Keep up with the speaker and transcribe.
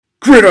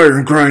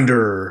Gridiron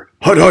Grinder!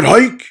 Hut hut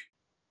hike!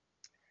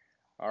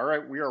 All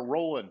right, we are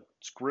rolling.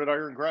 It's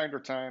Gridiron Grinder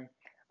time.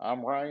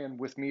 I'm Ryan.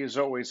 With me, as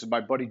always, is my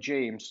buddy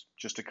James.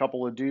 Just a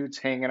couple of dudes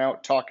hanging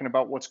out, talking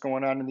about what's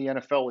going on in the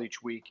NFL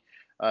each week.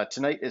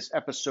 Tonight is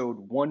episode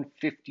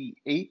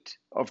 158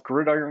 of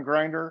Gridiron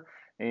Grinder,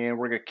 and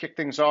we're going to kick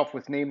things off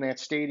with Name That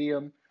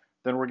Stadium.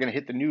 Then we're going to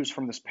hit the news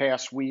from this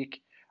past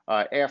week.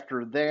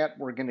 After that,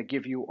 we're going to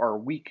give you our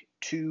week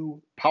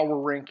 2 power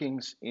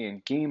rankings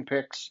and game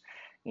picks.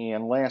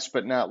 And last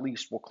but not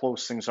least, we'll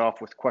close things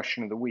off with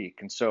question of the week.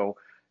 And so,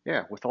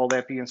 yeah, with all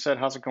that being said,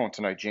 how's it going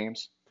tonight,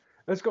 James?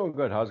 It's going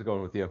good. How's it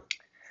going with you?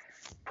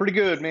 Pretty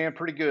good, man.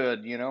 Pretty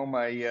good.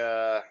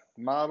 My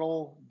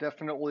model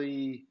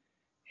definitely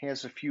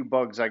has a few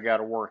bugs I got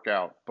to work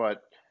out,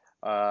 but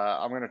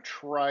I'm going to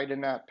try to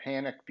not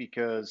panic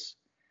because,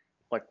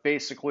 like,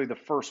 basically the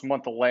first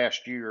month of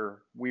last year,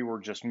 we were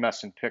just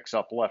messing picks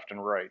up left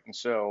and right. And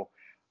so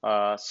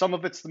some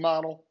of it's the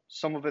model,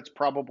 some of it's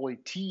probably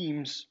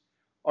teams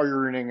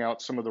ironing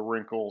out some of the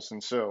wrinkles.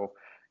 And so,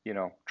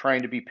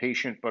 trying to be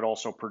patient, but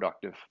also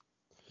productive.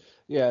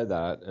 Yeah,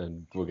 that,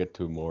 and we'll get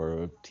to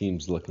more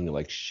teams looking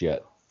like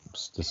shit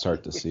to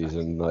start the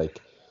season.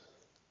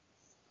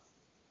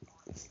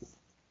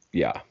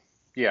 Yeah.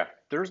 Yeah,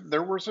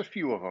 there was a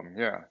few of them.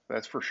 Yeah,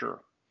 that's for sure.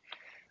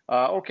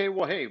 Okay,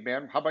 well, hey,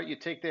 man, how about you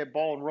take that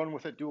ball and run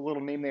with it? Do a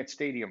little name that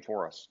stadium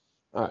for us.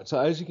 All right. So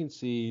as you can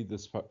see,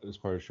 this part of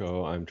the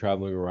show, I'm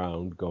traveling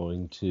around,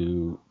 going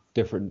to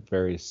different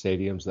various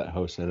stadiums that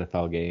host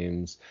NFL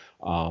games.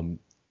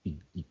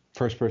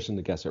 First person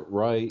to guess it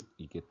right,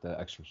 you get the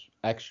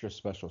extra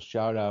special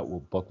shout out. We'll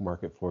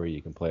bookmark it for you.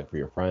 You can play it for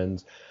your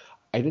friends.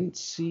 I didn't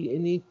see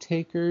any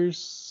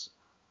takers.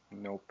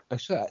 Nope.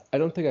 Actually, I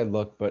don't think I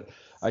looked, but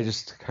I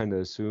just kind of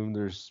assumed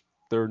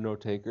there are no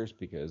takers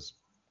because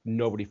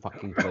nobody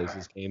fucking plays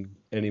this game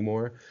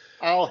anymore.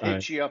 I'll Uh,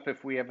 hit you up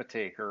if we have a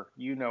taker.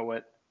 You know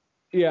it.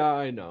 yeah,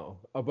 I know.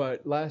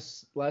 But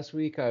last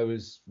week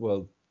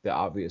the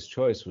obvious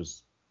choice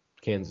was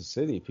Kansas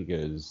City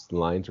because the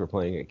Lions were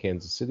playing at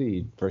Kansas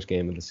City, first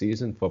game of the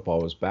season. Football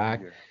was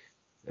back,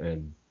 Yeah.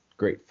 and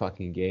great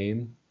fucking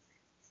game.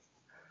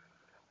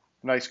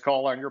 Nice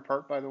call on your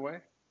part, by the way.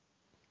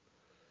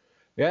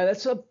 Yeah,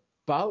 that's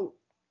about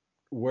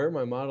where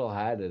my model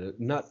had it.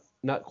 Not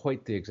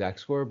quite the exact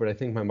score, but I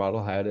think my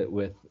model had it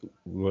with,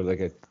 well,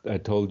 like I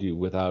told you,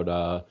 without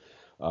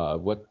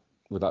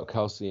without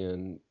Kelsey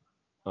in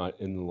the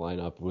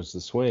lineup was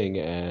the swing,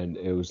 and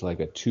it was like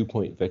a 2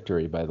 point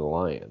victory by the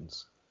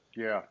Lions.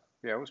 Yeah,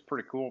 yeah, it was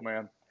pretty cool,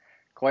 man.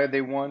 Glad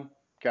they won.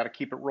 Got to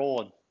keep it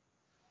rolling.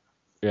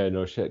 Yeah,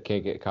 no shit,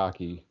 can't get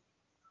cocky.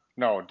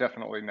 No,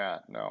 definitely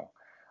not. No.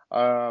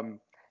 Um,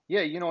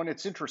 yeah, and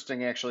it's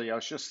interesting actually. I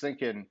was just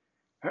thinking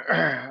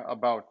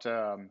about,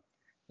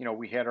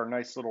 we had our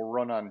nice little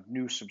run on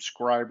new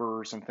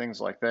subscribers and things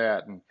like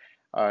that, and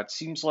it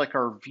seems like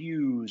our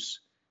views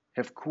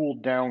have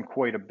cooled down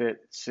quite a bit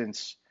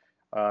since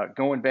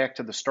going back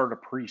to the start of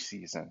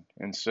preseason.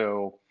 And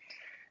so,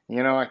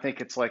 I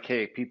think it's like,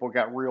 hey, people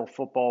got real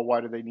football.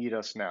 Why do they need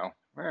us now?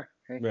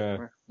 Hey,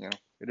 Yeah.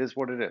 it is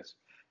what it is.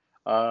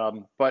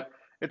 But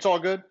it's all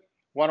good.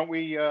 Why don't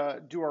we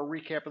do our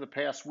recap of the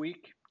past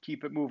week?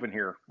 Keep it moving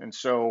here. And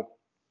so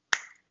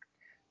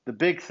the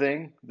big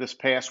thing this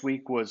past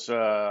week was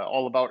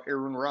all about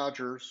Aaron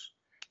Rodgers.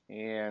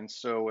 And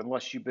so,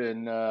 unless you've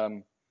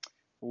been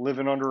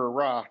living under a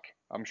rock,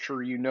 I'm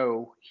sure you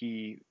know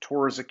he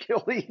tore his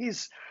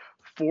Achilles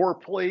 4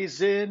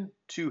 plays in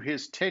to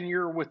his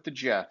tenure with the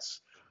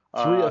Jets.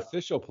 Three Uh,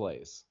 official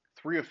plays.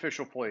 3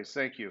 official plays.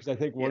 Thank you. Because I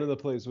think Yeah, one of the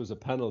plays was a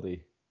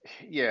penalty.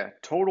 yeah,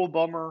 total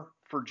bummer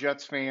for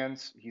Jets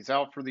fans. He's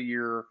out for the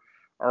year.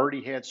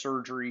 Already had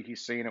surgery.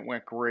 He's saying it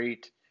went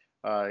great.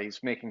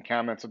 He's making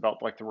comments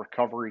about like the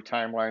recovery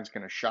timeline is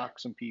going to shock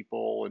some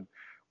people and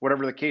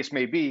whatever the case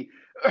may be,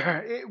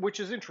 which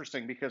is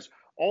interesting because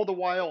all the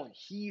while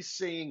he's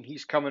saying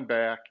he's coming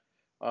back.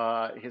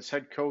 His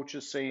head coach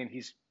is saying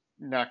he's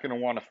not going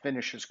to want to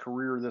finish his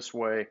career this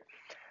way.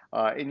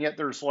 And yet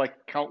there's like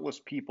countless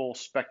people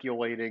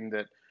speculating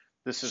that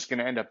this is going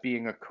to end up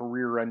being a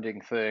career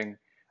ending thing.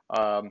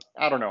 I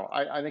don't know.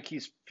 I think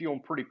he's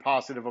feeling pretty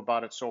positive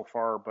about it so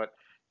far. But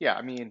yeah,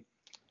 I mean,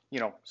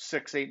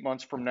 6, 8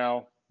 months from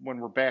now, when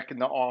we're back in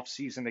the off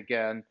season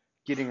again,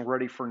 getting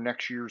ready for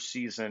next year's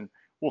season,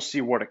 we'll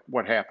see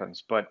what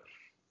happens. But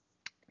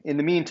in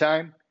the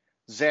meantime,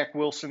 Zach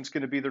Wilson's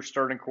going to be their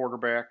starting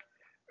quarterback.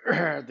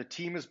 The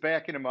team is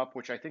backing him up,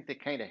 which I think they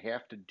kind of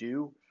have to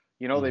do.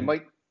 They Hmm.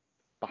 might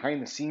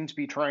behind the scenes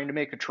be trying to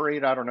make a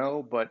trade. I don't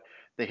know, but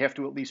they have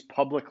to at least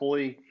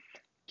publicly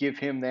give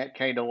him that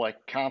kind of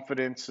like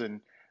confidence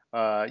and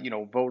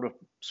vote of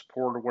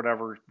support or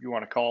whatever you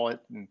want to call it.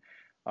 And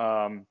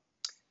um,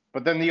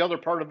 but then the other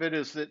part of it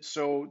is that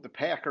so the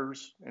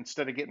Packers,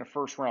 instead of getting a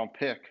first round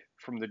pick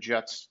from the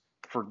Jets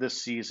for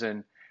this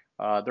season,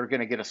 they're going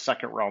to get a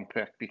second round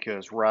pick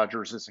because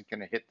Rodgers isn't going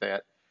to hit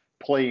that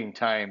playing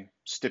time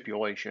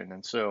stipulation.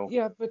 And so,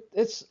 Yeah, but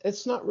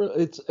it's not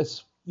really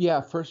it's yeah,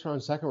 first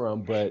round, second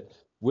round, but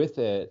with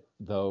it,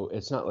 though,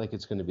 it's not like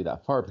it's going to be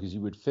that far because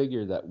you would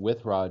figure that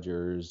with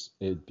Rodgers,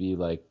 it'd be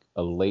like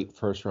a late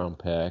first round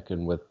pick,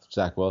 and with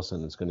Zach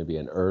Wilson, it's going to be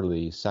an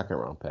early second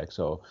round pick.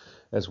 So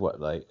that's what,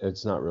 like,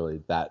 it's not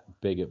really that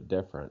big of a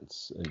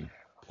difference in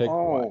pick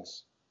Oh,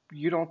 wise.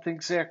 you don't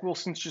think Zach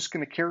Wilson's just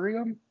going to carry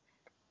him?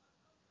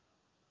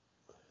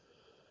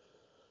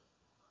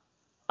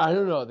 I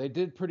don't know. They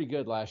did pretty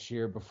good last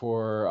year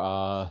before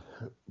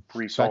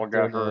Brees Hall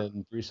got Becton hurt.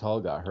 and Brees Hall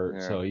got hurt.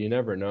 Yeah. So you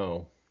never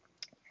know.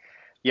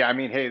 Yeah, I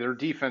mean, hey, their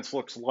defense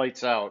looks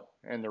lights out,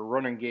 and their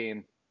running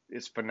game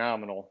is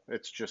phenomenal.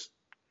 It's just,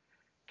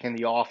 can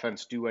the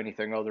offense do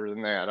anything other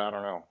than that? I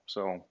don't know.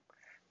 So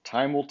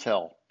time will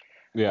tell.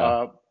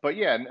 Yeah. But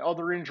yeah, in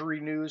other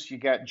injury news, you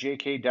got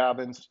J.K.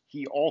 Dobbins.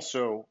 He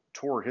also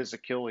tore his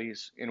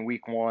Achilles in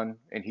week 1,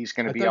 and he's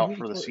going to be out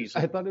for the I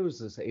season. thought it was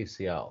this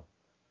ACL.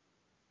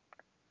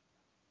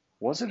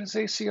 Was it his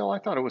ACL? I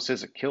thought it was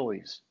his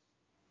Achilles.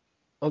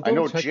 I'll I double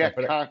know check that, Jack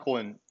but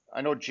Conklin.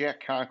 I know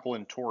Jack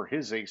Conklin tore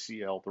his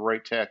ACL, the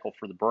right tackle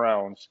for the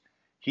Browns.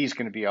 He's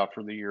going to be out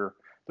for the year.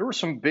 There were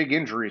some big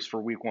injuries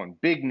for week 1,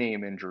 big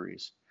name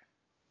injuries.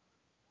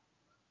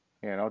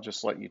 And I'll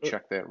just let you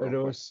check that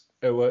real quick.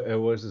 it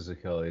was his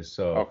Achilles,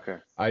 so Okay.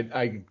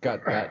 I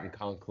got that and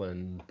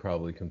Conklin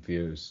probably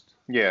confused.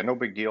 Yeah, no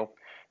big deal.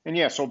 And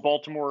yeah, so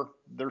Baltimore,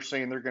 they're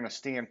saying they're going to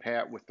stand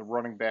pat with the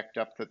running back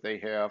depth that they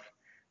have.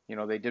 You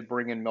know, they did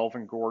bring in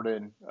Melvin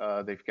Gordon.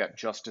 They've got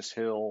Justice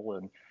Hill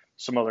and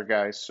some other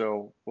guys.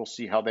 So we'll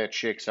see how that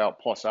shakes out.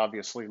 Plus,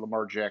 obviously,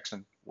 Lamar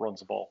Jackson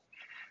runs the ball.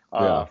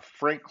 Yeah.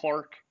 Frank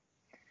Clark,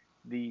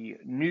 the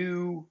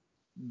new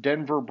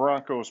Denver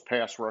Broncos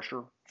pass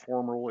rusher,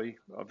 formerly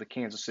of the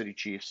Kansas City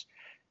Chiefs,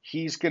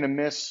 he's going to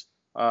miss,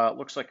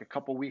 looks like a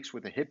couple weeks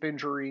with a hip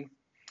injury.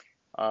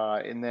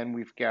 And then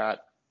we've got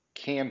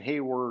Cam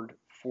Hayward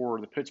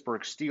for the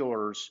Pittsburgh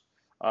Steelers.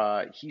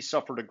 He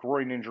suffered a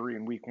groin injury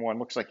in week 1.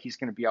 Looks like he's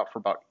going to be out for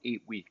about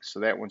 8 weeks.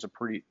 So that one's a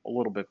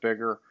little bit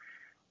bigger.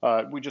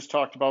 We just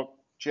talked about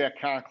Jack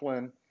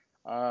Conklin.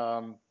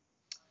 And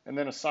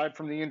then aside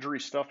from the injury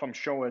stuff, I'm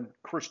showing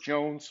Chris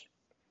Jones.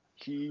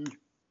 He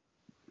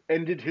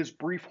ended his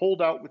brief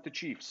holdout with the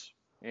Chiefs,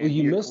 Well, and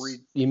he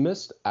agreed. you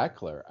missed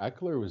Eckler.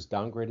 Eckler was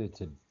downgraded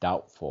to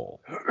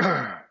doubtful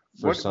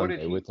for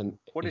Sunday with an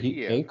What did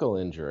he have? ankle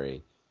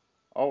injury.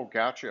 Oh,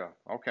 gotcha.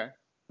 Okay.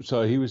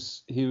 So he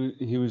was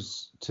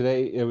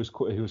today. He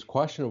was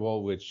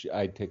questionable, which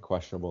I take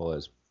questionable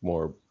as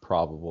more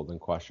probable than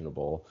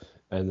questionable.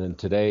 And then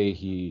today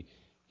he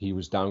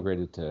was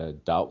downgraded to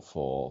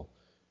doubtful,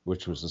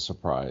 which was a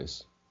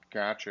surprise.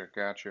 Gotcha.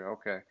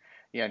 Okay.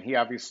 Yeah, and he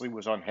obviously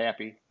was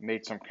unhappy.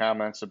 Made some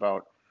comments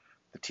about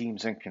the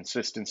team's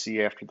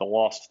inconsistency after the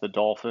loss to the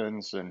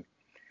Dolphins, and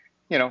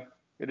you know,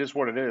 it is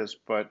what it is.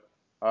 But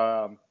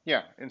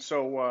yeah, and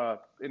so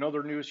in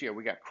other news, yeah,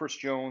 we got Chris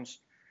Jones.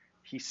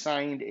 He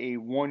signed a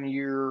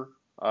 1-year,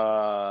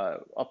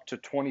 up to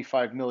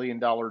 $25 million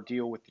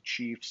deal with the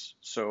Chiefs,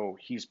 so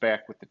he's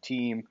back with the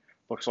team.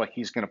 Looks like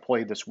he's going to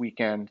play this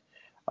weekend.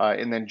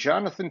 And then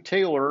Jonathan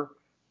Taylor,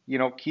 you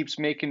know, keeps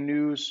making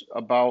news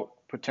about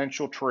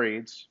potential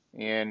trades,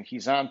 and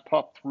he's on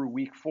PUP through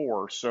week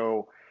 4.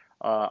 So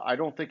I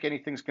don't think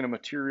anything's going to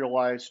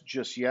materialize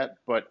just yet,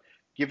 but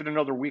give it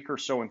another week or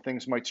so and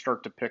things might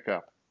start to pick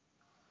up.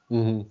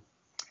 Mm-hmm.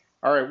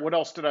 All right, what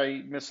else did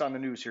I miss on the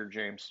news here,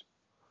 James?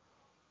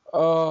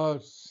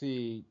 Let's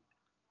see.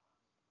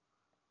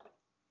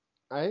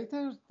 I think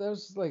that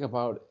was like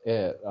about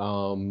it.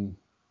 Mike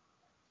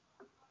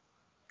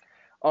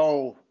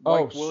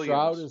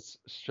Williams.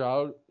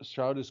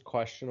 Stroud is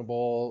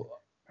questionable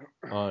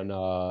on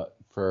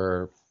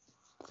for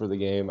the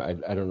game. I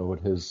don't know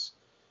what his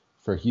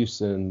for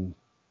Houston.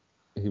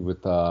 He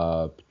with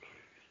a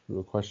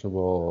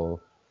questionable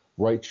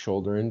right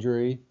shoulder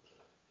injury,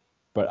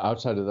 but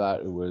outside of that,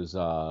 it was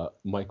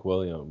Mike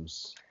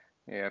Williams.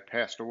 Yeah,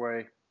 passed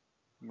away.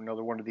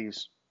 Another one of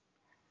these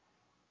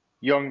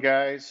young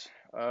guys.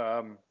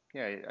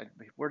 Yeah,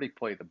 where did he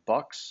play? The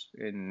Bucks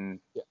in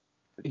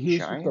the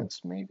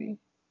Giants, maybe?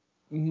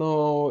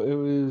 No, it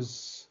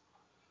was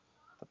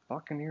the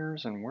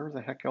Buccaneers. And where the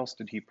heck else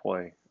did he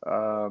play?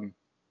 I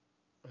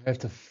have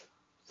to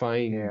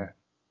find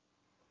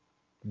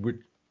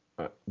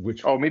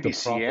which. Oh, maybe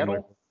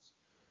Seattle.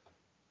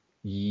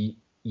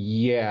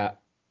 Yeah,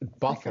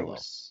 Buffalo.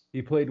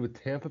 He played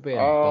with Tampa Bay.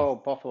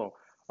 Buffalo.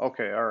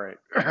 Okay, all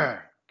right.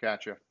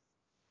 Gotcha.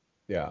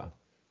 Yeah.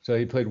 So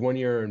he played 1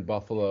 year in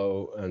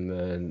Buffalo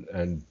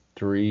and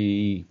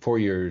 4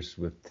 years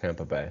with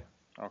Tampa Bay.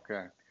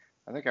 Okay.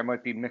 I think I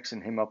might be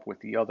mixing him up with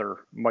the other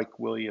Mike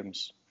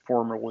Williams,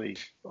 formerly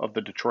of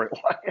the Detroit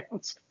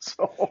Lions.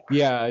 So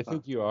yeah, I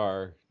think you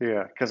are.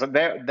 Yeah, because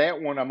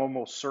that one I'm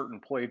almost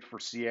certain played for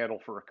Seattle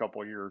for a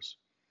couple years.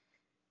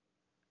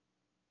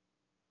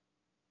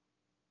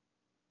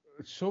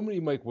 So many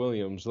Mike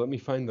Williams. Let me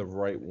find the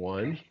right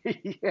one.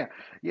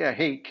 Yeah.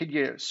 Hey, could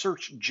you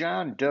search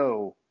John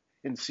Doe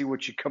and see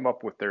what you come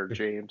up with there,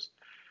 James?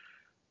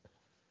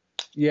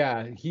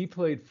 Yeah, he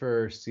played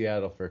for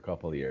Seattle for a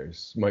couple of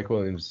years. Mike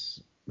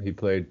Williams, he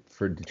played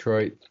for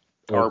Detroit.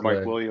 Or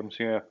Mike Williams,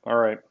 yeah. All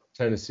right.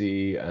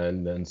 Tennessee,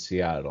 and then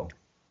Seattle.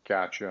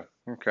 Gotcha.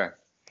 Okay.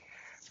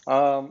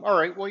 All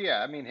right. Well,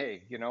 yeah. I mean,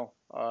 hey,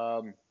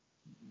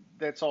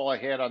 that's all I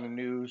had on the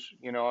news.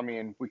 I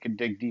mean, we could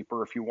dig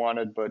deeper if you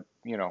wanted, but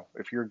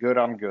if you're good,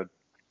 I'm good.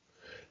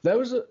 That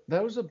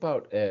was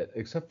about it,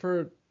 except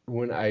for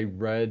when I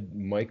read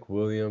Mike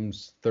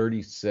Williams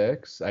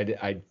 36. I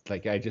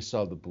just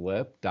saw the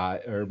blip die,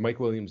 or Mike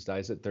Williams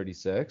dies at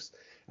 36.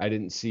 I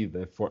didn't see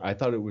I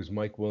thought it was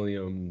Mike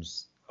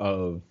Williams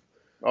of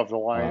Of the uh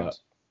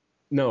Lions.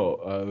 no,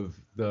 of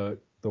the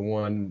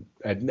one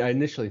I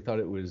initially thought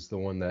it was the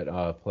one that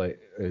play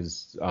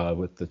is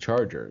with the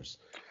Chargers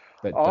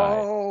that died.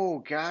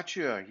 Oh,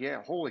 gotcha.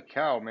 Yeah. Holy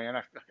cow,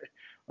 man.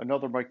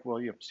 Another Mike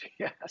Williams.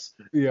 Yes.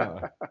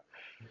 Yeah.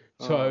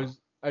 So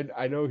Uh,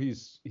 I know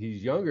he's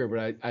younger,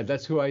 but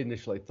that's who I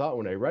initially thought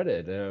when I read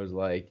it, and I was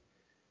like,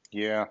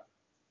 yeah.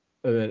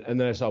 and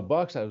then I saw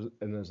Bucks, and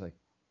I was like,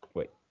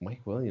 wait,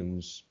 Mike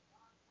Williams,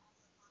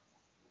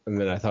 and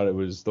then I thought it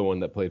was the one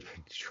that played for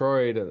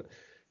Detroit.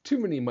 Too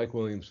many Mike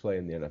Williams play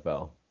in the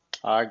NFL.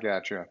 I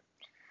gotcha.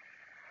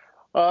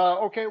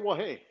 Okay. Well,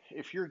 hey,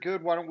 if you're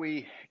good, why don't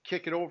we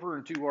kick it over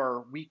and do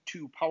our week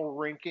 2 power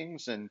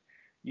rankings, and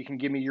you can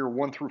give me your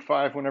 1 through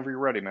 5 whenever you're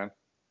ready, man.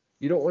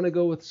 You don't want to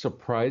go with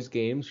surprise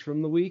games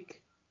from the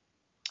week?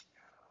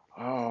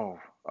 Oh,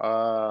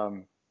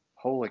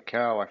 holy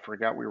cow. I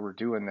forgot we were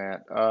doing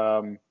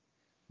that.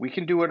 We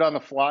can do it on the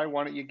fly.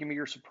 Why don't you give me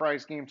your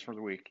surprise games for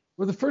the week?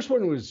 Well, the first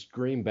one was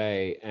Green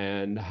Bay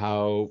and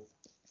how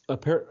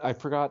I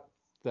forgot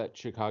that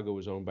Chicago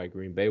was owned by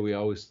Green Bay. We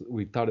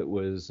thought it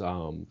was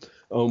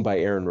owned by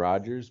Aaron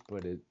Rodgers,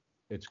 but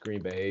it's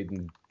Green Bay,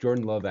 and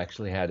Jordan Love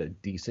actually had a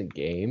decent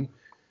game.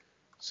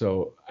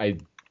 So I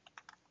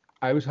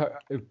was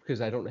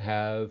because I don't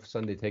have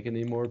Sunday Ticket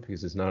anymore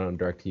because it's not on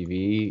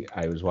DirecTV.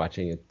 I was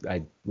watching it.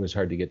 I was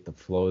hard to get the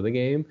flow of the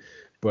game,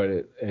 but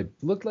it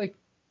looked like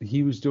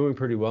he was doing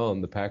pretty well,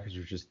 and the Packers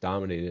were just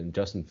dominated, and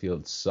Justin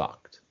Fields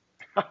sucked.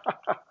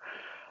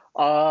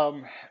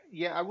 Um,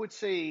 yeah, I would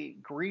say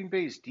Green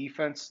Bay's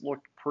defense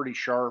looked pretty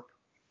sharp.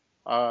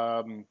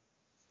 Um,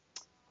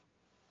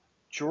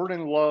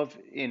 Jordan Love,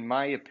 in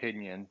my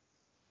opinion,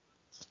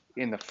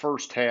 in the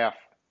first half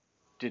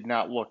did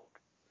not look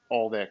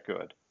all that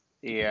good.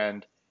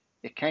 And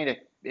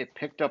it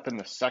picked up in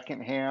the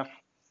second half.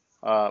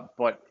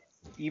 But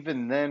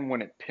even then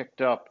when it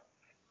picked up,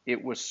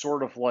 it was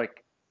sort of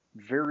like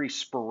very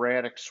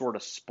sporadic sort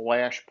of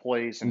splash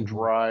plays and Hmm.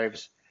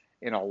 drives.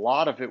 And a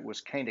lot of it was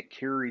kind of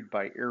carried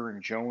by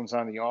Aaron Jones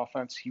on the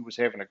offense. He was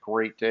having a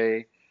great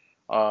day.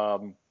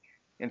 Um,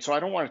 and so I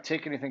don't want to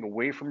take anything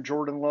away from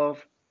Jordan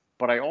Love,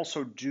 but I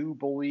also do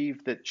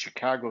believe that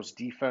Chicago's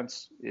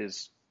defense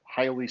is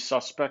highly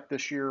suspect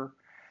this year,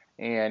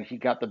 and he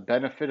got the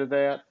benefit of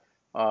that.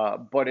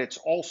 But it's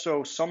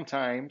also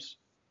sometimes,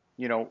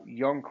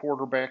 young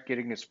quarterback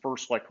getting his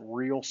first like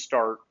real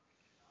start.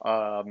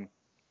 Um,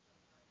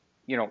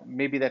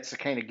 maybe that's the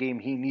kind of game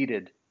he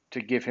needed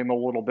to give him a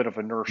little bit of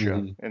inertia.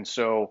 Hmm. And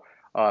so,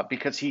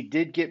 because he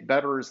did get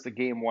better as the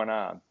game went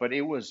on, but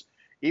it was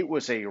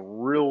a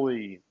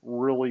really,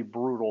 really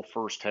brutal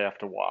first half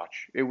to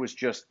watch. It was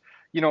just,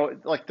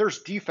 like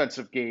there's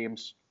defensive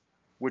games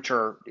which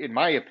are, in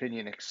my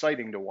opinion,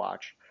 exciting to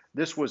watch.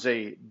 This was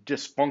a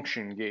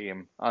dysfunction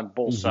game on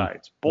both Hmm.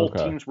 sides. Both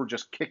Okay. teams were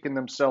just kicking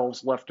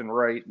themselves left and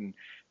right, and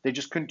they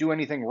just couldn't do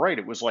anything right.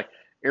 It was like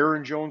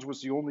Aaron Jones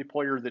was the only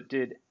player that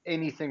did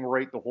anything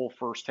right the whole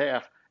first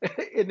half,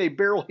 and they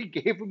barely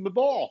gave him the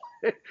ball.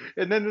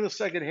 And then in the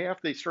second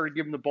half, they started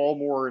giving the ball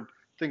more, and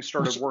things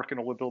started Which working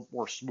a little bit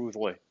more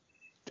smoothly.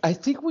 I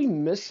think we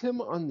miss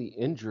him on the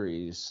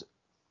injuries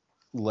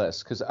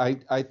list because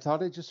I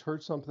thought I just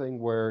heard something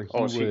where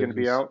Oh, is he going to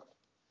be out?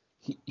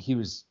 he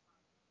was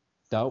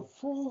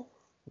doubtful.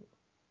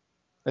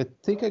 I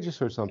think I just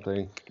heard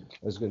something.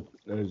 I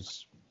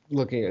was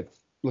looking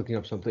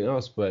up something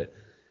else, but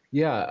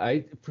yeah,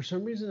 I for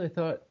some reason I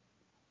thought,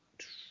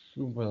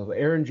 well,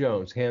 Aaron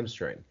Jones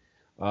hamstring.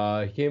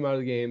 He came out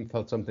of the game,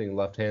 felt something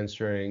left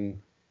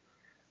hamstring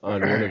on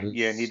one of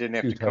Yeah, and he his didn't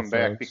have two to come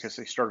back touchdowns. because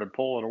they started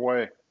pulling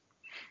away.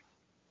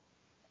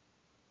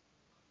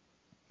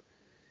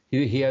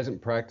 He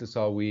hasn't practiced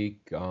all week.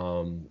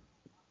 And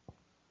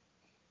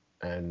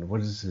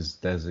what is his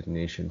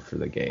designation for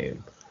the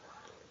game?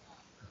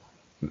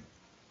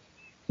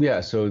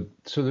 Yeah, so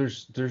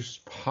there's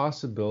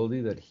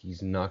possibility that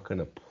he's not going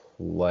to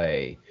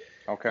play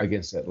Okay.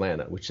 against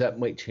Atlanta, which that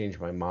might change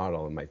my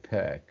model and my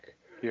pick.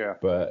 Yeah.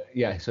 But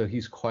yeah, so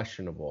he's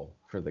questionable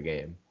for the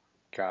game.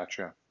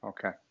 Gotcha.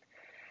 Okay.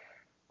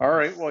 All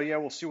right. Well, yeah,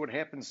 we'll see what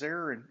happens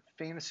there. And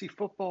fantasy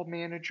football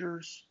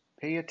managers,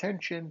 pay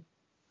attention.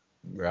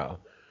 Yeah.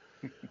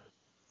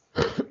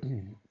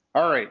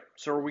 All right.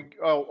 So are we?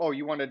 Oh,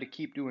 you wanted to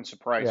keep doing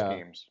surprise Yeah.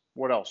 games.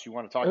 What else? You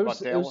want to talk about It was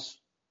Dallas?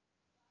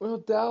 well,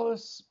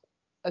 Dallas,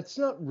 it's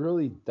not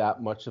really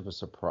that much of a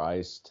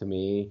surprise to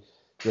me.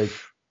 Like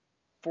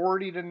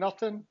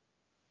 40-0.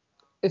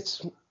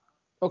 it's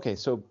okay,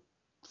 so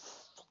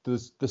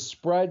the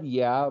spread,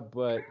 yeah,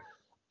 but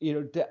you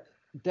know,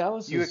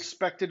 Dallas You is.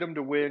 expected him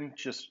to win,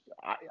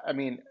 I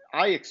mean,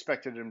 I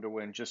expected him to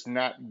win, just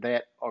not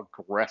that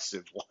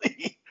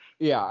aggressively.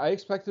 Yeah, I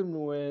expected him to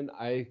win.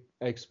 I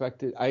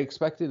expected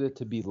it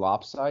to be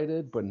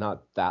lopsided, but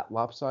not that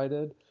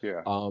lopsided.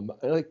 Yeah,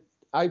 Like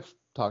I've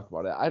talked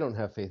about it. I don't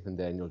have faith in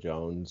Daniel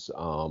Jones.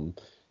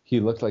 He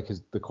looked like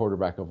the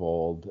quarterback of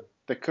old,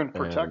 they couldn't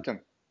and protect him.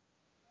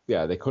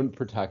 yeah, they couldn't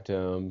protect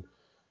him.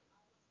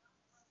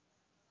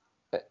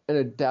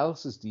 And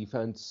Dallas's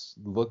defense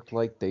looked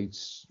like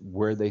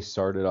where they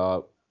started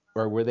up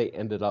or where they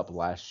ended up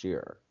last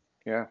year.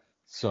 Yeah. Yeah,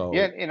 So,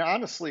 and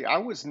honestly, I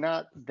was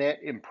not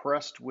that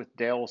impressed with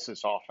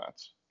Dallas's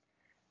offense.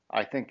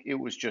 I think it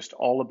was just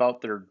all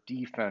about their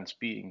defense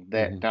being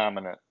that mhm.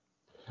 dominant.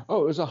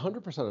 Oh, it was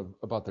 100%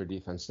 about their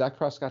defense. Dak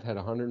Prescott had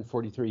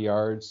 143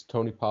 yards.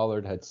 Tony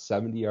Pollard had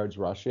 70 yards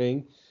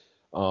rushing.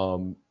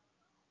 Um,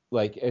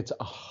 like it's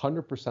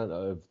 100%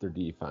 of their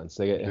defense.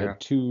 They Yeah. had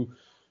two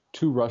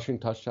rushing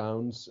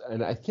touchdowns,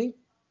 and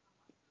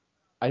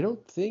I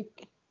don't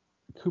think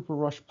Cooper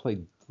Rush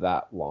played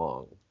that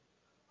long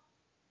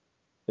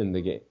in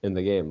the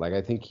game. Like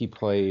I think he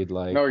played No,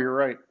 like, you're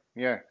right.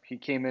 Yeah, he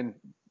came in,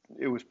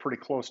 it was pretty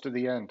close to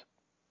the end.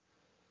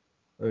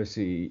 let me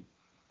see.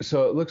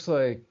 So it looks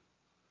like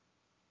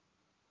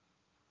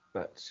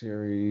that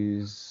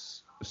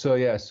series. So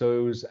yeah, so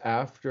it was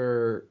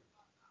after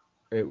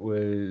it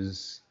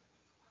was.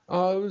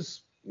 Oh, it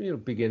was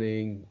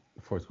beginning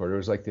fourth quarter. It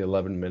was like the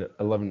 11 minute,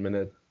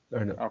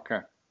 or no, Okay.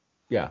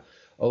 yeah,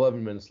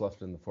 11 minutes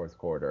left in the fourth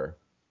quarter.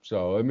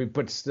 So I mean,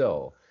 but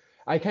still,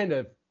 I kind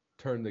of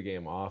turned the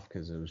game off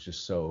because it was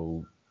just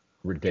so Yeah,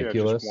 just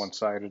ridiculous.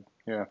 one-sided.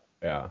 Yeah.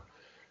 Yeah,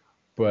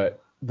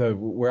 but the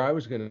where I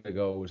was gonna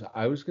go was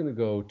I was gonna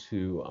go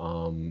to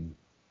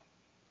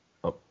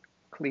uh,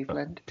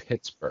 Cleveland.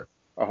 Pittsburgh.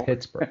 Oh,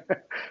 Pittsburgh.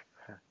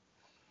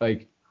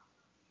 Like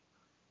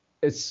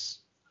it's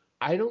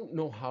I don't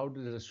know how to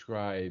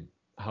describe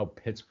how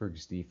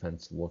Pittsburgh's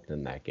defense looked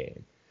in that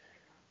game.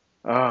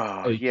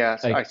 oh, Like,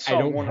 yes. I I saw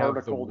don't one have the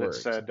article that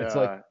words. said It's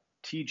like,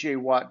 TJ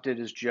Watt did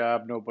his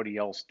job, nobody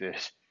else did.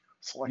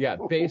 It's like, yeah,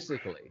 oh,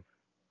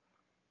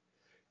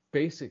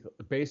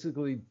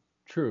 basically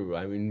true.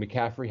 I mean,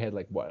 McCaffrey had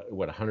like what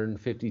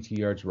 152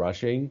 yards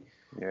rushing.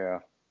 yeah.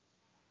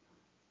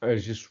 It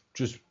was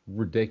just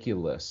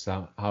ridiculous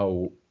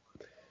how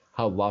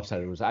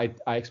lopsided it was. I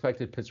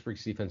expected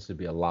Pittsburgh's defense to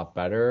be a lot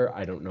better.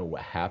 I don't know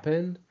what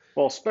happened.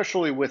 Well,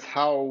 especially with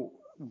how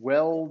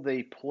well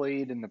they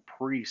played in the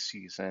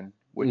preseason,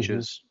 which Hmm.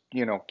 is,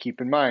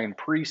 keep in mind,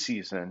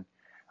 preseason.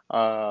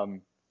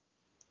 Um,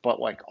 but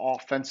like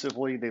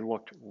offensively, they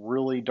looked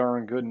really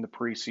darn good in the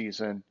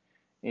preseason.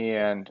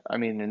 And I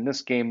mean, in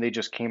this game, they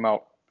just came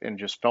out and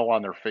just fell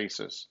on their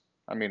faces.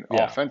 I mean,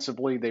 Yeah,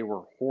 offensively, they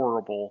were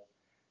horrible.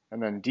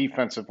 And then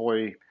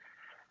defensively,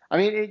 I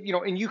mean,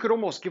 and you could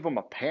almost give them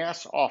a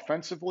pass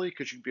offensively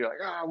because you'd be like,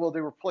 well, they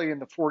were playing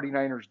the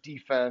 49ers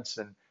defense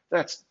and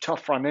that's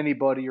tough on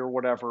anybody or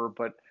whatever.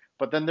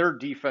 But then their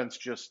defense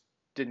just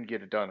didn't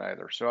get it done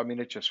either. So, I mean,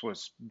 it just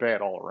was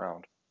bad all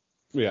around.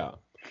 yeah.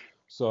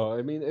 So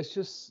I mean, it's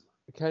just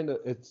kind of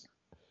it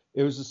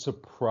was a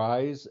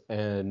surprise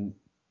and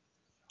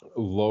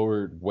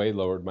way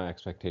lowered my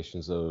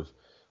expectations of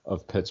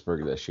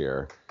Pittsburgh this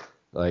year. I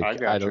Like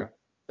I don't.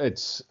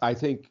 gotcha. I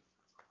think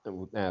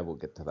we'll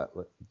get to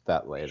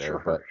that later.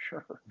 Sure,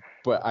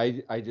 But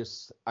sure.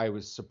 I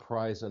was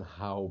surprised on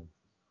how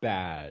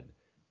bad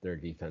their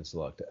defense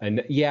looked.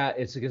 And yeah,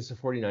 it's against the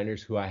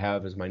 49ers, who I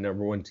have as my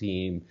number one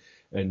team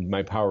and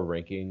my power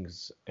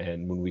rankings.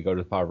 And when we go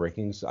to the power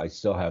rankings, I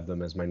still have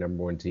them as my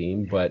number one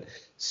team. But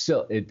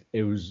still,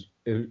 it was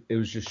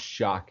just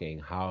shocking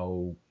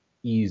how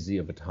easy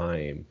of a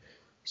time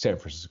San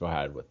Francisco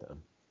had with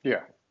them.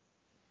 Yeah.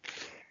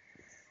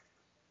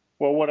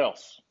 Well, what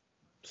else?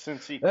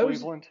 Cincy, That was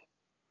Cleveland.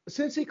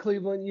 Cincy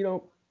Cleveland.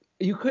 You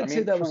I could say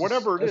mean, that for was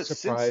whatever it a is,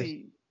 surprise.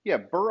 Cincy, yeah,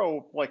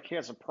 Burrow like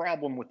has a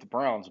problem with the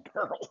Browns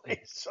apparently.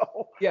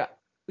 So Yeah,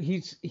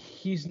 he's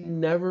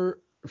never.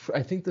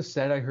 I think the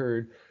stat I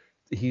heard,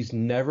 he's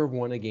never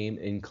won a game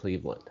in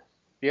Cleveland.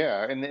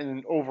 yeah, and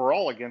then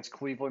overall against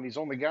Cleveland, he's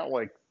only got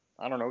like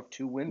I don't know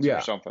 2 wins or Yeah,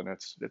 something.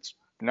 It's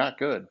not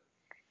good.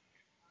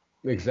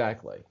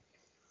 exactly.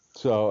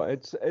 So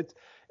it's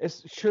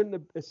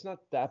not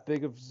that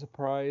big of a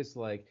surprise.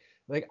 Like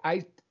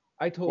I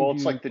Well, told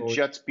it's you like the going.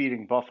 Jets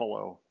beating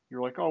Buffalo.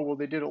 You're like, oh well,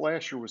 they did it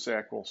last year with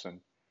Zach Wilson.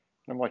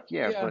 And I'm like,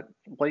 yeah, Yeah,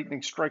 but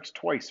lightning strikes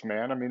twice,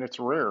 man. I mean, it's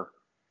rare.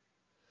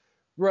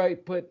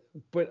 right, but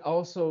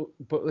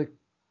like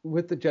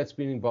with the Jets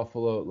beating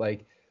Buffalo,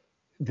 like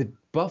the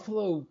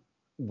Buffalo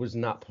was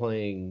not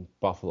playing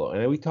Buffalo,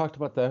 and we talked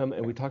about them,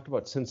 and we talked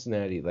about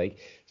Cincinnati. Like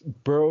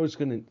Burrow's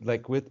gonna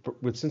like with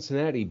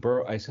Cincinnati,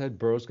 Burrow. I said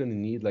Burrow's gonna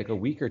need like a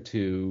week or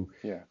two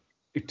Yeah,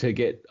 to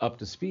get up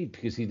to speed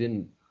because he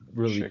didn't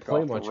really shake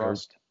play off the much or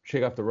rust.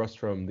 shake off the rust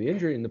from the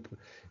injury in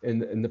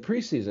the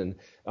preseason.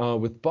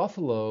 With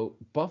Buffalo,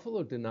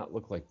 Buffalo did not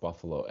look like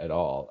Buffalo at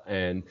all,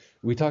 and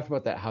we talked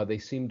about that how they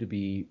seem to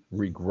be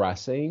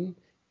regressing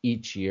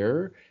each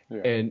year.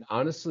 Yeah, And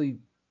honestly,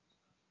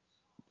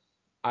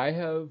 I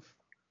have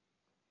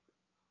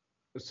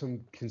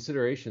some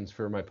considerations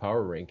for my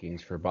power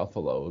rankings for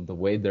Buffalo. The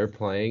way they're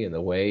playing and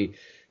the way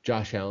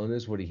Josh Allen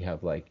is. What do you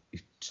have, like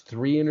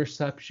 3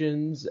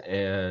 interceptions?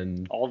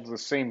 And All the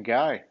same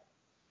guy.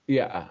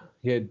 yeah,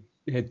 he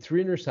had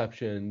 3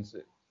 interceptions,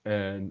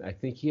 and I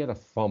think he had a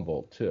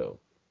fumble too.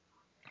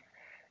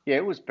 Yeah,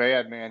 it was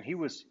bad, man.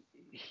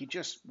 He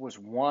just was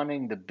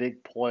wanting the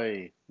big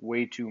play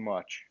way too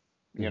much.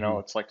 Hmm.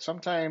 It's like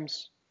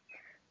sometimes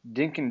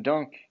dink and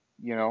dunk,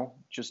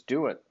 just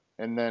do it.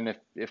 And then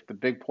if the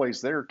big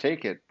play's there,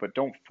 take it, but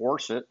don't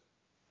force it.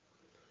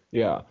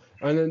 Yeah,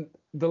 and then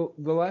the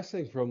last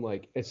thing from,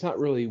 like, it's not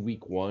really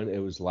week one. It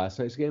was last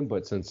night's game,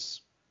 but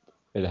since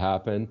it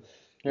happened,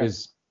 Yeah.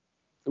 is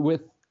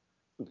with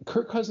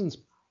Kirk Cousins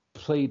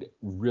played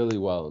really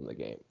well in the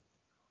game,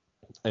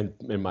 and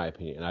in my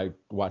opinion, I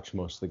watched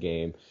most of the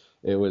game.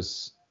 It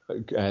was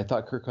I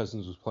thought Kirk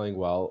Cousins was playing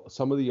well.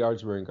 Some of the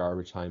yards were in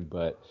garbage time,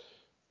 but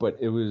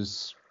it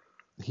was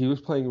he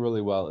was playing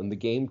really well, and the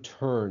game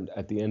turned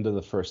at the end of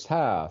the first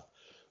half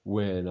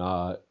when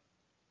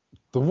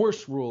the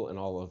worst rule in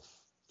all of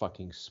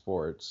fucking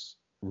sports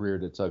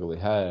reared its ugly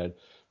head.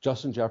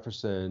 Justin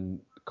Jefferson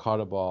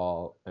caught a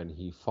ball and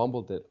he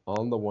fumbled it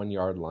on the 1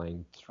 yard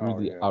line through Oh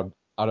the yeah.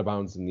 out of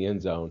bounds in the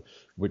end zone,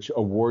 which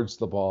awards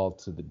the ball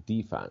to the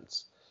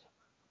defense,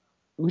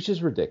 which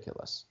is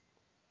ridiculous.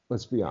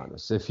 Let's be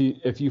honest. If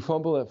you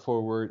fumble it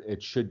forward,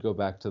 it should go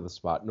back to the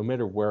spot. No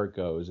matter where it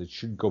goes, it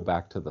should go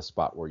back to the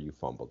spot where you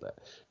fumbled it.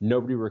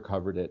 Nobody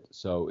recovered it,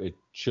 so it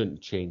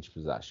shouldn't change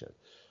possession.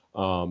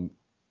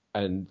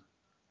 And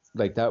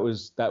like that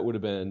would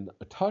have been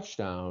a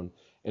touchdown,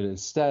 and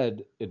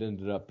instead it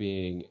ended up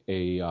being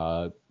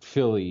a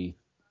Philly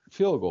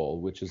field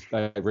goal, which is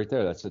right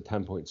there. That's a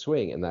 10-point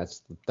swing, and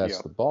that's Yeah.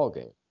 the ball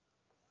game.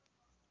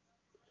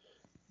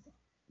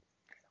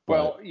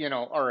 Well, But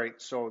all right.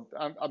 So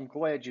I'm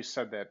glad you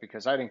said that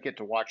because I didn't get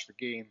to watch the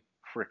game.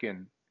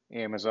 Frickin'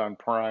 Amazon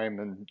Prime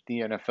and the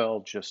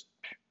NFL just,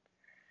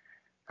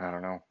 I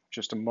don't know,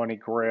 just a money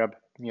grab.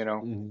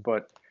 mhm.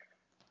 But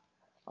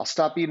I'll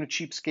stop being a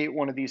cheapskate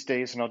one of these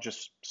days and I'll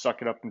just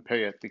suck it up and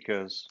pay it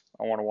because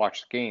I want to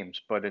watch the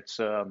games. But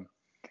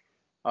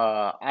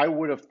I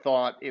would have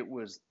thought it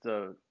was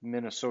the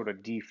Minnesota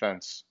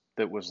defense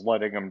that was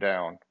letting them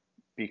down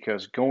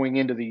because going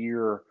into the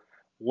year,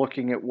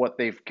 looking at what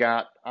they've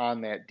got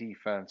on that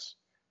defense,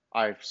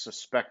 I've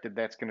suspected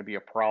that's going to be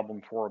a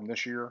problem for them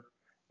this year.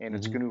 And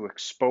it's Mhm. going to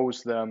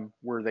expose them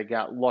where they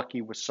got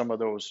lucky with some of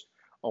those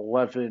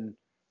 11,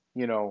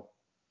 you know,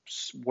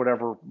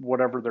 whatever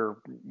their,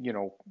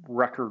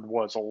 record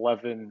was,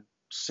 11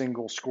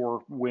 single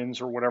score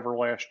wins or whatever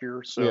last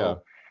year. Yeah,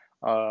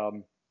 So,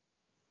 um,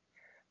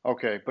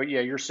 okay, but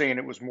yeah, you're saying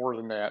it was more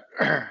than that.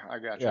 I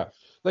gotcha. yeah.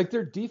 Like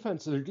their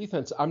defense.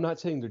 I'm not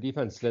saying their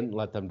defense didn't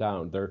let them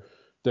down.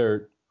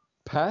 Their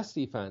pass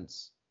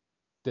defense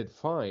did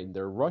fine.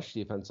 Their rush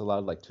defense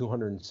allowed like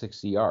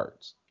 260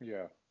 yards.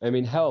 Yeah. I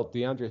mean, hell,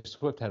 DeAndre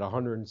Swift had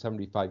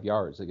 175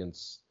 yards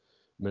against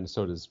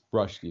Minnesota's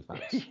rush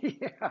defense.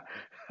 Yeah.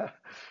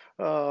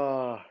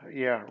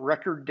 Yeah.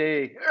 Record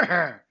day.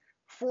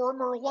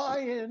 Former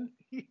Lion.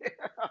 Yeah.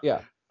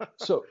 Yeah.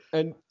 So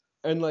and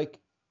like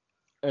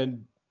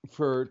and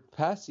for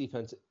pass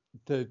defense,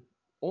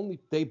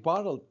 they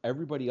bottled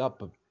everybody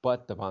up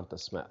but Devonta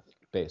Smith,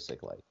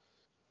 basically.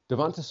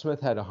 Devonta Smith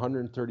had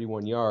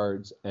 131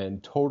 yards,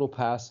 and total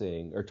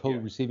passing or total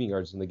Yeah. receiving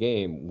yards in the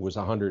game was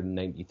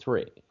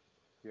 193.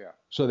 Yeah.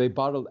 So they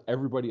bottled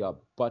everybody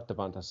up but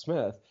Devonta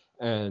Smith,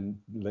 and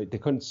they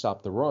couldn't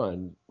stop the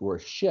run or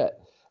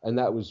shit. And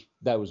that was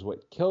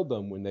what killed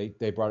them when they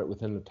brought it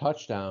within a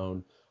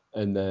touchdown,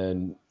 and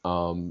then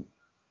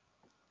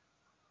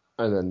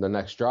the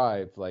next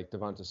drive, like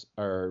Devonta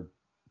or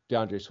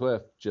DeAndre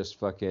Swift just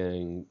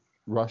fucking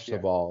rushed the Yeah.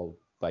 ball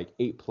like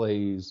 8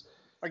 plays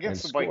and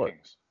Against the scored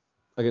Vikings.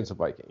 against the You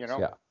Vikings. know,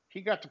 Yeah.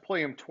 he got to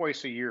play him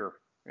twice a year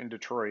in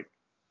Detroit.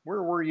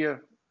 Where were you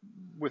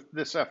with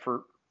this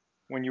effort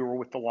when you were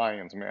with the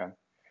Lions, man?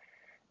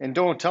 And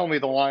don't tell me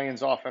the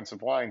Lions'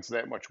 offensive line's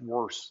that much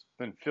worse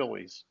than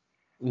Phillies.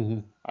 Hmm.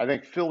 I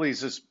think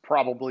Phillies is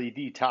probably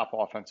the top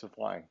offensive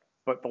line,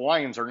 but the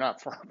Lions are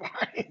not far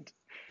behind.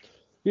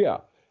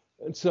 Yeah.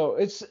 And so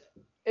it's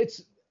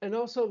and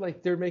also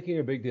like they're making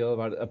a big deal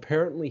about it.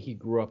 Apparently he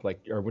grew up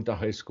like or went to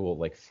high school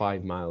like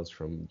 5 miles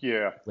from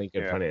Yeah,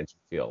 Lincoln yeah. Financial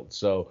Field.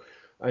 So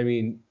I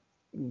mean,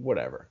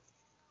 whatever.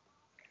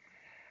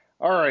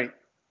 All right.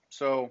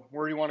 So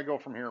where do you want to go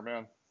from here,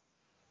 man?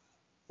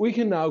 We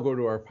can now go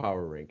to our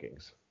power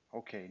rankings.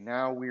 Okay,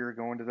 now we are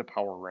going to the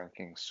power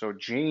rankings. So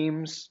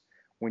James,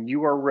 when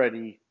you are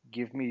ready,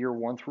 give me your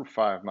 1 through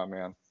 5, my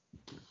man.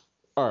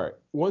 All right.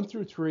 1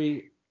 through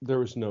 3, there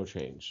was no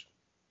change.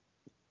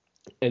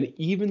 And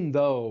even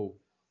though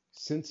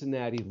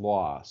Cincinnati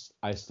lost,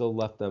 I still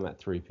left them at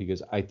 3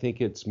 because I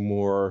think it's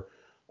more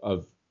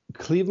of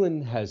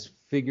Cleveland has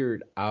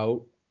figured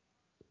out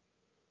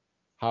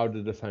how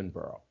to defend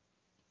Burrow.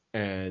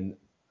 And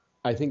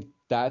I think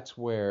that's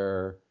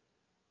where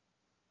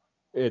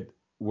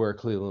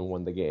Cleveland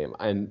won the game.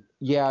 And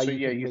yeah, So you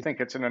yeah, could you make think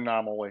it's an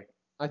anomaly?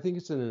 I think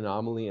it's an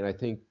anomaly, and I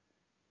think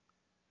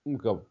we'll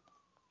go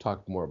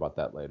talk more about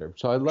that later.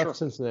 So I left Sure.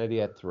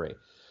 Cincinnati at 3.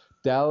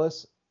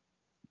 Dallas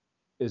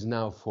is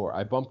now 4.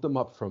 I bumped them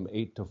up from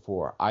 8 to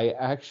 4. I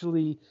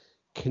actually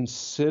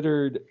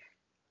considered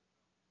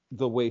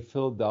the way San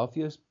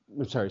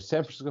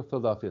Francisco,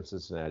 Philadelphia, and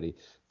Cincinnati,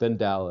 then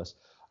Dallas.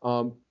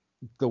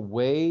 The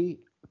way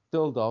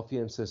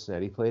Philadelphia and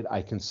Cincinnati played,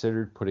 I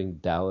considered putting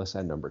Dallas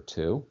at number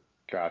 2,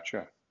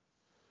 Gotcha.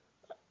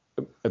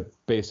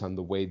 based on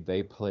the way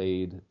they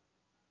played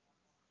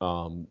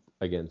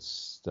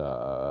against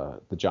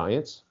the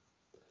Giants.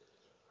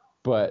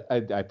 But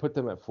I put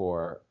them at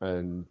 4,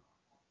 and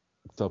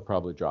they'll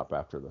probably drop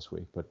after this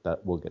week, but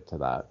that we'll get to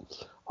that.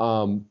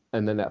 And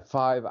then at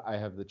 5, I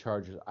have the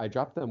Chargers. I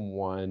dropped them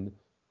one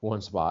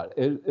spot.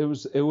 It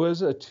was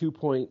a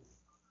 2-point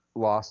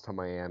loss to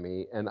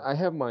Miami, and I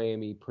have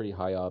Miami pretty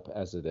high up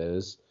as it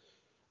is,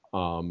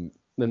 in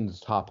the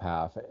top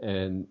half.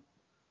 And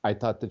I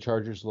thought the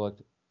Chargers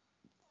looked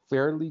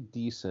fairly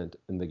decent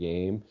in the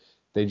game.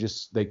 They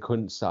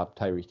couldn't stop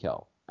Tyreek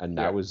Hill, and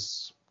that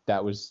was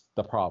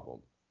the problem.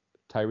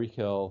 Tyreek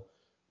Hill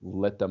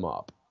lit them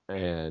up,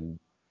 and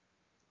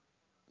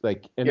a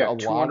lot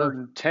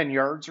 210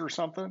 yards or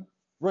something.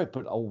 Right,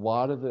 but a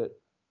lot of it,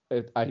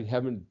 I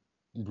haven't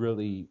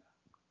really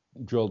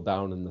drilled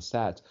down in the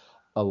stats.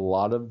 A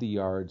lot of the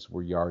yards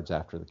were yards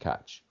after the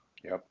catch.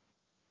 Yep.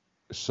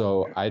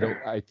 So I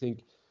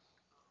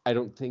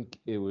don't think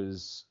it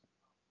was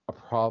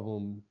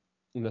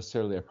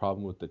necessarily a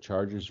problem with the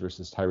Chargers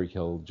versus Tyreek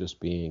Hill just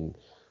being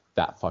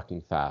that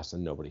fucking fast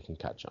and nobody can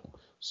catch him.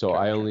 So Gotcha.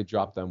 I only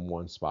dropped them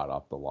one spot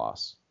off the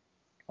loss.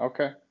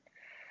 Okay.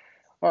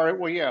 All right.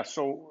 Well, yeah.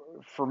 So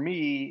for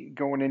me,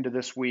 going into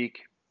this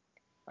week,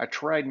 I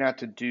tried not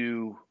to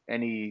do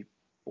any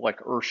like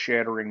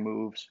earth-shattering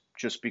moves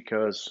just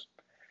because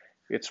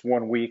it's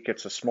 1 week,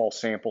 it's a small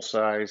sample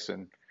size,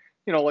 and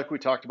like we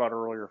talked about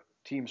earlier,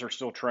 teams are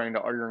still trying to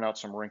iron out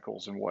some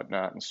wrinkles and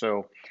whatnot, and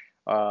so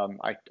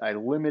I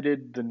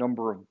limited the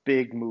number of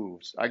big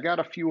moves. I got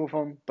a few of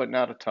them, but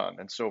not a ton.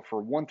 And so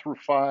for 1 through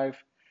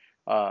 5,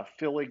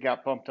 Philly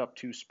got bumped up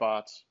 2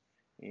 spots.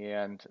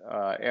 And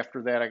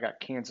after that, I got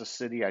Kansas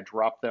City. I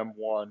dropped them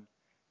 1.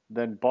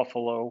 Then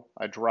Buffalo,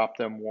 I dropped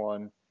them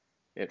 1.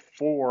 At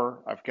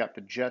 4, I've got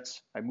the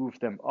Jets. I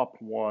moved them up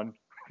 1,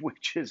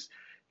 which is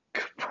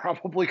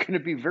probably going to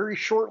be very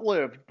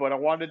short-lived, but I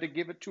wanted to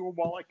give it to them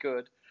while I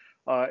could.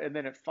 And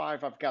then at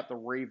 5, I've got the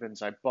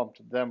Ravens. I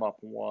bumped them up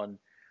 1.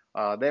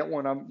 That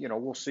one,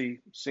 we'll see.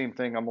 Same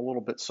thing. I'm a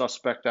little bit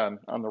suspect on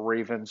the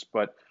Ravens,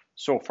 but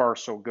so far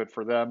so good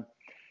for them.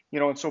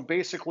 And so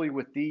basically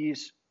with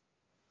these,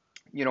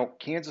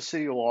 Kansas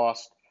City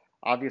lost.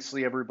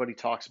 Obviously, everybody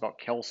talks about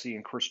Kelsey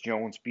and Chris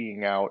Jones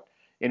being out,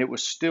 and it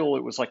was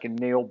like a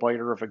nail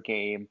biter of a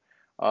game.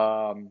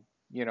 I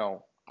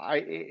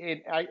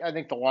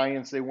think the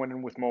Lions, they went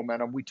in with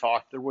momentum. We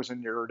talked. There was a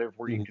narrative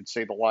where you could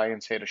say the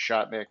Lions had a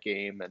shot in that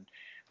game,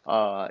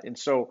 and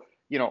so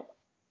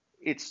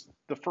it's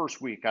the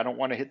first week. I don't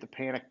want to hit the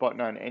panic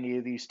button on any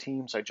of these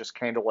teams. I just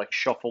kind of like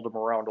shuffled them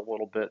around a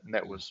little bit, and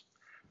that was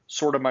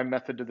sort of my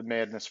method to the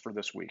madness for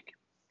this week.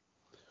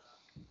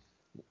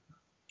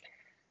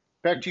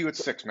 Back to you at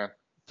 6, man.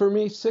 For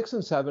me, 6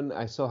 and 7,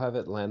 I still have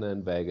Atlanta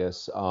and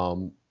Vegas.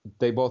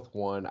 They both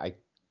won. I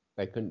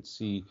couldn't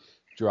see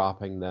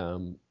dropping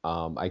them.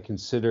 I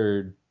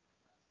considered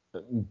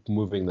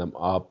moving them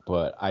up,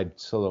 but I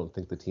still don't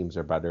think the teams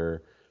are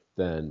better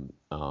than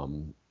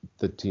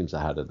the teams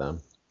ahead of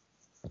them.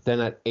 Then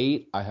at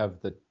 8, I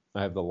have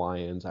the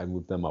Lions. I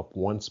moved them up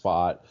 1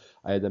 spot.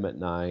 I had them at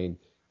 9.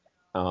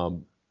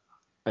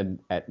 And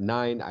at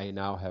 9, I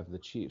now have the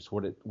Chiefs.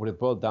 What it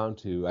boiled down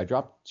to, I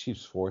dropped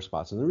Chiefs 4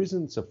 spots. And the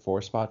reason it's a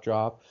 4-spot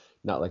drop,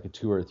 not like a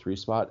 2 or a 3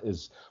 spot,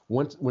 is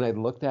when I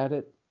looked at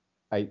it,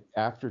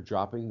 after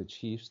dropping the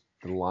Chiefs,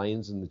 the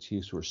Lions and the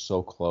Chiefs were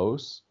so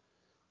close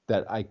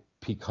that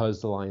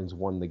because the Lions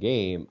won the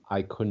game,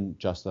 I couldn't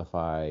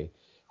justify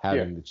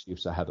having the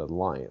Chiefs ahead of the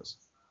Lions.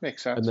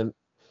 Makes sense.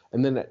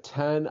 And then at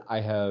 10,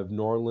 I have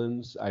New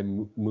Orleans. I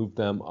moved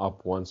them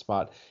up 1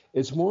 spot.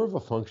 It's more of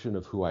a function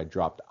of who I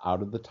dropped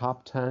out of the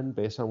top 10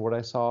 based on what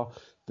I saw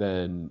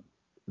than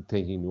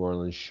thinking New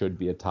Orleans should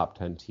be a top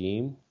 10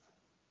 team.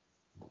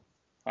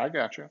 I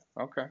gotcha.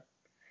 Okay.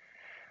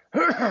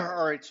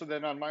 All right. So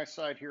then on my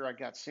side here, I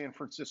got San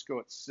Francisco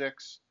at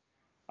 6.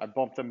 I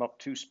bumped them up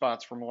 2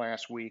 spots from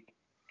last week.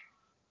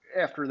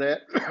 After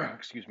that,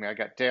 excuse me, I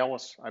got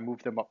Dallas. I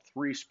moved them up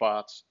 3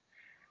 spots.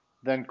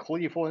 Then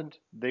Cleveland,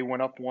 they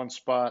went up 1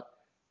 spot.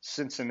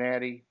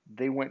 Cincinnati,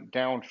 they went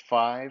down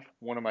 5,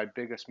 one of my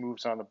biggest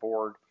moves on the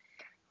board.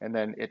 And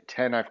then at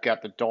 10, I've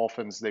got the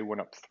Dolphins. They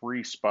went up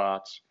 3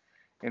 spots.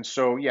 And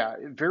so, yeah,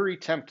 very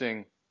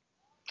tempting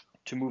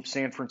to move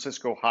San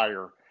Francisco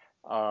higher.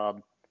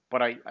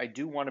 But I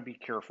do want to be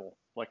careful.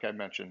 Like I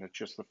mentioned, it's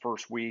just the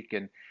first week,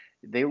 and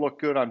they look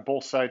good on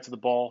both sides of the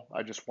ball.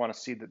 I just want to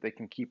see that they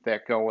can keep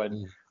that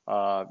going.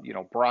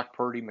 Brock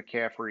Purdy,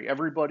 McCaffrey,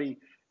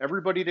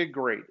 everybody did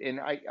great. And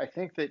I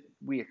think that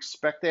we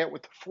expect that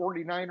with the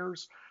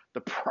 49ers.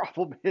 The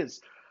problem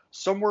is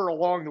somewhere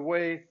along the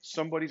way,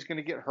 somebody's going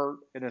to get hurt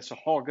and it's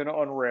all going to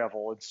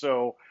unravel. And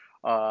so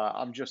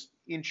I'm just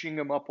inching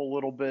them up a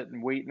little bit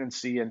and waiting and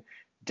seeing.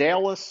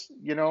 Dallas,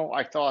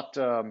 I thought,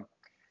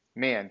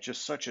 man,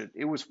 just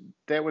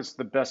that was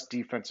the best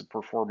defensive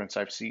performance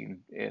I've seen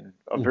in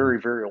a Hmm. very,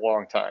 very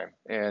long time.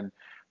 And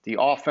the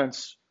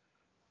offense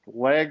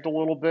lagged a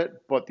little bit,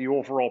 but the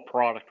overall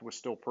product was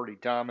still pretty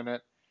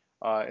dominant.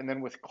 And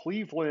then with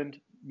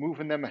Cleveland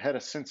moving them ahead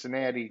of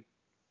Cincinnati,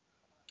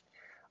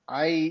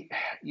 I,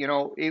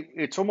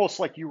 it's almost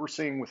like you were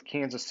saying with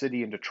Kansas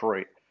City and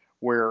Detroit,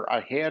 where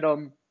I had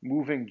them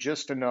moving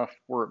just enough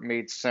where it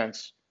made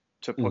sense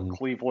to put Hmm.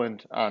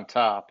 Cleveland on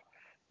top.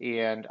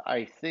 And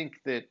I think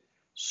that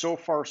so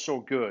far, so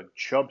good.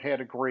 Chubb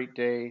had a great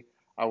day.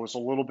 I was a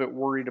little bit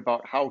worried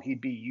about how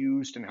he'd be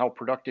used and how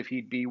productive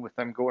he'd be with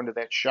them going to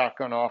that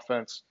shotgun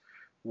offense.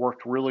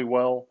 Worked really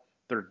well.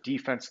 Their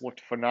defense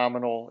looked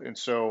phenomenal. And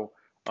so,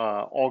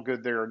 all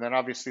good there. And then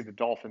obviously the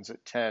Dolphins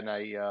at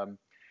 10.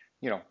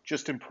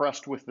 Just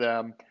impressed with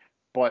them,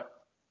 but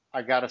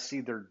I got to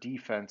see their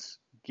defense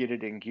get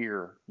it in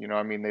gear.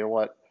 I mean, they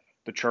let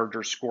the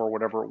Chargers score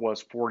whatever it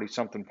was, 40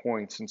 something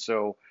points. And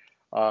so,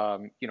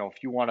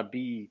 if you want to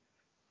be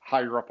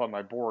higher up on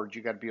my board,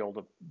 you got to be able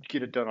to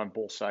get it done on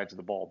both sides of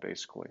the ball,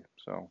 basically.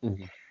 So,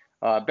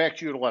 Hmm. back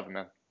to you at 11,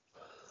 man.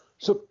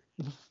 So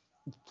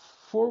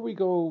before we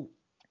go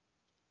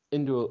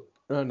into it,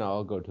 no,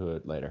 I'll go to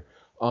it later.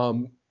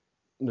 Um,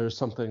 there's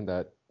something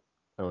that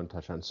I want to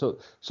touch on. So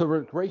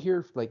we're right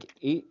here, like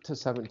 8 to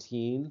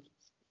 17.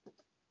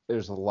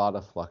 There's a lot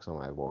of flux on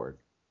my board.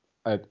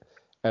 At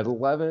at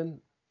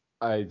 11,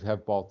 I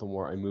have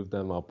Baltimore. I moved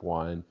them up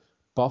one.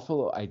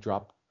 Buffalo, I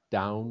dropped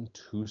down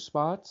 2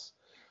 spots.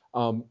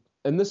 Um,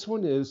 and this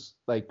one is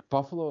like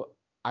Buffalo.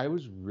 I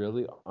was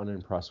really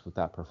unimpressed with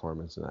that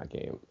performance in that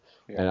game,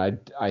 Yeah.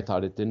 and I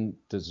thought it didn't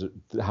deserve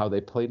how they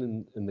played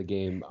in the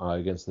game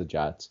against the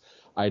Jets.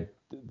 I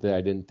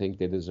I didn't think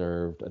they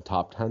deserved a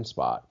top 10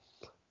 spot.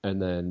 And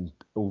then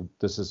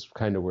this is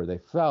kind of where they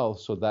fell.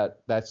 So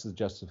that's the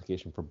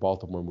justification for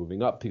Baltimore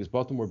moving up because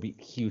Baltimore beat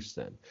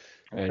Houston,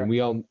 Okay. and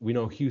we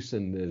know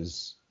Houston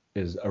is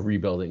a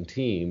rebuilding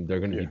team. They're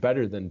going to be Yeah.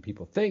 better than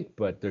people think,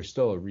 but they're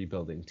still a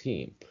rebuilding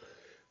team.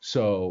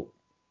 So,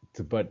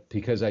 but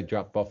because I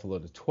dropped Buffalo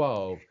to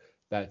 12,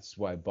 that's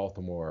why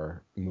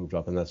Baltimore moved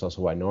up, and that's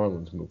also why New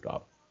Orleans moved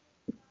up.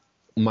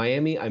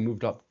 Miami, I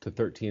moved up to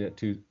 13 at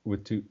two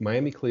with two.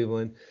 Miami,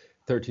 Cleveland,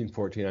 13,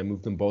 14. I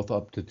moved them both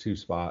up 2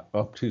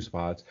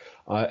 spots.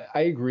 I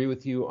agree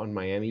with you on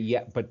Miami.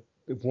 Yeah, but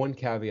one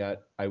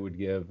caveat I would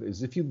give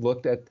is if you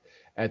looked at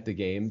the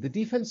game, the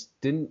defense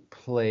didn't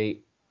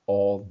play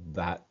all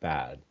that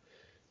bad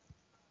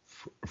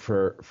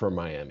for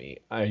Miami.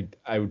 I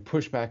would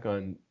push back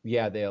on,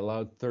 yeah, they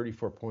allowed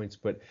 34 points,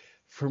 but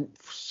for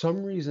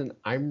some reason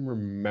I'm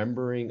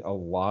remembering a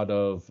lot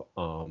of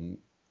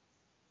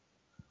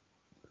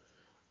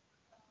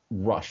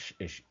rush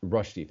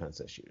defense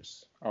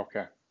issues.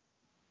 Okay.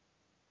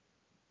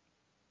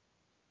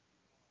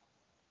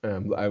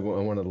 I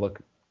want to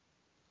look.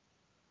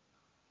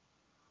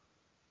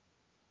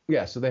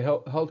 Yeah, so they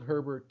held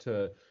Herbert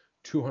to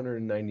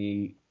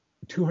 290,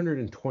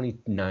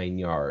 229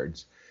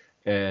 yards,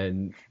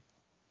 and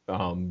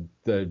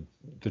the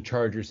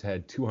Chargers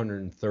had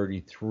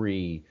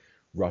 233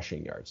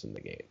 rushing yards in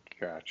the game.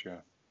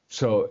 Gotcha.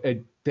 So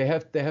they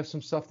have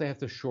some stuff they have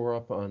to shore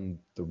up on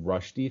the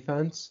rush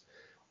defense,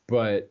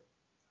 but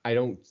I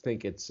don't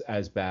think it's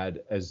as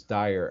bad as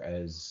dire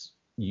as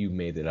you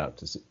made it out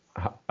to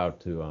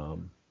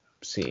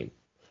seem.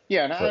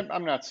 Yeah, and For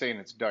I'm not saying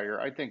it's dire.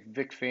 I think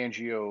Vic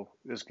Fangio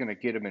is going to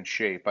get him in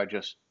shape.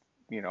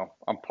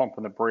 I'm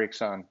pumping the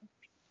brakes on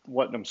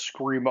letting them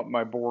scream up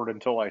my board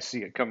until I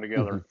see it come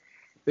together. Mhm.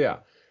 Yeah,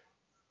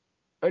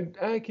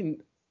 I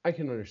can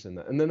understand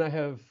that. And then I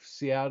have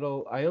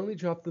Seattle. I only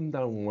dropped them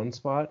down 1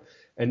 spot,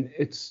 and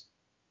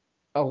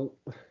a,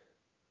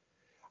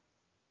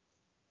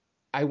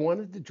 I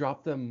wanted to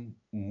drop them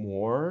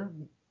more,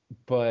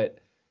 but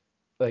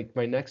like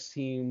my next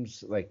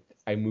teams, like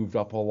I moved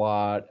up a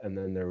lot, and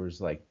then there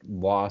was like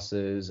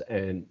losses,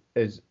 and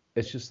it's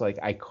just like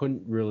I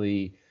couldn't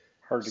really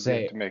Hard to get it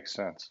say to make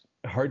sense.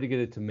 hard to get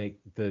it to make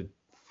the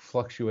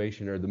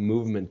fluctuation or the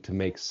movement to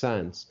make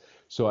sense.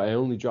 So I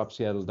only dropped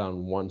Seattle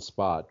down 1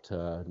 spot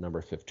to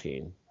number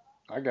 15.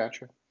 I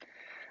got you.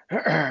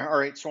 All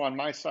right, so on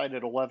my side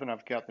at 11,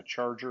 I've got the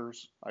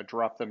Chargers. I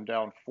dropped them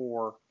down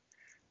 4.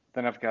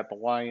 Then I've got the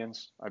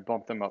Lions. I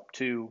bumped them up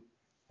 2.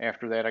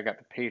 After that, I got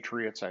the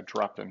Patriots. I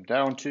dropped them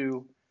down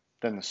 2.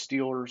 Then the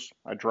Steelers.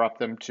 I dropped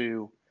them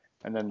 2.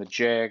 And then the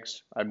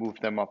Jags. I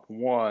moved them up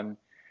 1.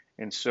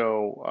 And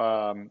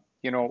so,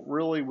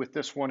 really with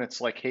this one, it's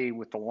like, hey,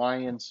 with the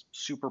Lions,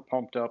 super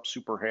pumped up,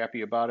 super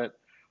happy about it,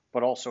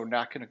 but also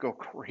not going to go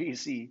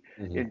crazy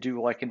Hmm. and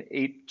do like an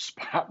 8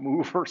 spot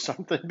move or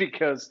something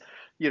because,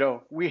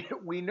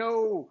 we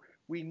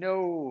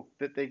know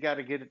that they got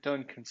to get it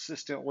done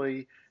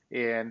consistently.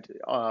 And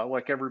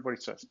like everybody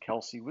says,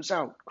 Kelsey was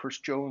out, Chris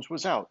Jones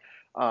was out.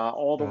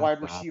 All the Dot, wide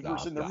dot, receivers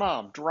dot, and their dot.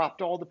 mom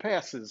dropped all the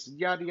passes,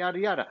 yada, yada,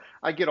 yada.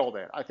 I get all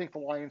that. I think the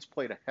Lions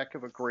played a heck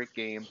of a great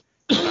game,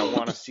 and I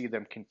want to see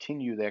them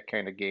continue that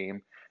kind of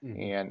game. Mhm.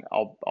 And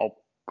I'll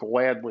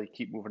gladly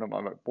keep moving them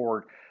on my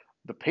board.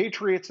 The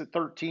Patriots at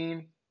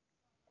 13,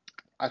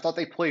 I thought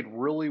they played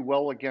really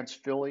well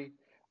against Philly.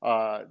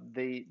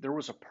 There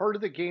was a part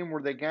of the game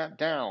where they got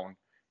down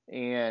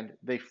and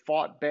they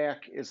fought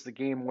back as the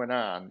game went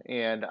on.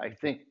 And I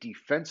think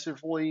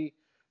defensively,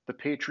 the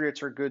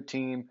Patriots are a good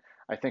team.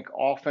 I think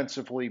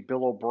offensively,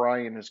 Bill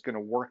O'Brien is going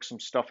to work some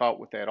stuff out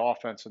with that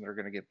offense, and they're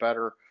going to get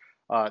better.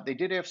 They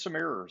did have some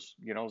errors.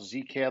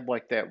 Zeke had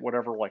like that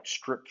whatever, like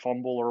strip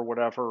fumble or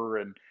whatever,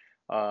 and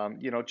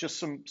just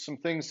some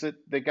things that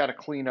they got to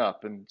clean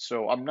up. And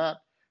so I'm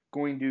not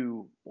going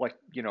to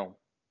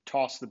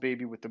toss the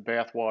baby with the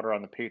bathwater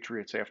on the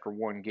Patriots after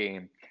one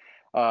game.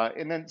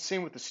 And then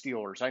same with the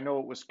Steelers. I know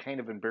it was kind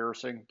of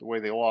embarrassing the way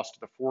they lost to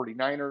the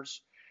 49ers,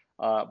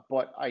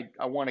 but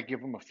I want to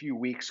give them a few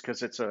weeks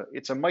because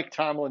it's a Mike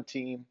Tomlin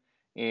team,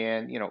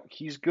 and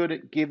he's good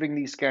at giving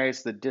these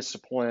guys the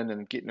discipline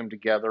and getting them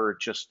together.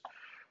 It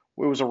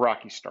was a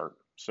rocky start.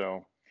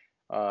 So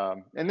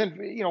and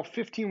then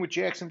 15 with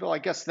Jacksonville. I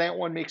guess that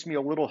one makes me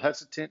a little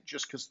hesitant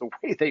just because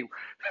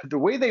the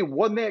way they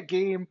won that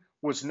game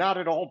was not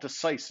at all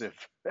decisive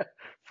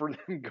for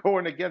them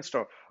going against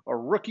a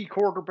rookie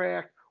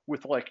quarterback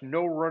with like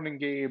no running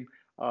game.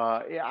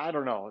 Yeah, I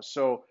don't know.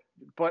 So,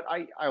 but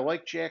I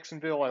like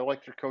Jacksonville. I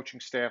like their coaching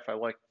staff. I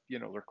like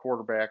their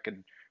quarterback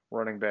and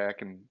running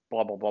back and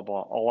blah blah blah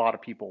blah. A lot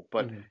of people,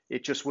 but Mhm.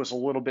 it just was a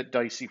little bit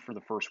dicey for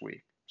the first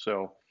week.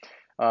 So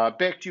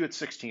back to you at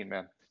 16,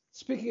 man.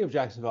 Speaking of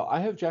Jacksonville,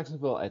 I have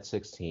Jacksonville at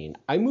 16.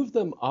 I moved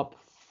them up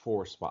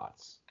 4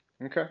 spots.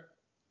 Okay.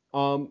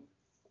 Um,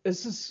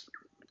 it's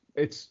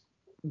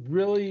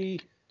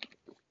really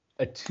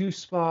a 2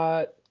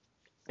 spot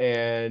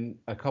and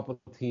a couple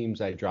of teams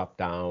I dropped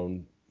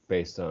down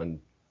based on.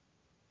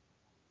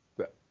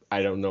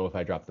 I don't know if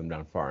I dropped them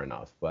down far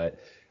enough, but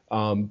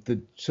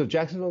so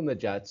Jacksonville and the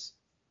Jets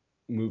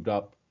moved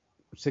up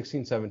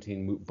 16,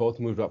 17, both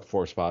moved up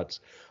 4 spots.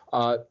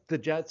 The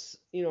Jets,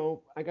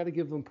 I got to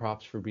give them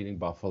props for beating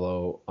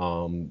Buffalo,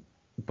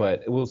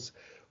 but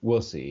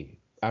we'll see.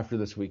 After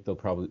this week,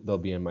 they'll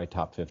be in my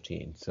top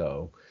 15.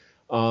 So,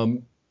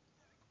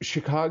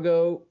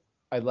 Chicago,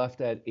 I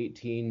left at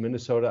 18.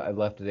 Minnesota, I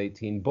left at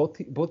 18.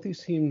 Both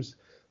these teams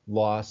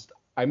lost.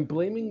 I'm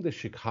blaming the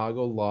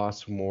Chicago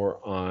loss more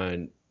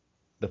on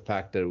the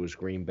fact that it was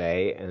Green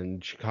Bay,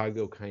 and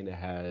Chicago kind of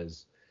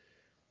has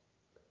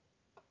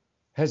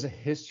a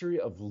history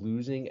of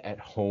losing at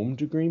home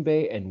to Green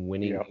Bay and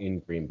winning Yeah. in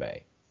Green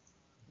Bay.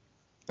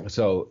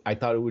 So I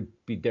thought it would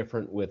be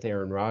different with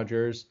Aaron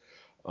Rodgers.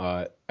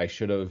 I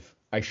should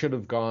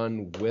have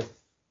gone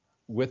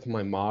with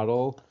my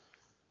model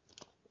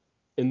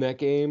in that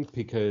game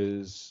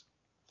because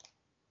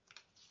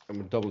I'm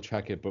gonna double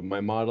check it, but my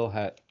model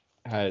had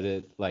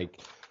it like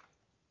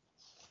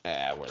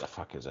where the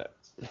fuck is it?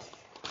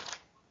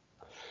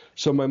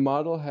 So my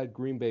model had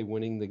Green Bay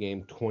winning the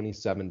game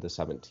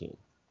 27-17.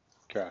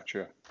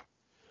 Gotcha.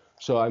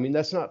 So, I mean,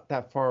 that's not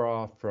that far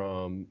off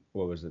from,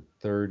 what was it,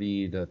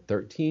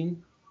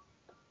 30-13?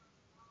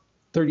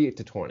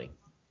 38-20.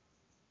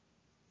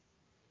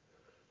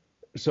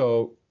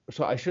 So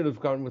I should have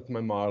gone with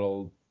my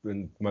model,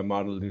 and my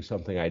model knew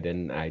something I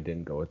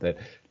didn't go with it.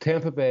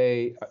 Tampa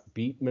Bay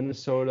beat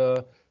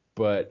Minnesota,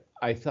 but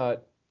I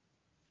thought,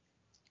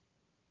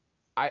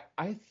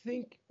 I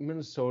think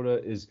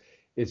Minnesota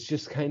it's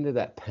just kind of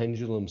that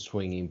pendulum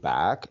swinging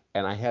back,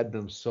 and I had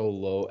them so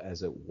low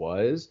as it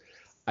was.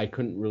 I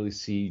couldn't really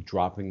see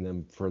dropping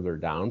them further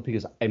down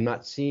because I'm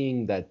not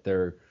seeing that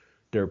they're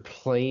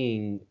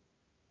playing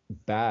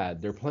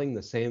bad. They're playing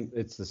the same.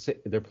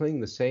 They're playing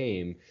the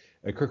same.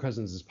 Kirk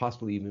Cousins is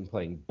possibly even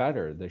playing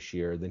better this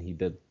year than he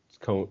did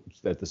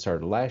at the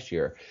start of last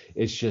year.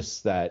 It's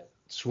just that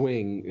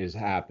swing has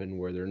happened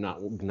where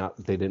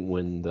they didn't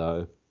win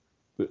the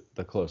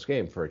close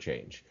game for a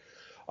change.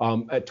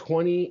 At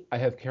 20, I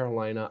have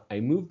Carolina. I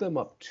moved them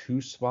up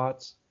 2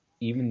 spots,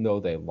 even though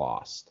they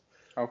lost.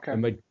 Okay.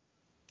 And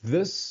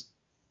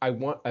I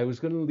was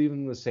going to leave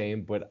them the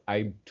same, but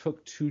I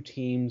took 2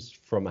 teams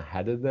from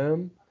ahead of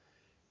them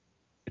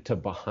to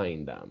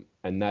behind them,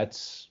 and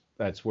that's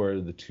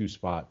where the 2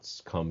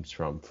 spots comes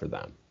from for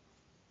them.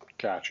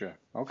 Gotcha.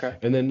 Okay.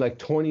 And then like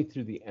 20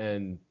 through the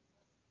end,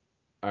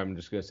 I'm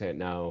just going to say it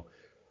now.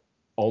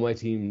 All my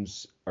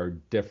teams are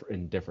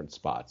in different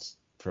spots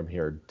from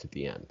here to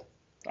the end.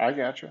 I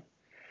gotcha.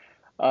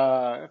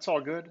 That's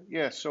all good.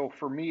 Yeah, so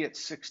for me at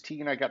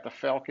 16, I got the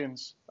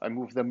Falcons. I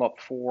moved them up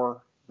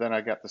 4. Then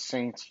I got the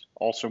Saints,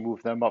 also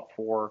moved them up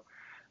 4.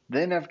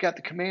 Then I've got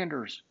the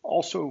Commanders,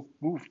 also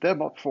moved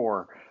them up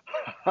 4.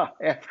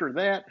 After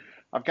that,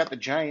 I've got the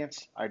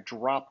Giants. I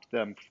dropped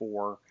them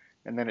 4.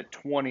 And then at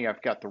 20,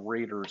 I've got the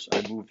Raiders.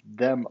 I moved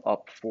them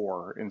up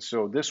 4. And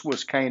so this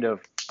was kind of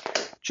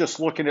just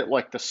looking at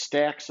like the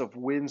stacks of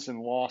wins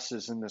and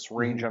losses in this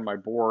range on my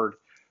board.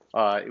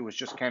 It was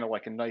just kind of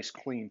like a nice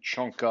clean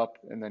chunk up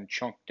and then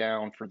chunk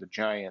down for the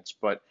Giants.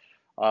 But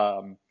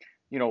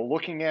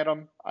looking at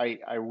them, I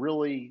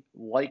really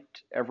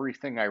liked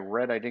everything I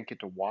read. I didn't get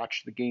to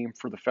watch the game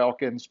for the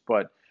Falcons,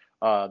 but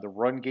the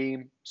run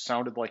game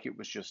sounded like it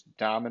was just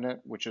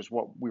dominant, which is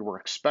what we were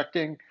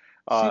expecting.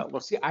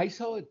 Look, See, I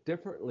saw it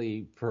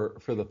differently for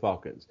the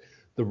Falcons.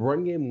 The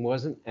run game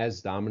wasn't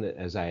as dominant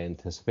as I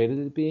anticipated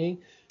it being,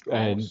 oh,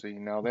 and see,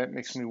 now that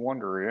makes me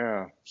wonder.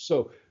 Yeah,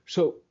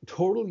 so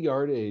total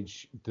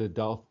yardage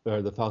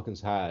the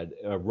Falcons had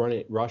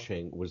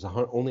rushing was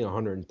only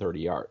 130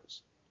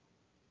 yards.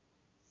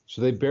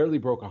 So they barely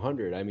broke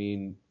 100. I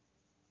mean,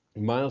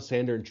 Miles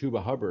Sanders and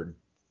Chuba Hubbard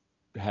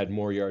had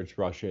more yards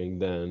rushing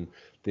than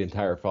the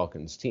entire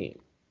Falcons team.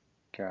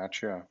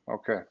 gotcha.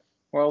 Okay,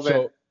 well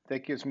So that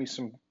gives me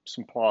some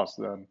pause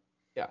then.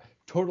 yeah,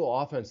 total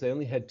offense, they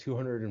only had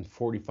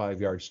 245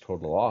 yards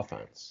total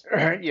offense.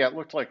 Yeah, it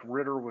looked like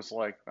Ritter was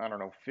like, I don't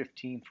know,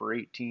 15 for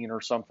 18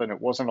 or something.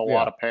 It wasn't a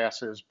lot Yeah. of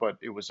passes, but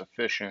it was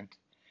efficient.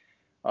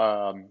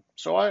 All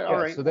Yeah,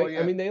 right, so well, I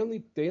yeah, mean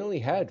they only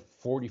had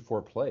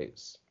 44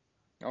 plays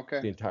okay,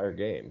 the entire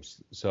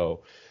games.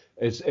 So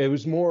it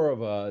was more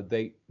of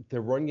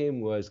their run game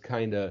was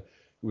kind of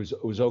was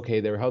okay.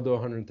 They were held to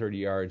 130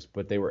 yards,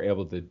 but they were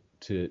able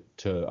to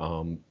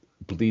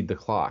bleed the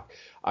clock.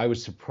 I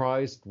was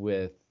surprised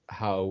with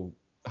how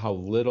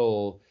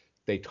little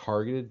they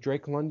targeted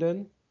Drake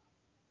London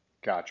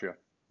gotcha.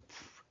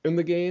 in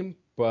the game,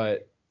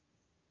 but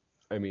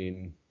I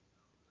mean,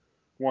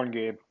 One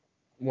game,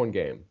 one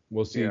game.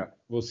 We'll see. yeah.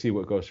 We'll see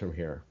what goes from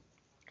here.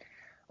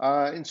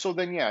 And so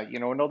then, yeah,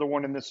 another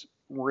one in this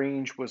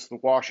range was the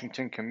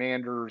Washington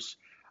Commanders.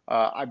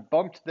 I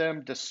bumped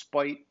them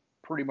despite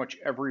pretty much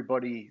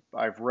everybody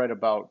I've read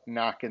about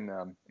knocking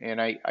them.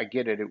 And I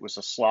get it. It was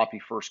a sloppy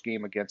first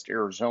game against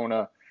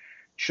Arizona.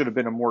 Should have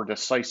been a more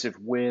decisive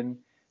win.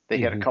 They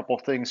had a Hmm. couple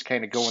things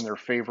kind of go in their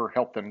favor,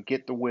 help them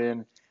get the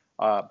win.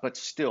 But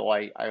still,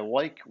 I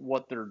like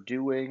what they're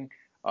doing.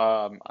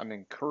 I'm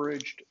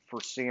encouraged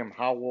for Sam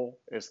Howell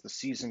as the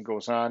season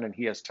goes on and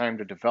he has time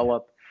to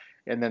develop.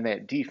 And then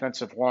that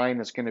defensive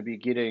line is going to be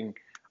getting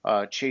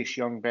Chase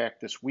Young back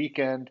this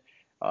weekend.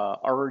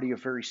 Already a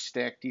very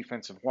stacked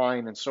defensive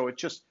line. And so it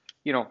just,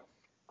 you know,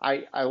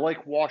 I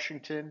like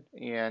Washington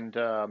and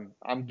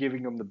I'm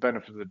giving them the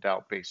benefit of the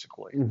doubt,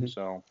 basically. Hmm.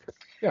 So,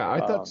 Yeah, I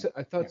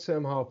yeah, thought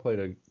Sam Howell played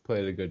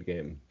a good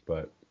game,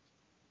 but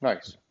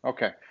nice.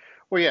 Okay.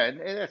 Well, yeah, and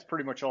that's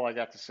pretty much all I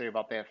got to say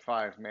about that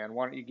five, man.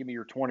 Why don't you give me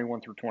your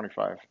 21 through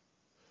 25?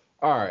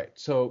 all right.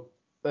 So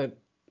at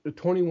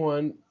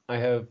 21, I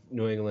have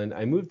New England.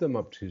 I moved them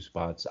up 2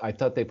 spots. I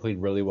thought they played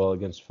really well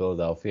against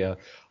Philadelphia,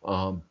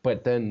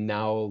 but then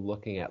now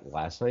looking at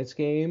last night's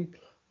game,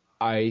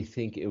 I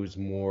think it was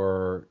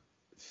more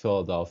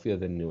Philadelphia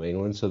than New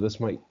England. So this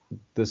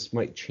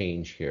might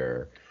change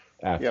here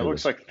Yeah, it after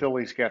looks this. like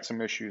Philly's got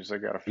some issues they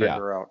got to Yeah,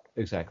 figure out.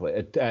 exactly.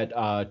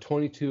 At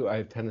 22, I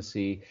have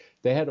Tennessee.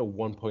 They had a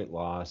 1 point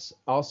loss.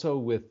 Also,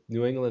 with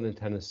New England and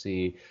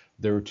Tennessee,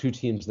 there were two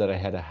teams that I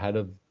had ahead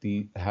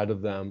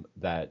of them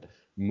that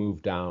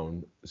moved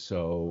down.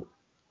 So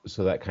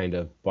that kind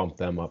of bumped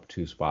them up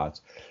 2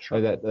 spots. Sure.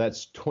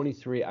 That's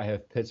 23. I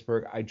have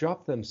Pittsburgh. I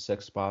dropped them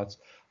 6 spots.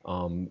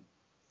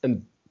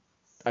 And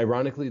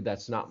ironically,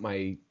 that's not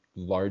my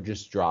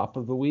largest drop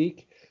of the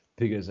week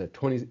because at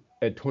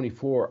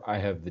 24, I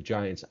have the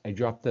Giants. I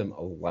dropped them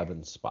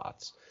 11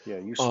 spots. Yeah,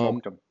 you Um,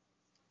 smoked them.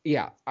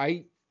 yeah,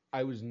 I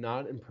was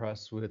not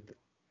impressed with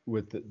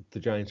the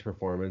Giants'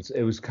 performance.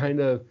 It was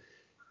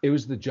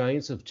the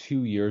Giants of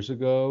 2 years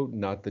ago,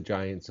 not the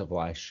Giants of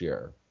last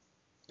year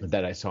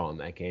that I saw in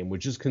that game,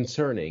 which is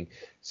concerning,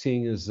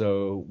 seeing as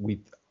though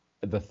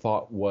the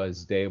thought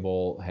was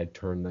Dable had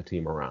turned the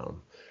team around. Yeah.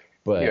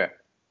 But I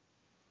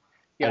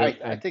Yeah,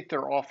 don't. I think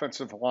their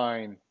offensive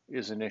line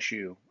is an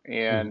issue. Mhm.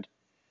 And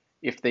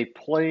if they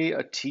play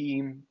a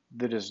team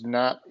that is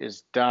not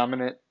as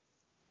dominant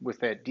with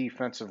that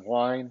defensive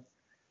line,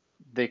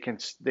 they can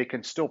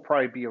still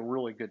probably be a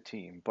really good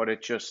team. But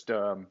it just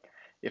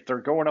if they're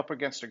going up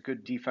against a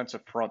good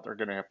defensive front, they're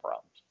going to have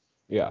problems.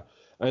 Yeah.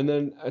 And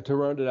then to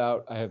round it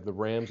out, I have the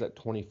Rams at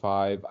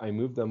 25. I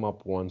moved them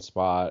up 1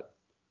 spot.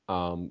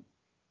 Um,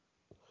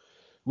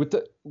 with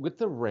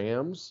the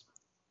Rams,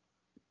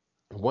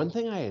 one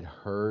thing I had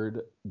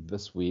heard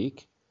this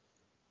week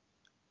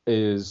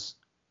is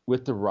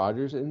with the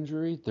Rodgers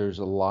injury, there's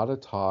a lot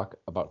of talk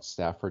about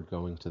Stafford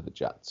going to the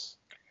Jets.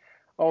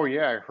 Oh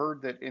yeah, I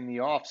heard that in the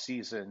off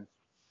season,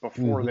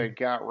 before they Hmm.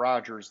 got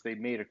Rodgers, they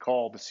made a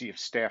call to see if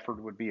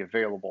Stafford would be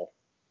available.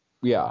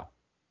 Yeah.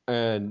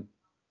 And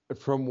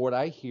from what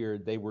I hear,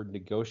 they were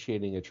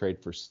negotiating a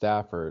trade for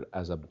Stafford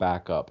as a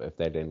backup if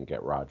they didn't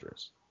get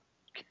Rodgers.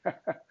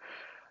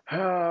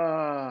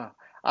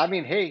 I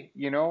mean, hey,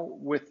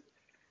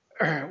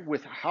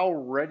 with how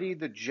ready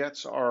the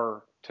Jets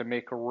are to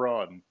make a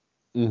run,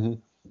 Hmm.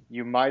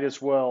 you might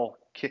as well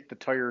kick the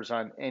tires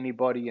on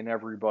anybody and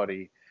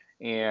everybody.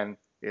 And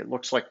it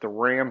looks like the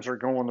Rams are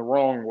going the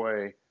wrong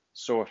way.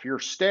 So if you're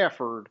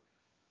Stafford,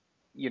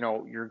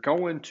 you're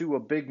going to a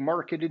big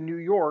market in New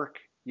York,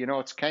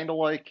 it's kind of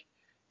like,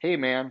 hey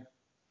man,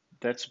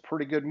 that's a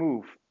pretty good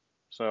move.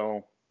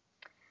 So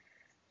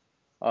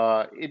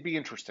It'd be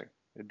interesting.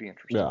 It'd be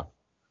interesting. Yeah.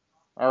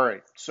 All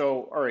right.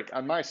 So, all right,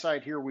 on my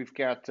side here, we've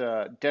got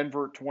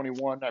Denver at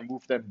 21. I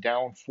moved them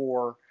down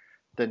 4.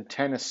 Then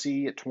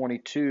Tennessee at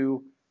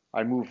 22.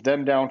 I moved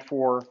them down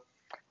 4.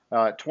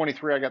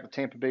 23, I got the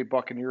Tampa Bay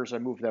Buccaneers. I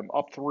moved them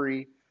up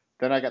 3.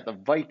 Then I got the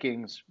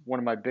Vikings, one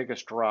of my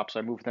biggest drops.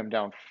 I moved them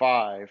down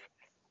 5.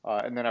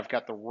 And then I've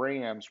got the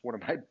Rams, one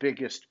of my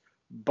biggest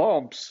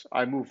bumps.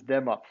 I moved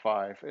them up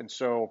 5. And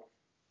so,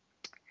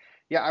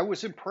 yeah, I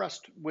was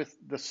impressed with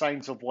the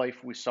signs of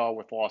life we saw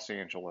with Los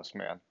Angeles,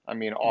 man. I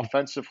mean,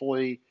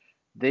 offensively,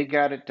 they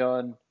got it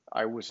done.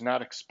 I was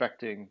not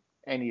expecting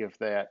any of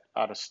that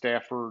out of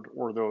Stafford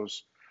or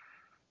those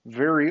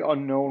very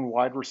unknown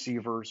wide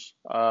receivers.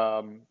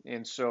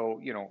 And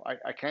so,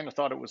 I kind of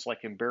thought it was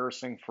like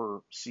embarrassing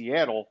for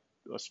Seattle,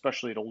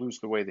 especially to lose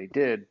the way they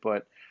did,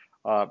 but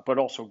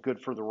also good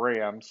for the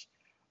Rams.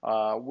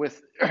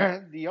 With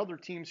the other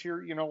teams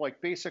here,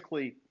 like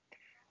basically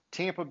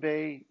Tampa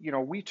Bay,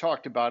 we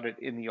talked about it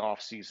in the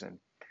offseason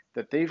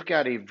that they've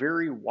got a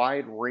very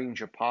wide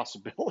range of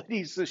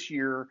possibilities this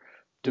year,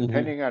 Hmm.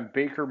 depending on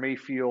Baker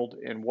Mayfield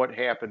and what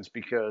happens,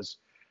 because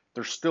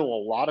there's still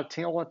a lot of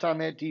talent on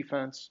that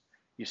defense.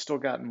 You still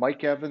got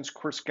Mike Evans,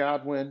 Chris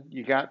Godwin.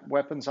 You got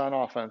weapons on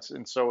offense.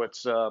 And so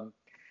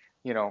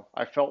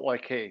I felt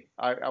like, hey,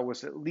 I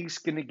was at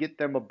least going to get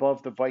them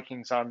above the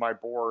Vikings on my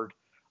board.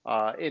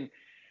 And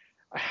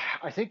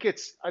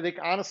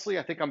honestly,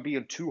 I think I'm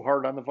being too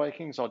hard on the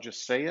Vikings. I'll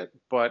just say it.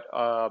 But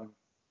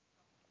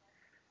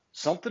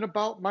something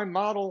about my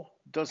model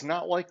does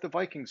not like the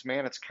Vikings,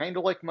 man. It's kind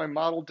of like my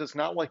model does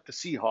not like the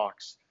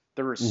Seahawks.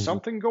 There is Hmm.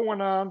 something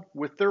going on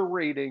with their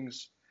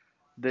ratings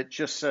that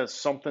just says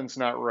something's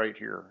not right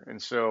here.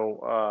 And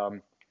so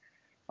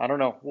I don't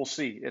know. We'll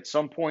see. At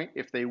some point,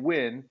 if they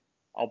win,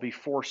 I'll be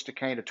forced to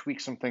kind of tweak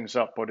some things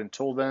up. But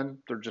until then,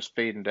 they're just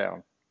fading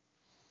down.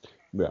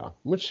 Yeah,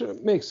 which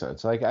makes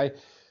sense. Like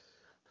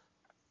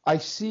I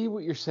see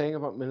what you're saying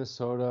about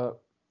Minnesota.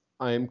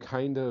 I'm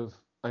kind of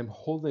I'm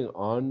holding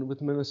on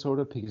with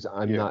Minnesota because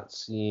Yeah,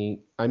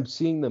 I'm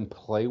seeing them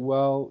play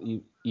well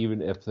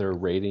even if their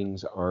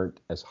ratings aren't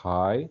as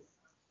high.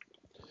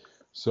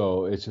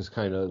 So it's just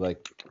kind of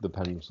like the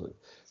pendulum.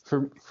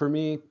 For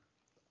me,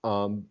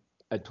 um,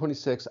 at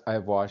 26, I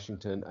have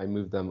Washington. I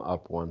moved them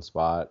up one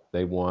spot.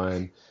 They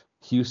won.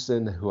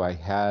 Houston, who I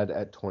had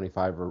at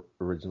 25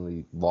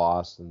 originally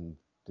lost, and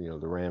the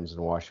Rams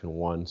and Washington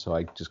won. So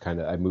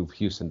I moved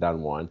Houston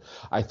down one.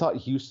 I thought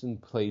Houston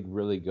played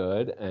really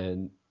good,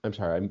 and I'm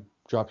sorry, I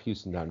dropped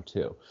Houston down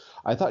two.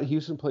 I thought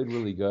Houston played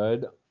really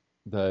good.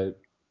 The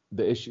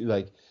the issue,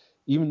 like,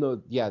 even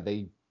though, yeah,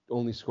 they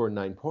only scored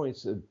 9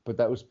 points, but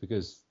that was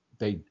because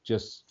they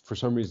just, for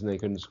some reason, they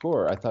couldn't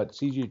score. I thought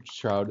CJ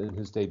Stroud in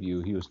his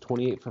debut, he was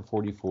 28 for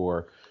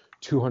 44,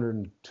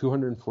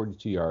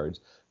 242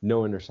 yards,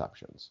 no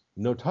interceptions.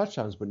 No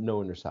touchdowns, but no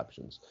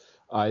interceptions.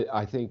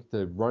 I think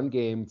the run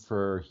game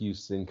for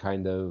Houston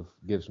kind of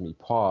gives me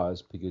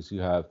pause because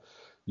you have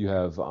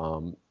yeah,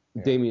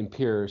 Damian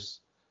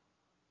Pierce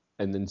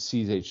and then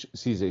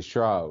CJ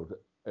Stroud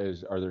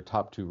are their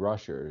top two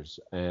rushers,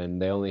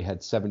 and they only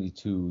had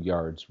 72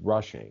 yards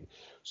rushing.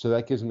 So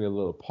that gives me a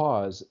little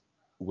pause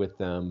with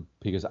them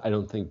because I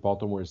don't think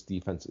Baltimore's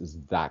defense is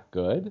that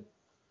good.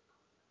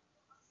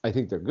 I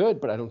think they're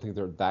good, but I don't think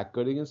they're that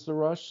good against the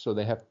rush. So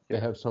they yeah,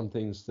 have some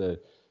things to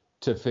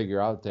figure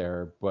out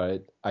there.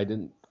 But I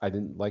didn't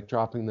like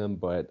dropping them,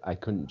 but I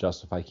couldn't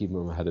justify keeping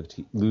them ahead of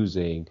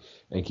losing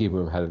and keeping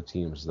them ahead of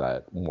teams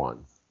that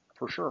won.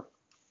 for sure.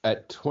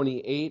 At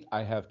 28,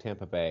 I have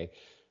Tampa Bay.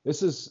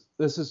 This is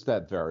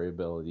that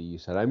variability you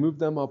said. I moved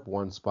them up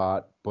one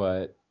spot,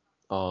 but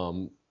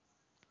um,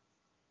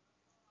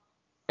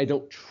 I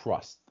don't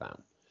trust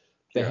them.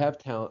 They Yeah, have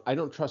talent. I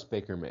don't trust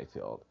Baker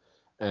Mayfield.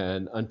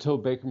 And until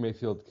Baker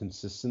Mayfield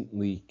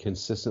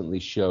consistently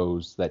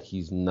shows that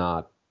he's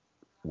not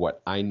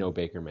what I know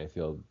Baker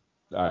Mayfield,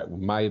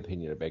 my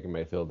opinion of Baker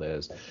Mayfield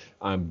is,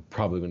 I'm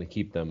probably going to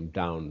keep them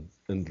down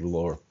in the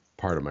lower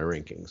part of my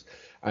rankings.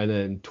 And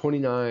then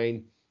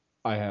 29,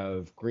 I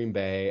have Green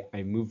Bay.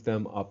 I moved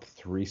them up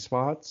 3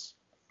 spots.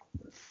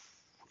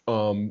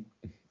 Um,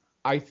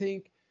 I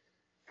think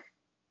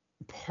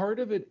part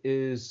of it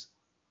is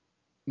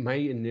my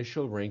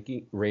initial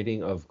ranking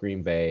rating of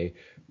Green Bay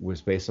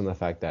was based on the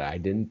fact that I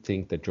didn't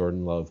think that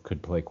Jordan Love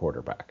could play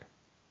quarterback.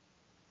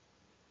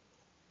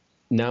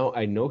 Now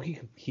I know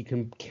he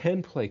can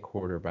play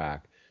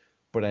quarterback,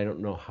 but I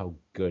don't know how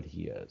good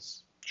he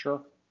is.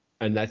 sure.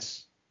 And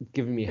that's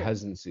giving me Yeah,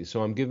 hesitancy.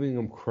 So I'm giving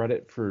him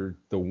credit for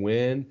the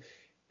win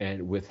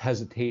and with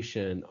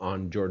hesitation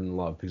on Jordan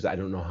Love because I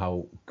don't know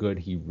how good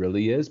he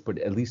really is, but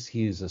at least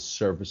he's a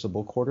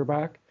serviceable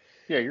quarterback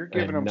yeah, you're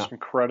giving and them not some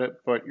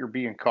credit, but you're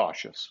being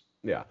cautious.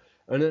 yeah.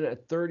 And then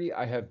at 30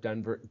 I have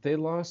Denver. They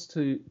lost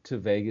to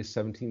Vegas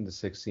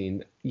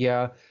 17-16.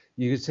 Yeah,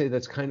 you could say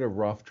that's kind of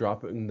rough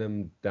dropping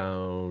them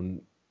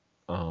down.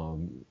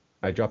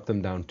 I dropped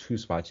them down 2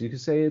 spots. You could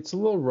say it's a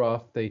little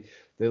rough. They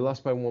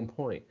lost by 1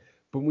 point.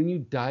 But when you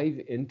dive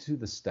into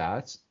the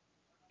stats,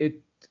 it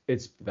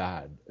it's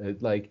bad.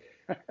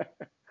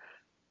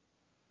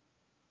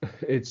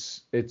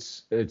 It's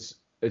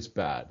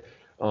bad.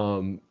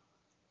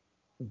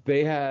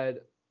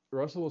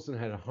 Russell Wilson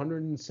had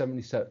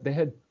 177. They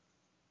had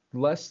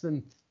less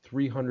than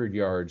 300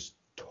 yards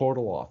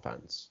total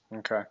offense.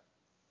 Okay.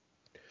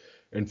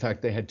 In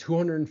fact, they had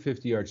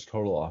 250 yards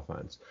total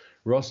offense.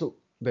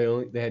 They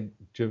had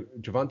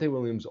Javonte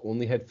Williams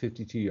only had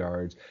 52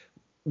 yards.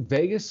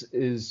 Vegas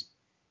is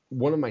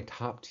one of my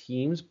top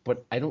teams,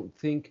 but I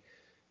think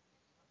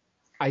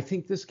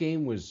this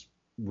game was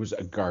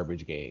a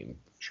garbage game.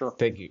 Sure.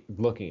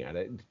 Looking at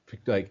it,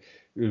 like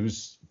it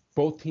was,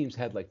 both teams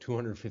had like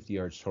 250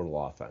 yards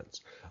total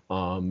offense.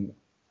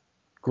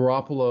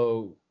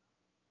 Garoppolo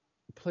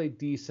played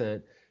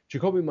decent.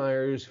 Jacoby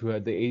Myers, who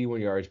had the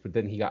 81 yards, but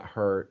then he got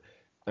hurt,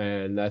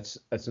 and that's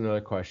another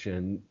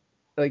question.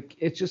 Like,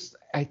 it's just,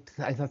 I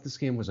thought this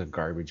game was a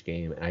garbage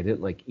game, and I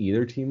didn't like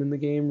either team in the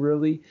game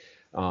really.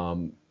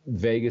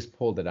 Vegas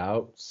pulled it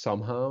out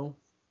somehow,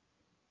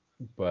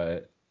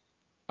 but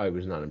I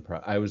was not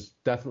impressed. I was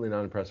definitely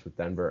not impressed with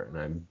Denver, and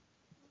I'm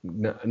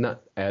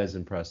not as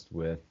impressed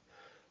with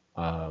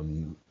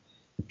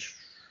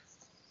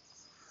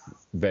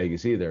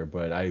Vegas either.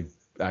 But I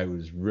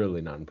was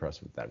really not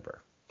impressed with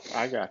Denver.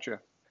 I got you.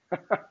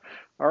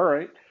 All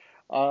right.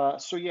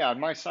 So yeah, on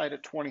my side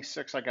at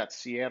 26, I got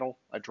Seattle.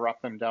 I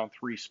dropped them down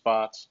 3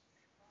 spots.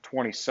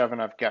 27,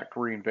 I've got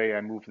Green Bay.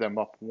 I moved them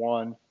up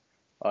 1.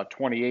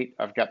 28,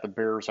 I've got the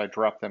Bears. I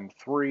dropped them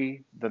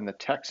 3. Then the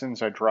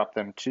Texans, I dropped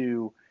them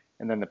 2.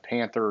 And then the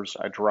Panthers,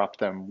 I dropped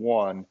them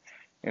 1.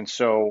 And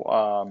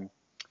so,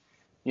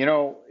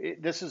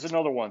 this is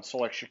another one. So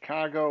like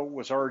Chicago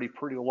was already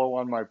pretty low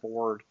on my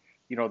board.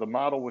 The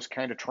model was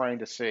kind of trying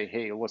to say,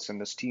 hey, listen,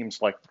 this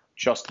team's like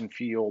Justin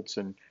Fields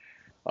and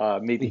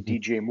maybe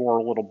DJ Moore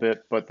a little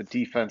bit, but the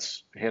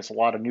defense has a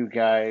lot of new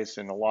guys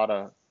and a lot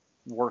of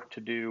work to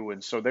do.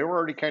 And so they were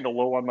already kind of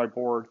low on my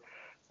board.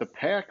 The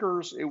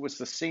Packers, it was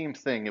the same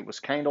thing. It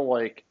was kind of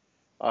like,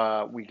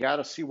 we got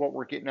to see what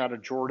we're getting out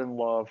of Jordan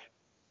Love,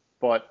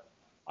 but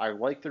I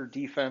like their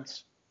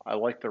defense. I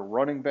like their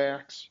running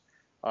backs.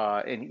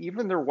 And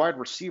even their wide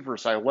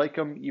receivers, I like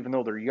them even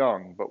though they're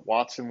young. But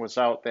Watson was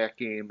out that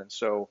game, and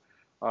so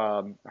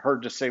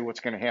hard to say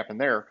what's going to happen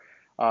there.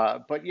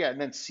 But yeah, and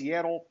then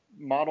Seattle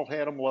model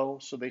had them low,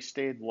 so they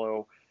stayed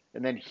low.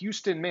 And then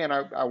Houston, man,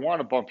 I want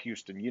to bump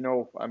Houston.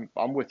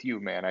 I'm with you,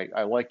 man.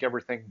 I like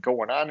everything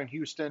going on in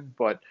Houston,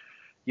 but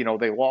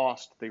they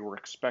lost. They were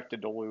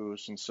expected to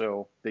lose, and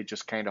so they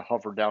just kind of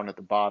hover down at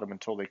the bottom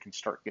until they can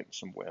start getting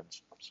some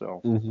wins.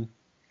 So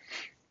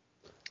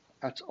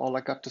that's all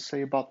I got to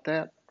say about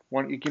that.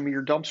 Why don't you give me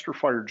your dumpster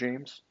fire,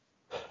 James?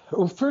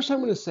 Well, first I'm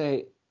going to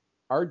say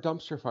our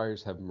dumpster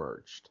fires have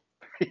merged.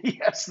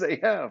 Yes, they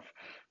have.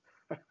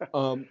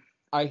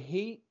 I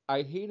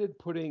hated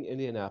putting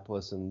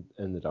Indianapolis in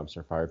the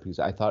dumpster fire because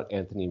I thought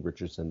Anthony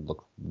Richardson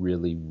looked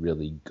really,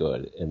 really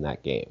good in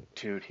that game.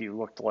 Dude, he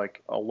looked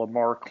like a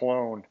Lamar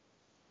clone.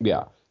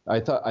 Yeah, I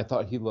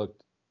thought he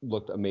looked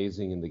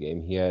amazing in the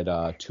game. He had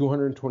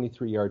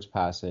 223 yards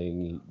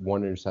passing,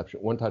 1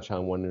 interception, 1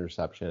 touchdown, 1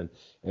 interception,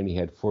 and he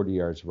had 40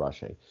 yards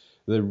rushing.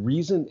 The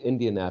reason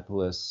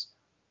Indianapolis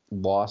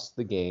lost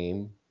the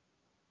game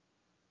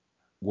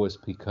was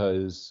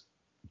because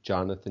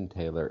Jonathan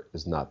Taylor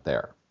is not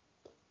there.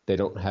 They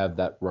don't have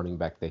that running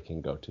back they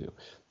can go to.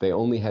 They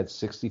only had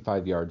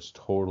 65 yards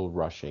total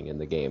rushing in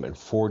the game, and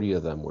 40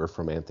 of them were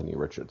from Anthony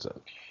Richardson.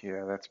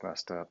 Yeah, that's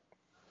messed up.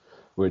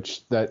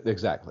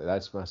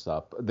 That's messed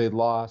up. They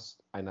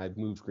lost, and I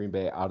moved Green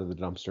Bay out of the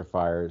dumpster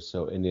fire,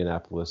 so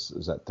Indianapolis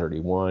is at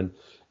 31.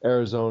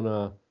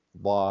 Arizona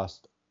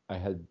lost. I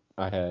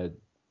had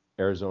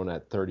Arizona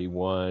at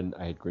 31.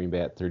 I had Green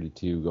Bay at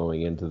 32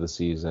 going into the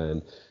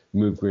season.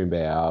 Moved Green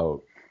Bay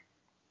out.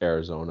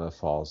 Arizona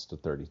falls to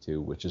 32,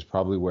 which is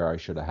probably where I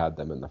should have had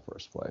them in the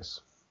first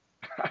place.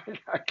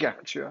 I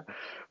gotcha.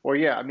 Well,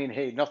 yeah, I mean,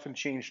 hey, nothing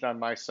changed on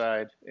my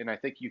side, and I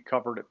think you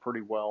covered it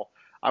pretty well.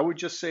 I would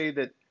just say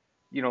that,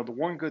 the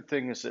one good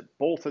thing is that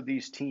both of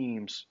these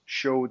teams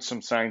showed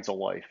some signs of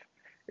life.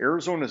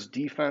 Arizona's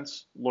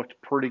defense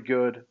looked pretty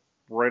good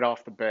right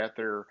off the bat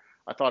there.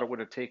 I thought it would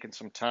have taken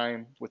some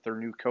time with their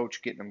new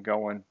coach getting them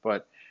going,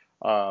 but,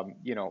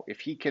 if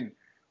he can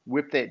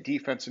whip that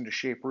defense into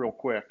shape real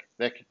quick,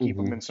 that could keep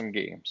them in some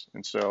games.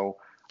 And so,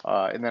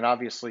 and then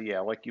obviously, yeah,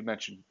 like you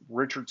mentioned,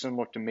 Richardson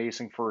looked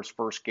amazing for his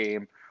first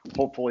game.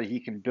 Hopefully he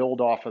can build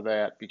off of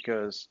that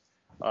because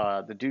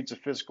the dude's a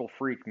physical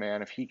freak,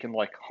 man. If he can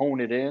like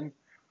hone it in,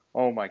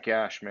 oh my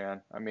gosh,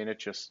 man. I mean,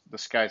 the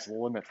sky's the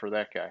limit for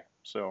that guy.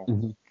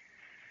 So,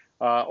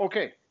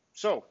 okay.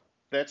 So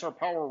that's our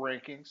power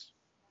rankings.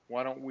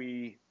 Why don't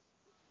we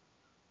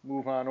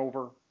move on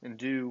over and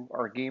do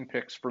our game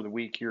picks for the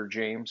week here,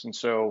 James? And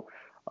so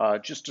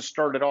just to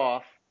start it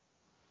off,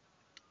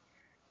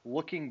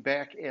 looking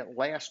back at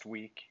last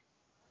week,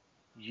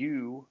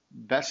 you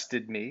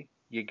bested me.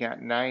 You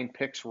got 9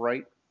 picks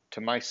right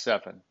to my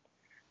 7.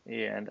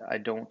 And I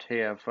don't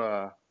have,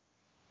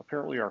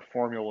 apparently our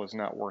formula is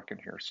not working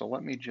here. So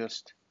let me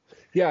just.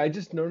 Yeah, I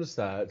just noticed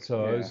that.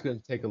 So I was going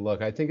to take a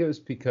look. I think it was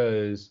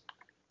because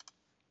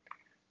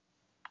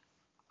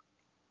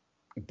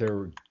there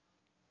were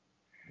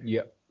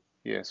Yep.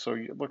 Yeah, so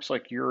it looks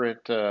like you're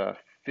at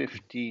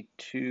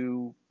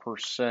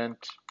 52%,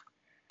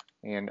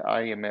 and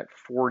I am at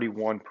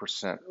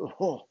 41%.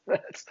 Oh,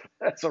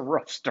 that's a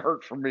rough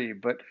start for me,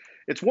 but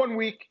it's 1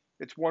 week.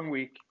 It's 1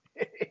 week.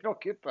 It'll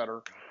get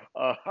better.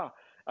 I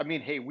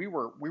mean, hey, we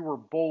were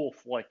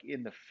both like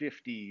in the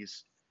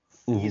 50s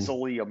Hmm.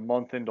 easily a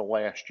month into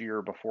last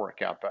year before it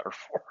got better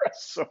for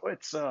us. So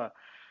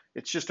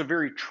it's just a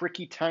very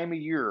tricky time of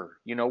year,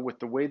 with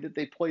the way that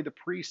they play the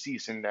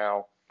preseason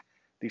now.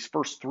 These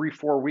first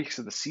 3-4 weeks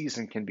of the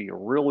season can be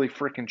really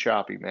freaking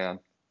choppy, man.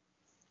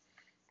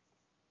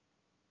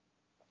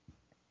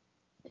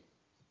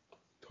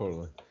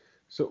 Totally.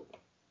 So,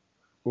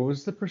 what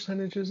was the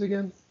percentages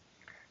again?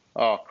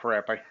 Oh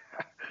crap!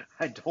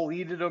 I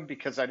deleted them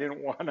because I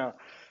didn't want to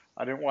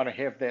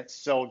have that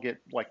cell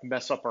get like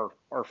mess up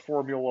our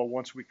formula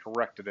once we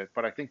corrected it.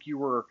 But I think you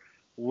were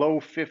low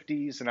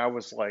 50s and I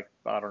was like,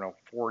 I don't know,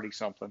 40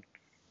 something.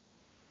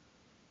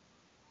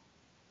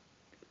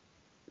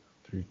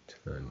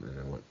 310, and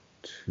I went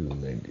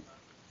 290.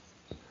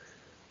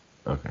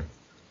 Okay.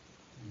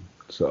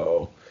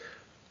 So,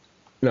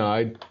 no,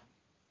 I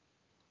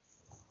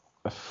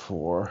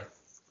 4.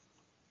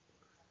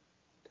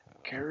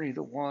 Carry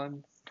the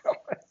one.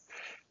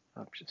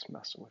 I'm just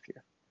messing with you.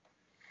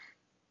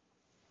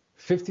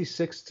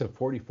 56 to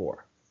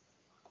 44.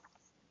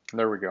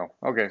 There we go.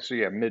 Okay, so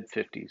yeah, mid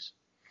 50s.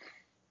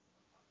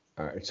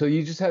 All right. So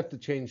you just have to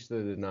change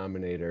the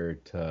denominator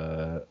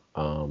to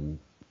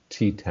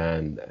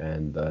T10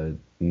 and the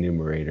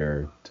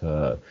numerator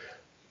to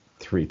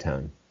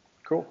 310.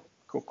 Cool,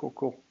 cool, cool,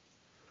 cool.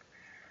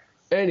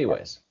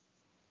 Anyways,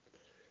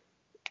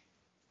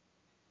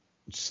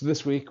 so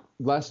this week,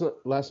 last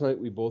night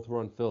we both were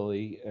on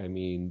Philly. I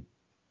mean,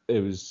 it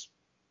was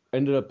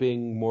ended up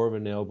being more of a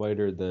nail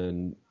biter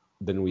than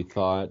we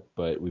thought,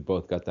 but we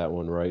both got that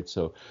one right.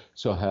 So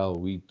hell,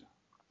 we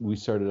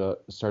start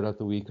out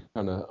the week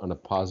on a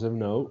positive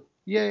note.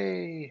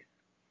 Yay!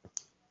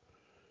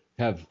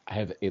 Have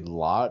a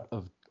lot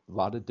of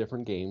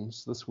different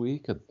games this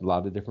week, a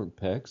lot of different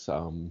picks.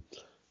 Our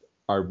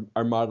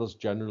models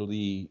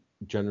generally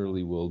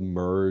will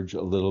merge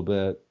a little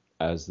bit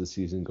as the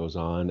season goes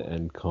on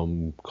and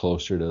come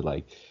closer to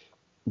like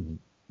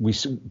we.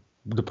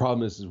 The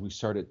problem is we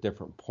start at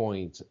different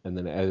points, and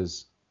then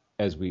as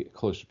we get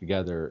closer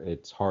together,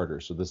 it's harder.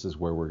 So this is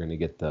where we're going to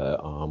get the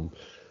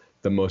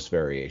most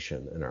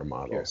variation in our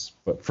models. Yeah.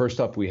 But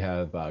first up, we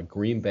have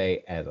Green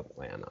Bay at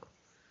Atlanta.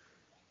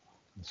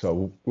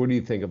 So what do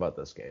you think about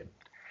this game?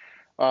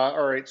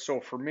 All right, so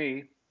for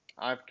me,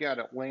 I've got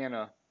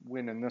Atlanta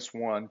winning this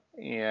one,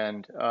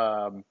 and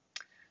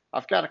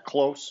I've got it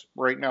close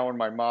right now in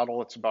my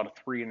model. It's about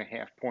a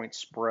 3.5 point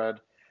spread.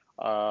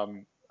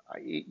 And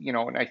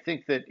I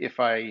think that if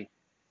I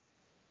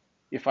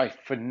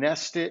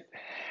finessed it,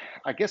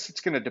 I guess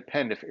it's going to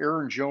depend. If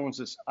Aaron Jones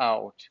is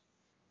out,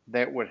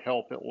 that would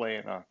help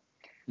Atlanta.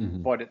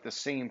 Hmm. But at the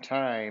same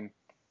time,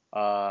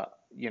 uh,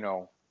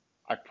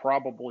 I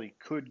probably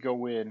could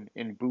go in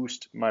and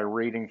boost my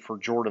rating for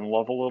Jordan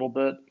Love a little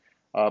bit.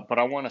 But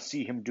I want to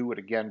see him do it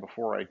again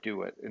before I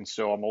do it. And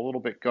so I'm a little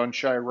bit gun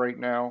shy right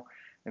now.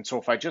 And so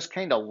if I just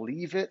kind of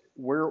leave it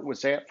where it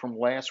was at from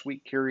last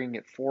week, carrying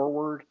it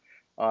forward,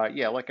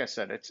 yeah, like I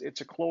said,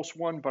 it's a close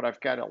one, but I've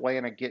got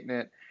Atlanta getting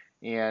it.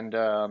 And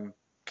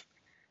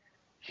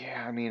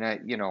yeah, I mean,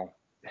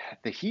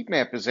 the heat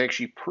map is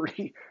actually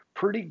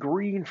pretty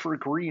green for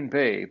Green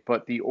Bay,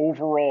 but the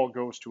overall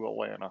goes to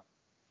Atlanta.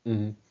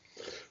 Hmm.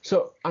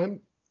 So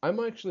I'm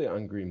actually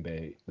on Green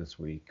Bay this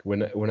week.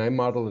 When I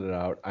modeled it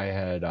out, I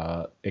had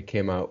it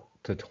came out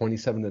to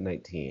 27 to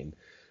 19.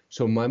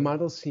 So my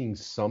model's seeing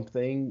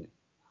something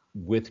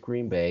with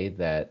Green Bay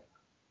that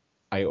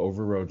I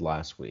overrode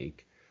last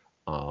week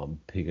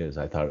because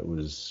I thought it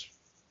was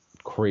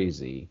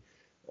crazy,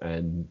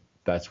 and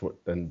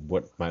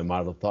what my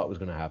model thought was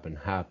going to happen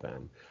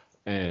happened,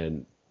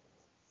 and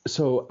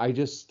so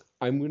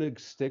I'm gonna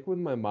stick with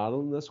my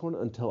model in this one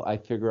until I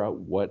figure out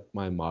what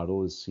my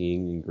model is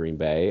seeing in Green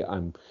Bay.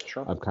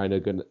 Sure. I'm kind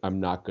of gonna I'm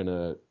not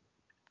gonna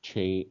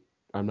change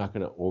I'm not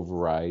gonna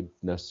override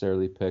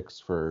necessarily picks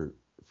for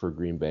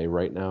Green Bay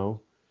right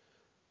now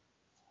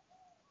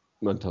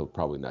until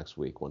probably next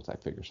week once I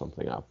figure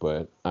something out.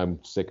 But I'm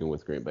sticking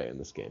with Green Bay in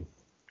this game.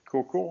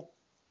 Cool, cool.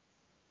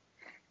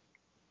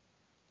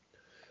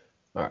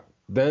 All right.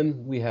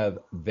 Then we have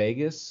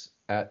Vegas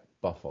at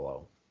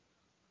Buffalo.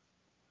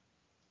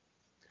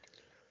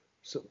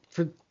 So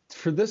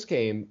for this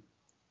game,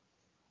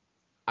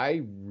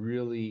 I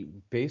really,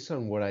 based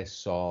on what I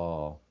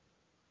saw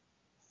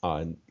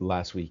on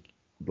last week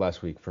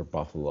for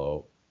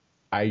Buffalo,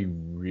 I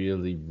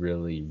really,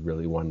 really,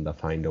 really wanted to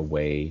find a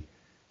way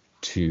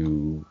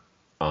to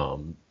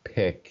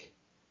pick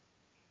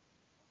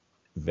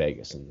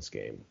Vegas in this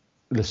game.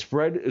 The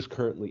spread is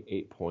currently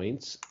 8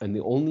 points, and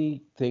the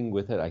only thing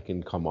with it I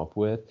can come up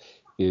with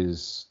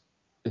is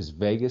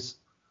Vegas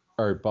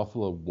or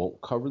Buffalo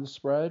won't cover the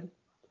spread.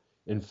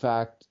 In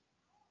fact,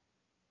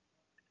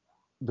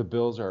 the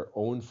Bills are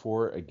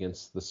 0-4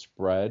 against the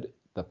spread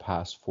the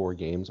past 4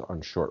 games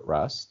on short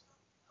rest.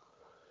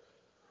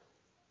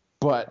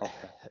 But Okay.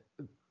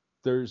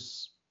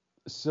 there's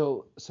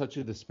still such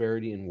a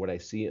disparity in what I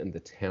see in the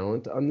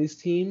talent on these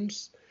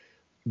teams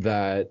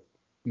that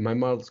my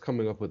model's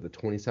coming up with a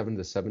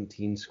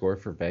 27-17 score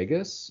for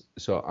Vegas.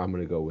 So I'm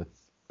gonna go with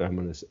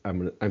I'm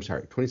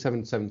sorry,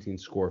 27-17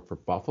 score for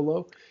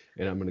Buffalo,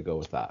 and I'm gonna go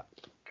with that.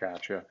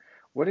 Gotcha.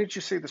 What did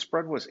you say the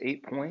spread was?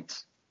 8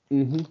 points?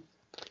 Mm-hmm.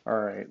 All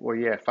right. Well,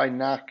 yeah, if I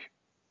knock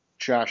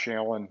Josh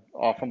Allen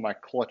off of my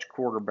clutch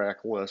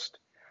quarterback list,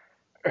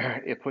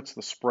 it puts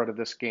the spread of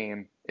this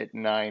game at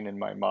 9 in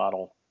my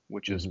model,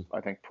 which is, Mm-hmm.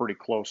 I think, pretty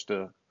close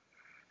to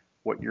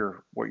what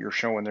you're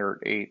showing there at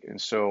 8.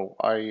 And so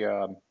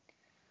I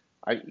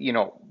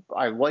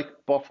like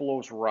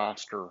Buffalo's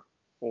roster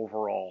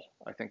overall.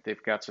 I think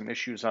they've got some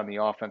issues on the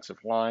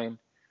offensive line,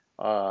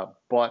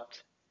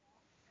 but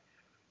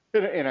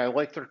and I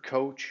like their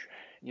coach.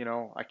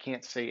 I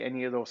can't say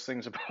any of those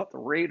things about the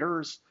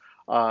Raiders.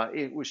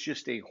 It was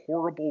just a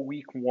horrible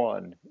week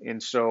one,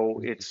 and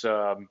so it's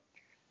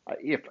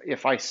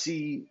if I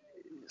see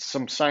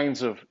some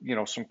signs of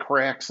some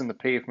cracks in the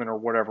pavement or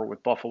whatever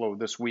with Buffalo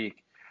this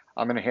week,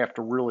 I'm going to have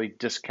to really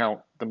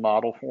discount the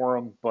model for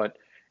them. But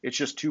it's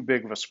just too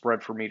big of a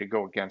spread for me to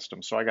go against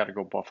them, so I got to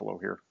go Buffalo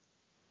here.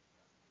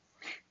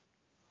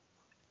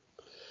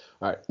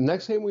 All right.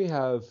 Next game we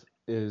have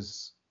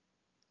is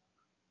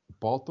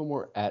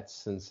Baltimore at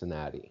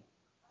Cincinnati.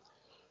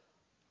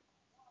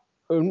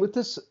 And with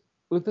this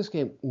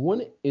game,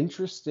 one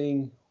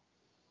interesting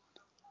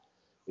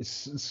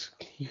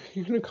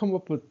you're gonna come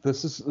up with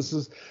this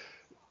is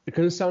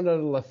gonna sound out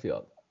of left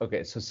field.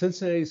 Okay, so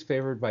Cincinnati's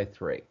favored by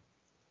 3.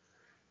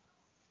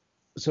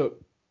 So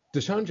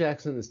Deshaun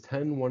Jackson is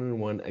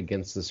 10-1-1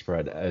 against the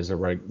spread as a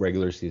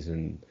regular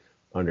season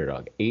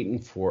underdog,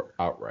 8-4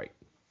 outright.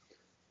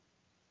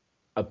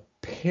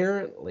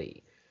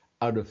 Apparently,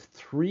 out of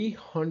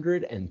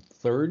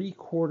 330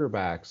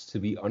 quarterbacks to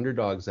be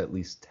underdogs at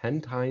least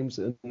 10 times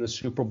in the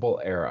Super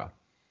Bowl era,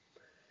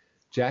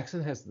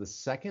 Jackson has the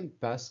second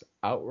best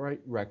outright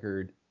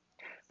record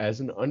as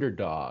an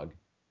underdog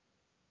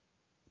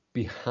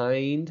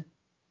behind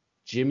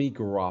Jimmy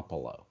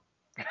Garoppolo.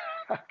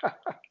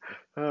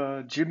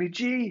 Jimmy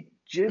G.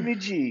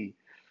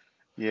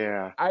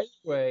 Yeah. Either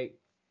way,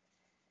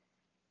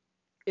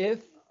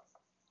 if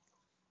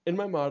in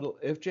my model,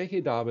 if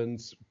J.K.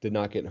 Dobbins did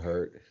not get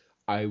hurt,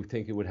 I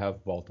think it would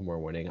have Baltimore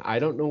winning. I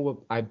don't know what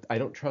I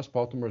don't trust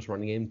Baltimore's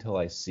running game until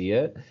I see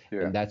it,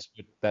 Yeah. and that's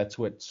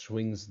what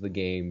swings the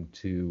game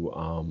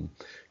to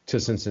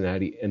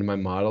Cincinnati in my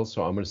model.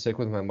 So I'm going to stick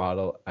with my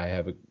model. I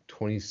have a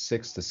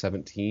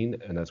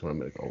 26-17, and that's what I'm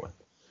going to go with.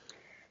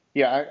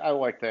 Yeah, I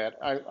like that.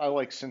 I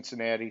like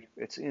Cincinnati.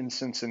 It's in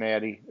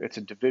Cincinnati. It's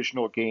a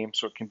divisional game,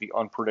 so it can be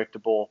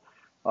unpredictable.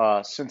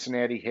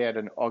 Cincinnati had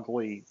an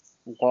ugly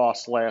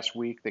loss last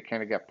week. They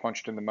kind of got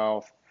punched in the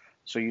mouth.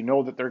 So you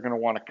know that they're going to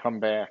want to come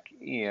back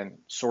and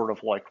sort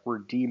of like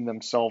redeem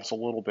themselves a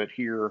little bit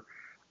here.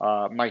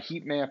 My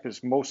heat map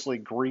is mostly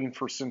green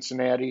for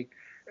Cincinnati.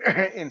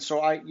 And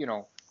so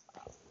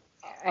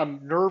I'm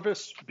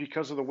nervous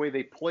because of the way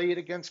they played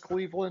against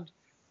Cleveland,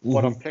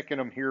 but I'm Mm-hmm. picking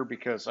them here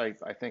because I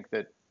think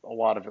that a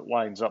lot of it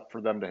lines up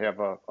for them to have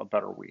a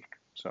better week.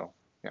 So,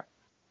 yeah.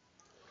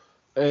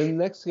 And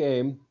next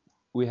game,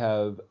 we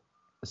have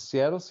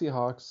Seattle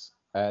Seahawks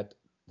at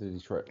the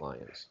Detroit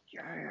Lions.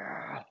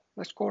 Yeah,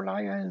 let's go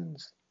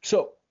Lions.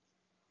 So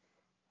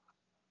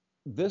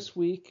this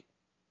week,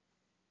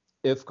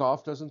 if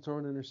Goff doesn't throw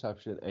an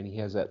interception and he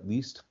has at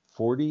least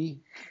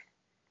 40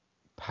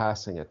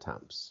 passing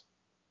attempts,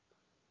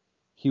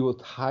 he will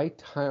tie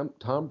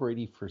Tom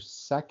Brady for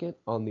second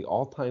on the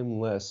all-time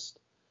list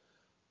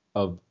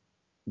of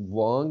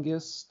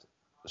longest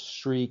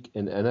streak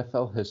in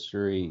NFL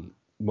history,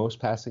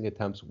 most passing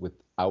attempts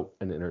without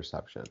an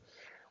interception.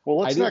 Well,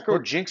 I let's not didn't go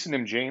look jinxing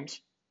him,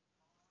 James.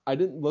 I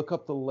didn't look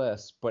up the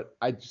list, but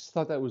I just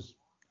thought that was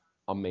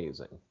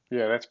amazing.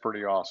 Yeah, that's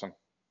pretty awesome.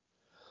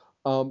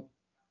 Um,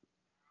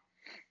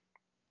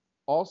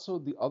 Also,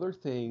 the other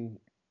thing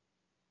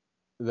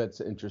that's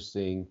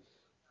interesting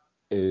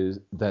is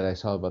that I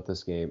saw about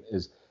this game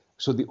is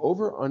so the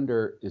over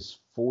under is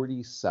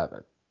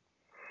 47.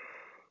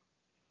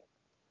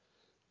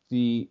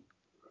 The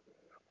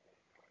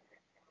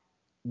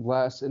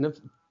last and if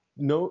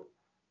no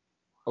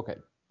okay.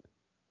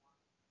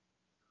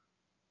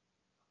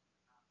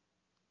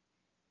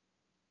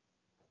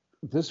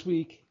 This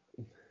week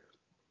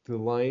the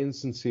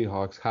Lions and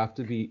Seahawks have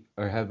to be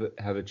or have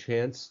a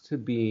chance to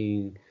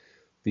be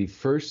the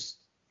first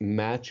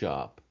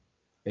matchup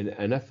in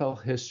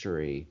NFL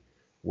history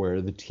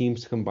where the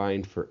teams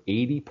combined for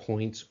 80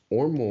 points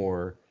or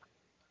more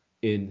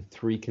in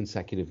 3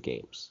 consecutive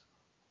games.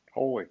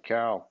 Holy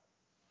cow.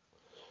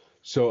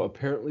 So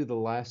apparently the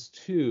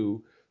last year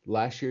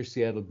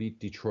Seattle beat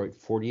Detroit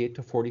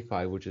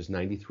 48-45, which is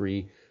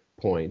 93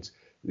 points.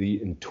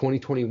 In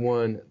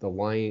 2021,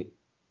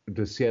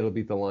 the Seattle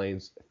beat the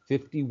Lions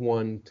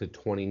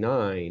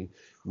 51-29,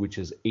 which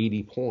is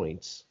 80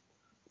 points.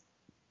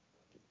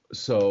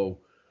 So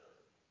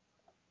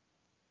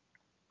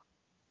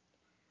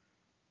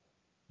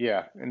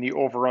Yeah, and the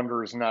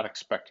over-under is not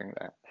expecting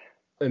that.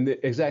 And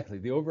exactly,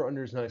 the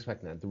over-under is not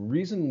expecting that. The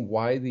reason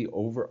why the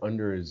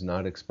over-under is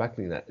not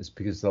expecting that is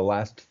because the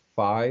last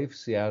 5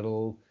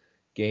 Seattle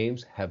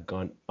games have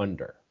gone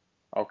under.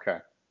 Okay.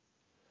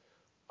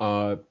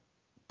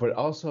 But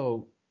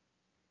also,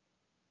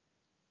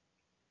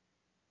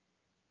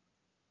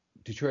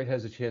 Detroit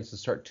has a chance to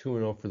start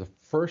 2-0 for the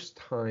first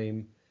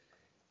time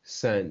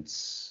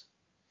since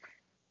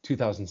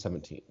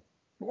 2017.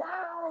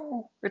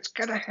 Wow, it's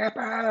gonna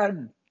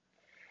happen.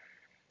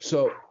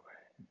 So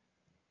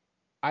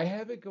I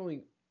have it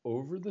going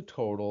over the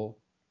total,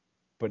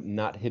 but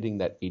not hitting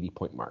that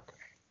 80-point mark.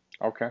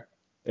 Okay.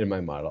 In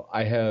my model,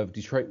 I have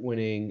Detroit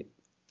winning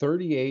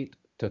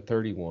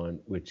 38-31,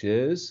 which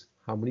is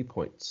how many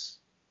points?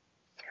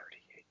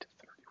 38 to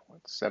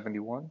 31,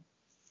 71.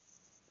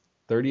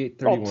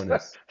 38-31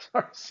 is.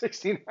 Sorry,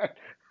 69.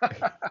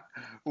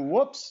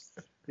 Whoops.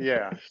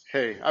 Yeah.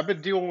 Hey, I've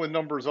been dealing with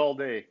numbers all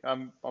day.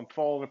 I'm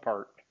falling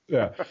apart.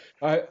 Yeah.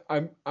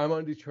 I'm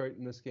on Detroit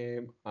in this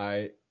game.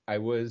 I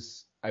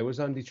was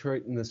on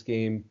Detroit in this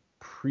game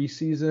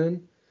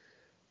preseason.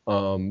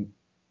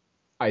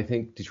 I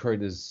think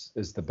Detroit is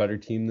the better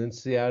team than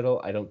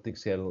Seattle. I don't think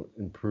Seattle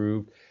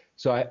improved.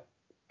 So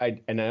I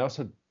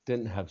also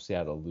didn't have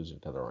Seattle losing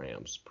to the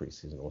Rams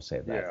preseason. We'll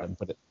say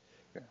that.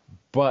 Yeah.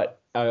 But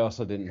I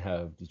also didn't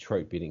have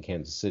Detroit beating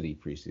Kansas City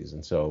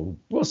preseason. So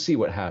we'll see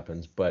what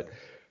happens. But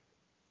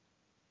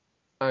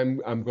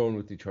I'm going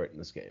with Detroit in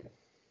this game.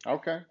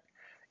 Okay.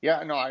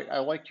 Yeah, no, I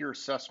like your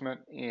assessment,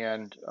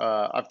 and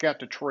I've got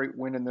Detroit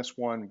winning this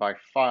one by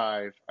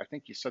 5. I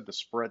think you said the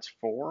spread's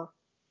 4,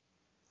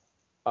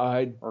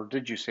 I or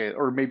did you say it?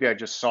 Or maybe I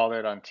just saw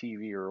that on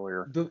TV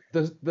earlier.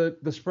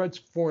 the spread's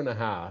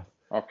 4.5.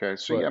 Okay,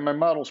 so yeah, But my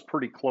model's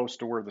pretty close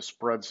to where the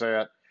spread's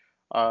at.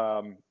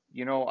 I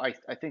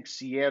think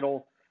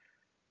Seattle,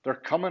 they're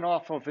coming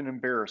off of an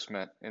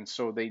embarrassment, and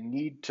so they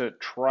need to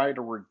try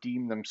to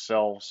redeem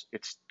themselves.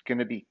 It's going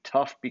to be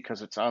tough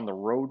because it's on the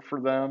road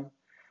for them.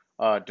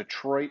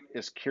 Detroit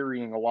is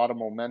carrying a lot of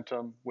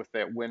momentum with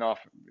that win off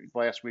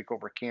last week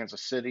over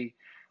Kansas City.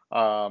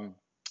 Um,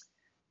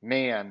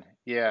 Man,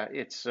 yeah,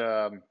 it's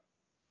and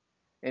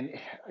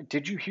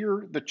did you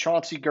hear the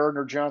Chauncey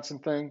Gardner Johnson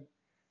thing?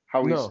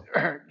 How he's no,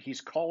 he's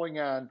calling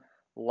on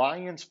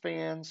Lions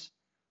fans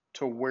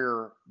to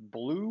wear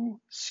blue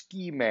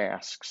ski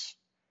masks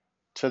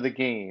to the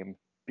game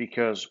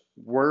because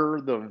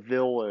we're the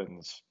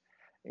villains.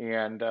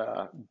 And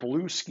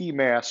blue ski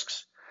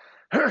masks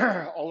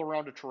all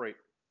around Detroit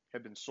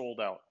have been sold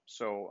out.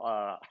 So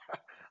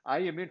I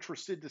am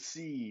interested to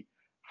see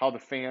how the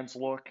fans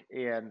look,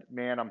 and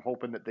man, I'm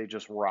hoping that they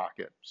just rock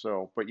it.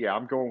 So, but yeah,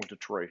 I'm going with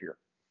Detroit here.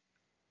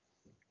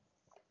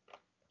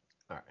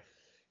 all right.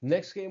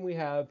 Next game we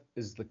have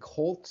is the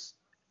Colts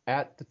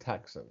at the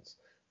Texans.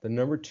 The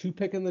number 2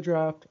 pick in the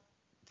draft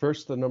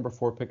versus the number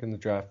 4 pick in the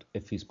draft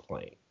if he's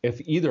playing.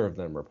 If either of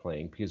them are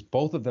playing, because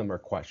both of them are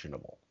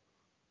questionable.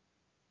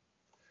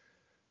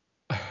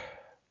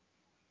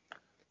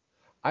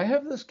 I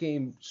have this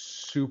game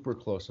super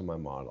close in my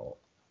model.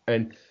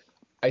 And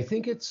I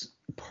think it's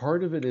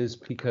part of it is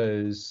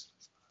because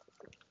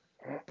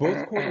both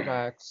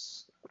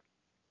quarterbacks.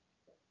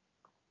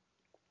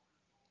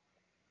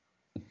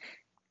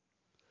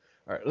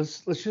 All right,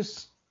 let's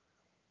just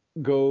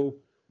go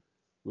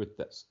with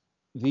this.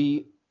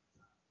 This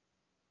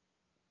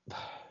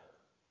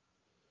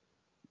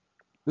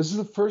is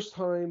the first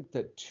time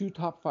that 2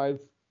 top 5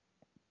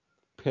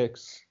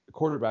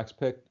 quarterbacks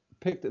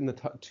picked in the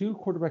top 2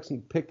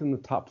 quarterbacks picked in the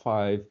top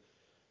 5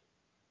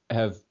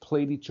 have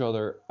played each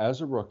other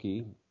as a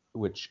rookie,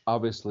 which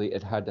obviously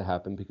it had to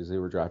happen because they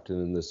were drafted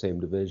in the same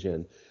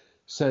division,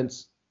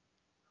 since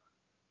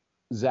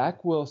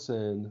Zach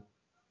Wilson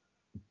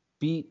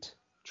beat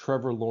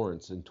Trevor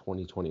Lawrence in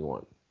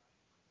 2021.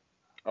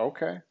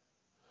 Okay.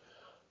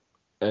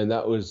 And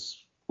that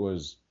was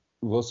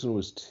Wilson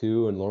was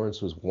 2 and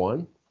Lawrence was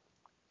 1.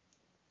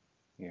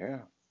 Yeah.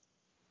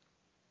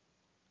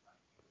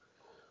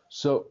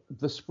 So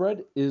the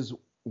spread is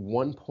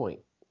 1 point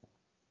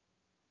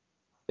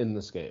in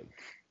this game.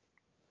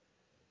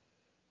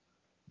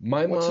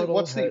 My model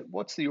what's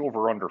the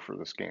over under for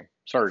this game?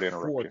 Sorry to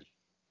interrupt 40. you.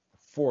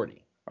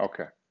 40.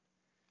 Okay.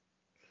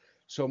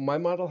 So my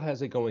model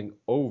has it going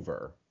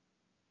over,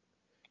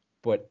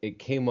 but it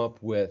came up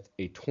with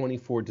a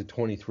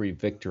 24-23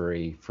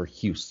 victory for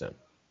Houston.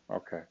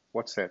 Okay.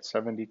 What's that?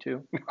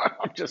 72?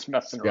 I'm just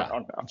messing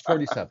around now. It's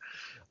 47.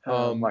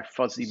 My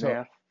fuzzy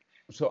math.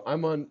 So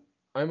I'm on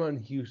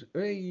Houston.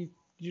 Hey,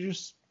 you're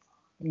just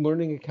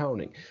learning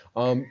accounting.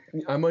 I'm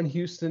on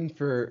Houston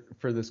for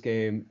this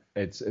game.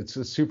 It's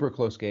a super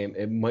close game.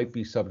 It might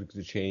be subject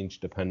to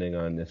change depending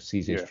on if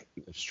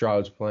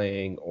Stroud's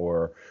playing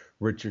or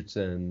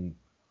Richardson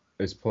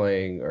is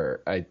playing,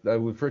 or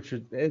with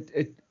Richard.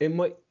 It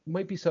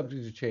might be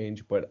subject to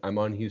change, but I'm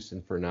on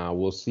Houston for now.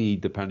 We'll see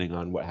depending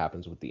on what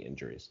happens with the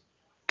injuries.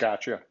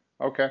 Gotcha.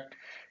 Okay.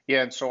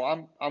 Yeah, and so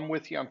I'm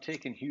with you. I'm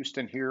taking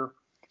Houston here.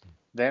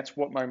 That's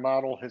what my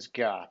model has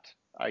got.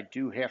 I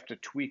do have to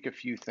tweak a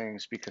few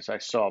things because I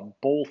saw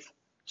both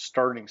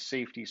starting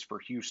safeties for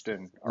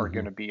Houston are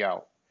going to be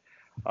out.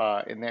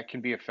 and that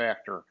can be a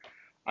factor.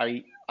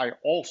 I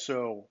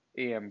also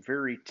am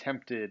very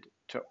tempted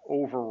to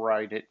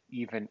override it,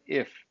 even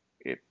if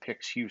it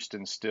picks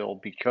Houston still,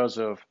 because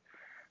of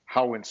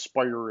how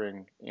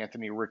inspiring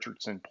Anthony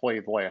Richardson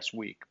played last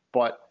week.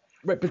 But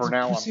Right, but for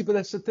now, but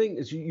that's the thing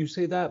is you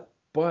say that,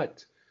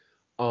 but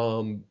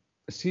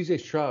CJ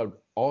Stroud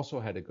also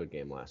had a good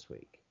game last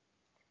week.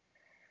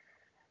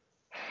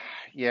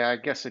 yeah, I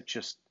guess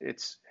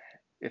it's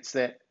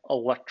that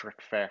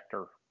electric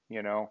factor,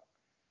 you know.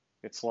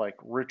 It's like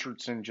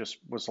Richardson just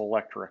was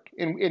electric.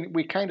 And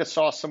we kind of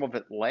saw some of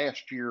it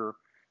last year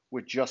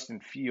with Justin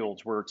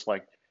Fields, where it's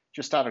like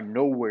just out of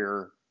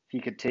nowhere, he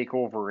could take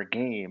over a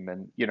game.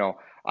 And,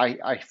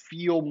 I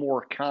feel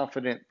more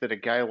confident that a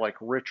guy like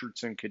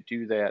Richardson could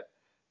do that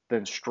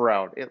than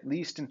Stroud, at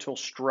least until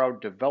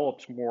Stroud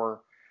develops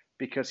more,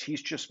 because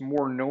he's just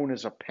more known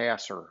as a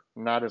passer,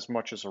 not as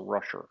much as a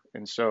rusher.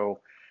 And so,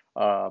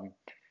 um,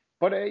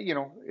 but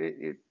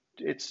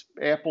it's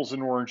apples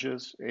and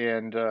oranges,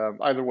 and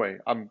either way,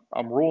 I'm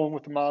rolling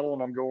with the model,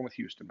 and I'm going with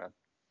Houston, man.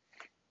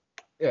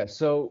 Yeah,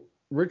 so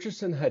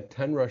Richardson had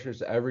 10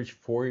 rushes, averaged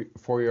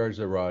four yards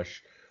a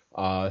rush.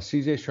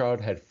 CJ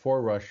Stroud had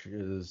 4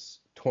 rushes,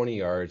 20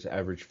 yards,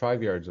 averaged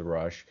 5 yards a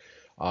rush.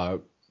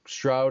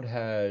 Stroud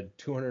had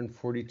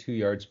 242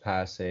 yards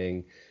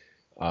passing.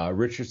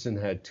 Richardson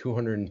had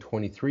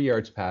 223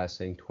 yards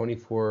passing,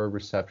 24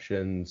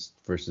 receptions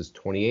versus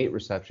 28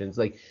 receptions.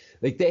 Like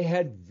they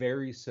had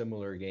very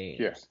similar Yeah,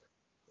 games.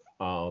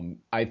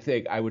 I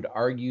think I would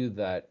argue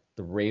that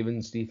the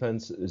Ravens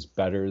defense is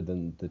better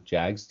than the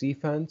Jags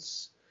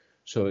defense,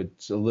 so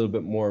it's a little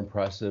bit more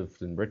impressive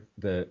than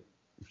the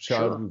Stroud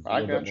sure, was a I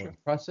little bit got more you.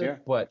 impressive,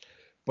 Yeah,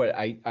 but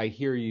I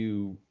hear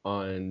you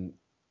on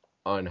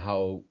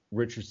how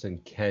Richardson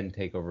can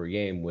take over a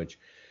game, which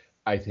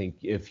I think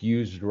if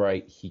used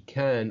right, he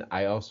can.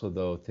 I also,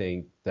 though,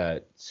 think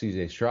that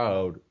CJ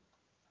Stroud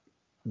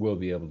will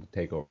be able to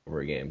take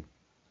over a game,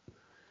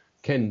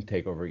 can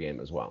take over a game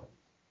as well.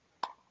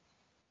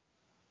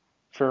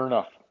 fair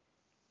enough.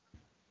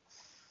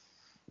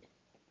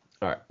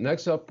 All right.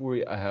 Next up,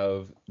 we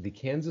have the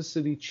Kansas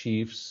City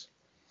Chiefs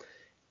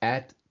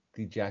at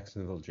the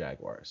Jacksonville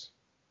Jaguars.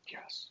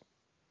 Yes.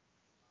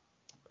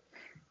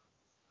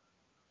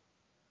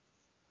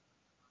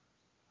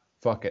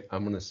 Fuck it.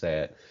 I'm going to say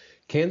it.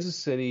 Kansas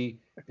City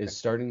is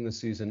starting the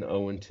season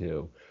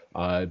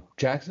 0-2.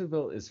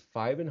 Jacksonville is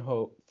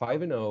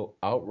 5-0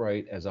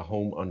 outright as a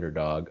home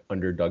underdog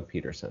under Doug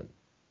Peterson.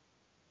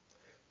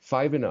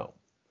 5-0.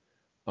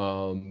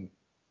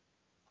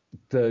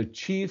 The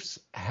Chiefs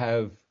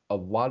have a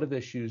lot of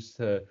issues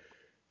to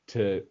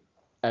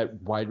at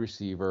wide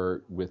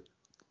receiver with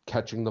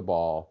catching the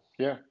ball.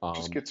 Yeah,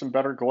 just get some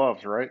better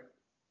gloves, right?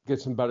 Get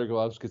some better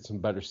gloves, get some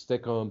better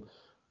stick 'em.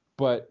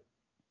 But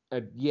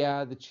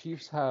yeah, the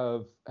Chiefs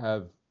have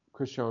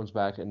Chris Jones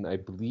back, and I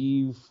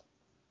believe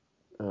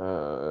I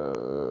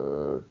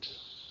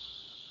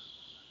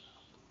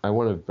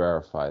want to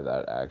verify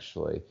that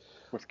actually.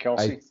 With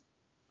Kelsey,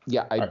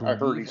 I I heard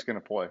believe he's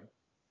going to play.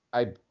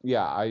 I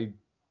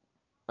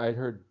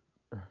heard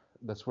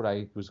that's what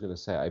I was gonna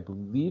say. I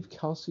believe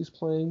Kelsey's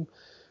playing,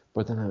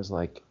 but then I was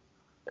like,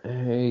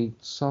 I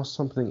saw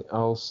something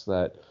else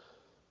that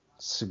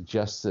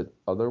suggested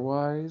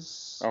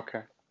otherwise.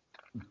 Okay.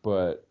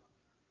 But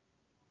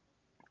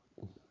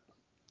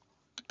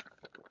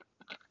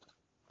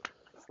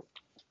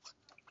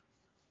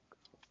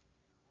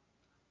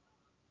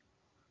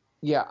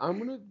yeah,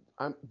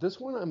 this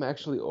one I'm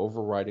actually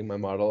overriding my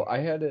model. I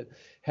had it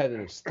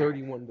as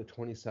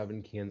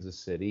 31-27 Kansas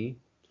City.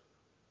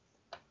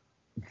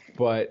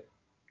 But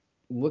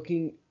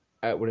looking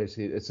at what I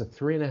see, it's a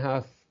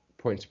 3.5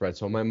 point spread.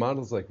 So my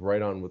model's like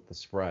right on with the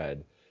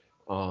spread.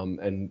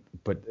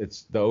 But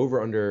it's the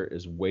over under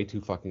is way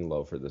too fucking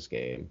low for this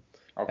game.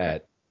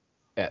 Okay.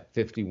 At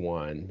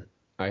 51.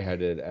 I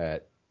had it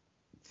at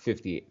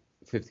 58.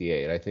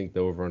 I think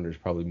the over under is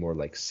probably more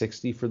like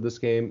 60 for this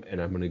game,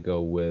 and I'm going to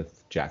go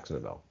with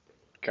Jacksonville.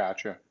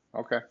 Gotcha.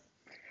 Okay.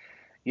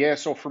 Yeah,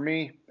 so for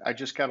me, I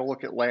just got to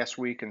look at last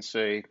week and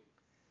say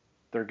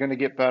they're going to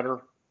get better.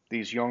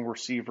 These young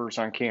receivers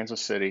on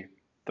Kansas City,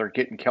 they're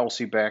getting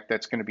Kelsey back.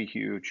 That's going to be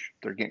huge.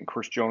 They're getting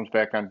Chris Jones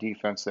back on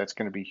defense. That's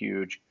going to be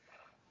huge.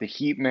 The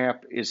heat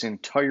map is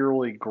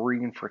entirely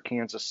green for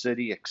Kansas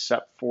City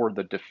except for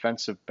the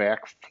defensive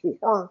back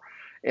four.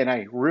 And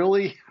I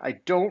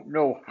don't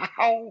know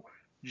how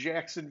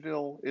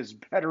Jacksonville is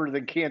better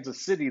than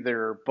Kansas City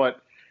there,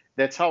 but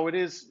that's how it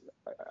is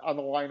on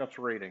the lineups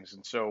ratings.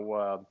 And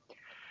so,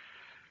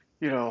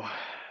 you know,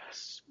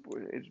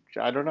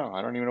 I don't know.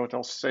 I don't even know what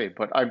else to say.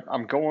 But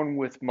I'm going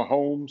with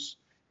Mahomes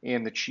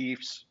and the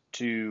Chiefs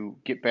to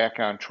get back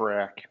on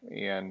track,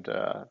 and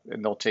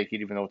they'll take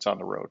it even though it's on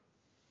the road.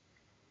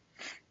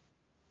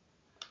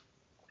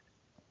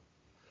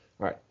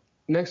 All right.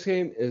 Next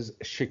game is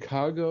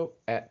Chicago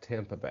at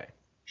Tampa Bay.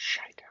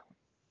 Shite.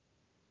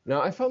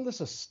 Now, I found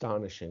this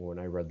astonishing when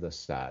I read this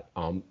stat.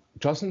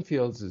 Justin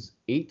Fields is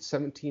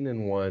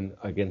 8-17-1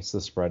 against the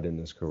spread in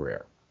his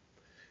career.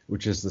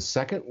 which is the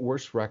second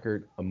worst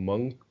record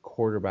among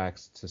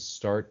quarterbacks to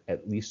start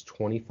at least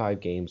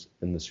 25 games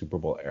in the Super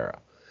Bowl era.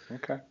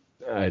 Okay.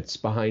 It's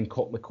behind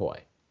Colt McCoy.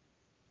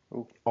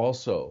 Ooh.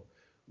 Also,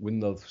 when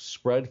the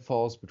spread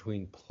falls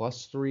between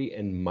 +3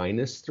 and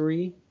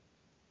 -3,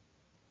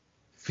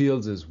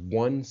 Fields is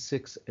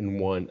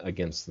 1-6-1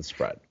 against the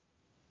spread.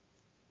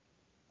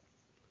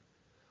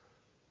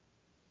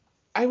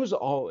 I was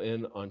all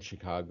in on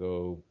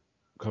Chicago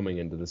coming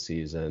into the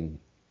season,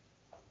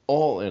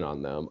 all in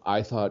on them.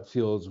 I thought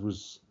Fields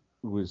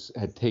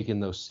had taken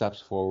those steps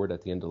forward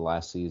at the end of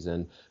last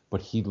season, but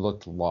he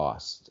looked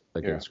lost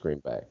against Green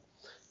Bay.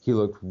 He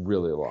looked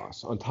really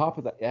lost. On top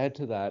of that, add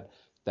to that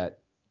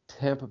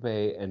Tampa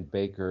Bay and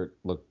Baker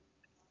looked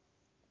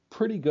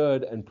pretty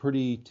good and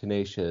pretty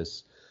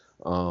tenacious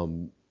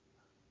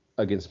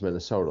against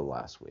Minnesota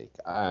last week.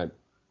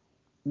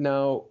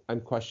 Now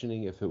I'm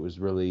questioning if it was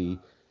really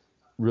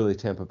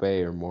Tampa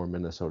Bay or more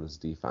Minnesota's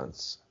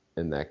defense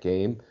in that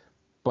game.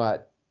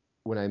 But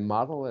when I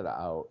model it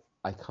out,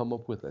 I come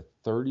up with a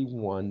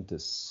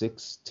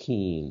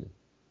 31-16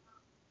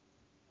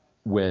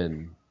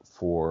 win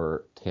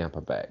for Tampa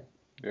Bay.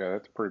 Yeah,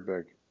 that's pretty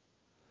big.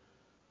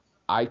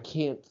 I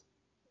can't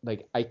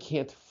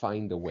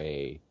find a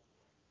way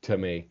to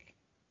make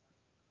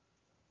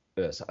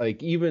this,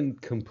 like, even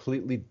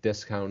completely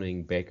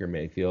discounting Baker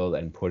Mayfield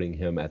and putting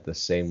him at the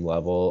same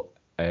level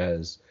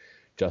as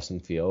Justin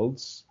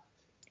Fields.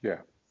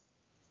 Yeah.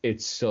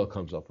 It still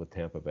comes up with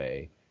Tampa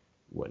Bay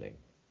winning.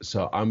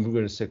 So I'm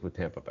going to stick with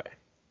Tampa Bay.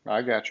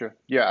 I gotcha.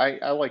 Yeah,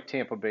 I like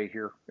Tampa Bay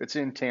here. It's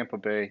in Tampa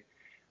Bay.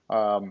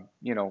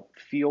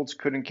 Fields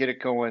couldn't get it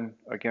going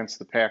against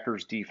the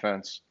Packers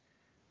defense.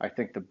 I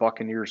think the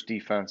Buccaneers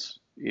defense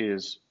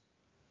is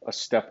a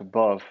step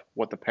above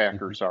what the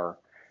Packers are.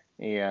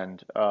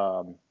 And,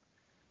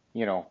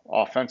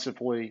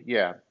 offensively,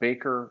 yeah,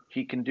 Baker,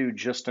 he can do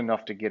just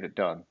enough to get it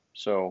done.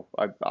 So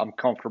I'm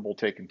comfortable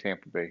taking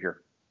Tampa Bay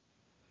here.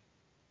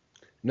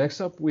 Next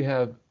up, we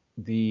have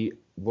the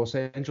Los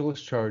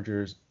Angeles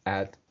Chargers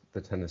at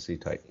the Tennessee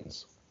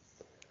Titans.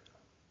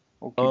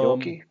 Okie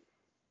dokie.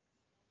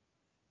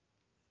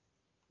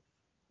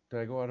 Did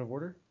I go out of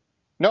order?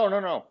 No.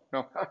 I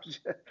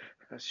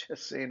was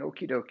just saying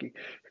okie dokie.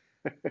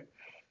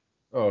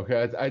 Oh,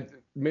 okay. I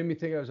made me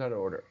think I was out of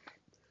order.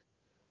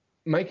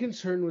 My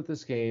concern with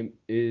this game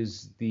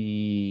is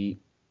the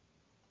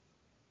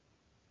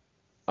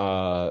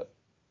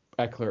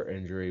Eckler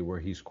injury, where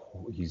he's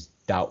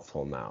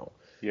doubtful now.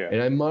 Yeah.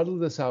 And I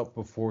modeled this out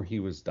before he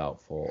was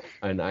doubtful,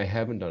 and I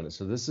haven't done it.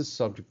 So this is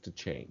subject to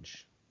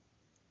change.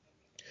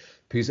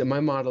 Because in my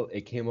model,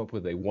 it came up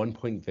with a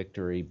 1-point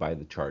victory by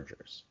the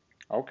Chargers.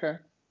 Okay.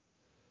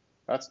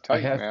 That's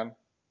tight, man.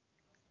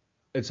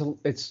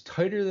 It's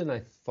tighter than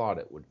I thought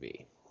it would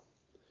be.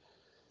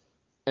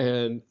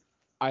 And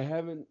I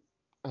haven't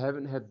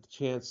had the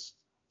chance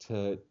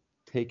to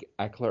take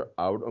Eckler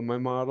out of my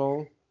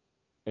model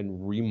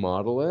and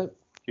remodel it.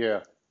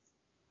 Yeah.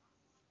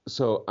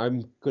 So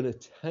I'm going to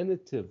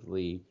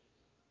tentatively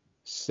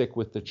stick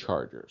with the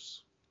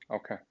Chargers.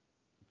 Okay.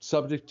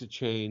 Subject to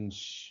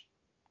change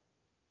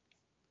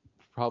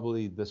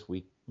probably this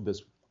week,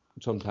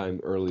 sometime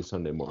early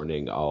Sunday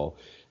morning. I'll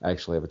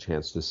actually have a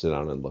chance to sit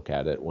down and look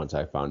at it once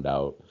I find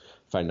out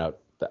the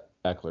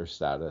Eckler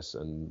status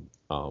and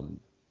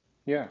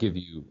give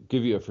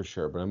you a for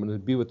sure. But I'm going to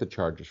be with the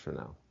Chargers for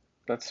now.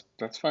 That's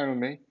fine with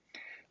me.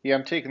 Yeah,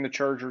 I'm taking the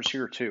Chargers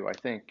here too. I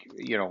think,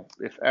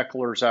 if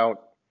Eckler's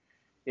out,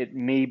 it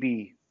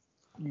maybe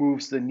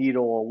moves the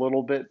needle a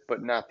little bit,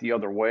 but not the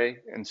other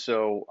way. And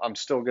so I'm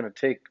still going to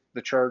take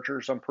the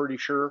Chargers, I'm pretty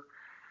sure.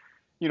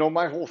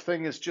 My whole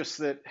thing is just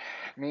that,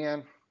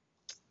 man,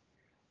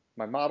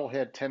 my model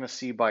had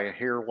Tennessee by a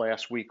hair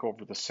last week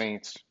over the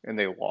Saints, and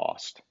they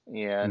lost.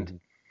 And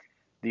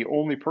the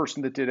only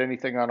person that did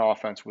anything on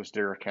offense was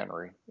Derrick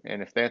Henry.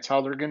 And if that's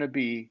how they're going to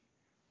be,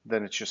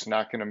 then it's just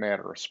not going to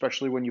matter,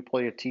 especially when you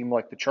play a team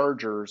like the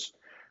Chargers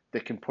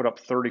that can put up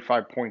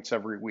 35 points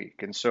every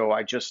week. And so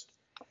I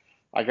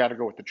got to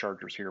go with the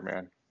Chargers here,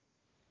 man.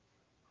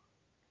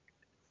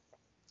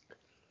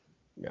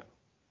 Yeah.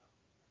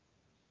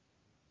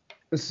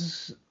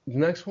 The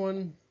next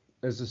one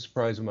is a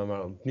surprise in my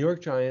model. New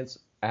York Giants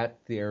at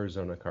the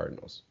Arizona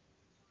Cardinals.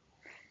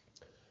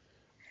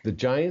 The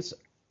Giants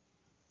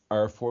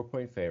are a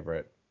 4-point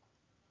favorite.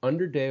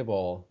 Under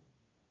Daboll,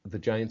 the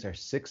Giants are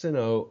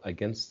 6-0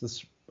 against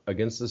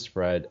the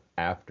spread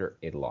after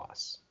a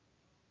loss.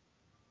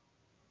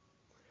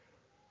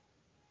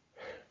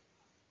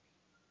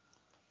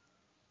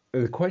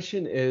 The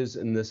question is,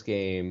 in this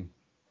game,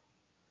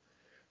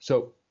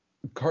 so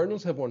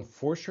Cardinals have won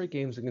 4 straight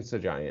games against the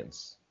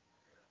Giants.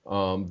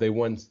 They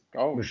won.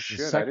 Oh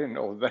shit! I didn't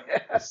know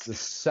that. It's the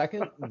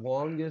second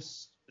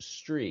longest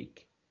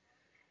streak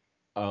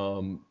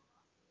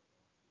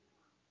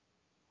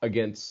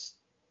against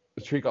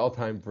the streak all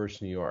time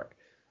versus New York.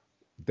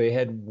 They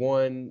had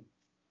won.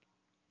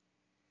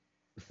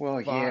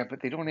 Well, yeah, but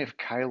they don't have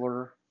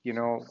Kyler.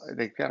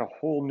 They've got a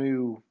whole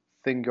new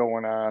thing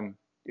going on.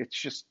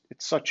 It's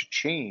such a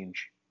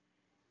change.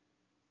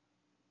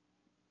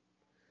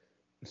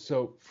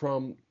 So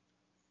from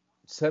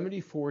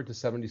 74 to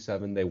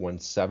 77, they won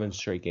 7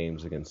 straight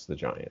games against the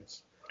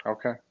Giants.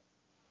 Okay.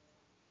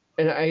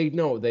 And I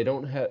know they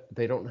don't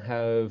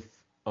have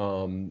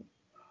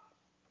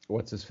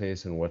what's his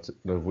face and Our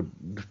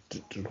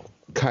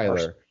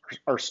Kyler.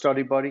 our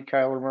study buddy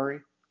Kyler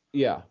Murray.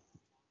 Yeah.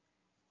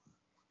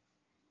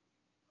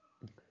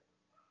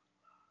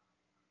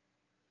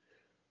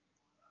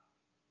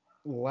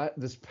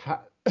 This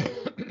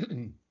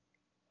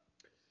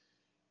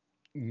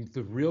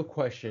the real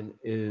question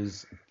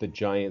is the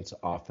Giants'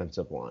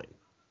 offensive line.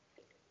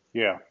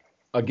 Yeah.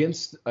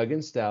 Against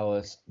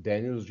Dallas,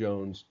 Daniel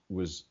Jones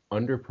was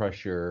under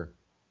pressure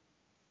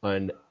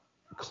on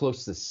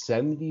close to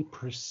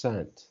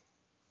 70%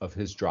 of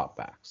his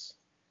dropbacks.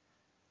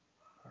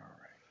 All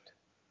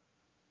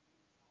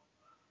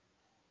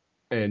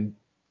right. And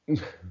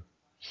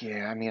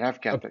Yeah, I mean,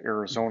 I've got the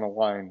Arizona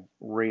line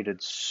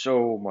rated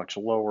so much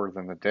lower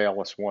than the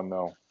Dallas one,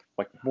 though.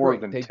 Like more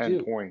right, than they 10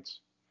 do. points.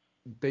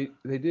 They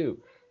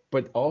do.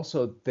 But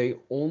also they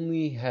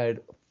only had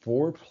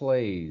 4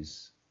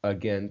 plays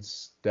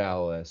against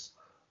Dallas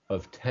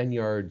of 10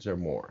 yards or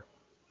more.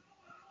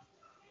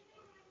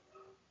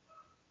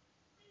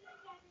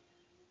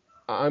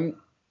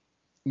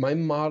 My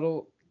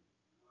model,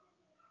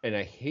 and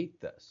I hate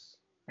this.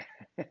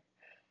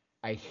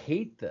 I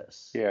hate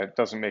this. Yeah, it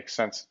doesn't make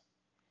sense.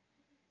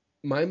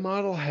 My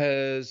model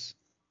has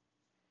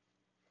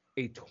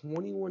a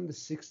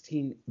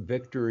 21-16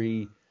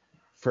 victory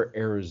for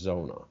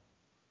Arizona.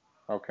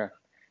 Okay.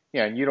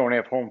 Yeah, and you don't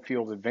have home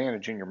field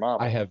advantage in your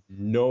model. I have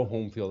no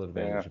home field Yeah.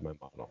 advantage in my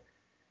model.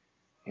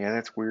 Yeah,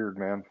 that's weird,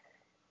 man.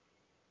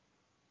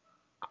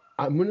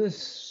 I'm going to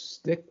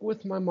stick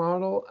with my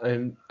model,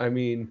 and I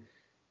mean,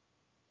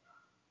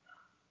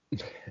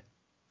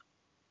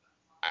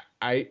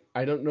 I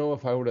don't know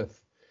if I would have.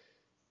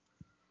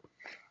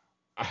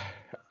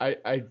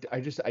 I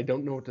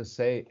don't know what to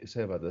say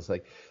about this.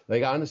 Like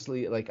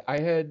honestly, like I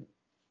had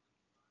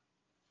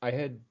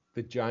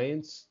the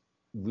Giants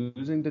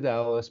losing to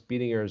Dallas,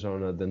 beating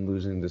Arizona, then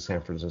losing to San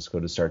Francisco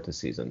to start the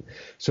season.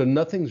 So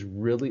nothing's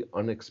really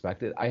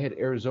unexpected. I had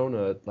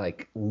Arizona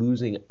like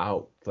losing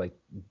out, like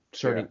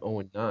starting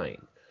 0-9.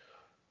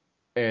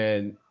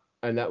 And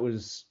that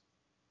was,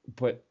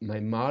 but my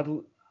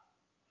model,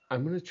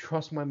 I'm gonna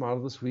trust my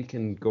model this week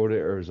and go to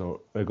Arizona.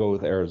 I go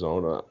with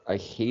Arizona. I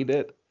hate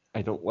it.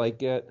 I don't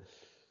like it.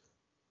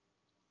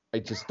 I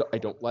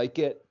don't like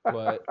it,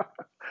 but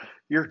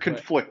You're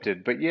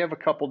conflicted, but you have a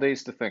couple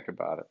days to think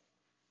about it.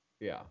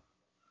 yeah.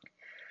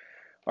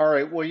 All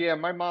right. Well, yeah,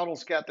 my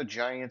model's got the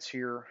Giants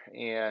here,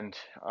 and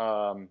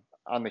on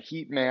the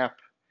heat map,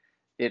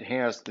 it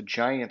has the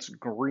Giants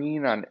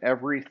green on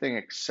everything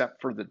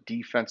except for the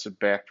defensive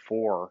back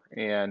four.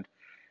 And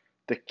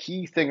the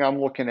key thing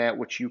I'm looking at,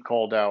 which you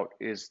called out,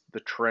 is the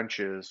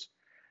trenches.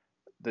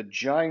 The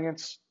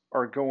Giants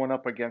are going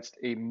up against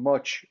a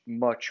much,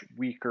 much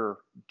weaker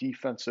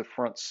defensive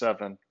front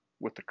seven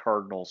with the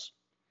Cardinals.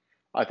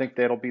 I think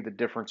that'll be the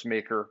difference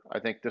maker. I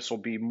think this will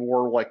be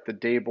more like the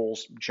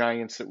Daboll's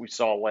Giants that we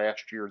saw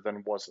last year than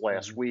it was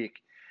last Mhm.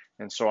 week.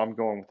 And so I'm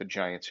going with the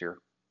Giants here.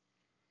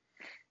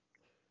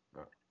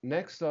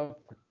 Next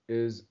up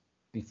is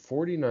the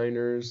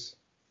 49ers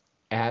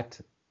at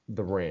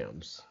the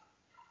Rams.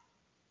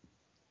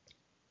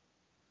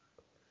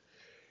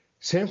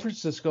 San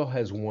Francisco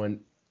has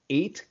won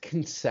 8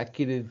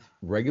 consecutive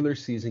regular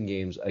season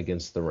games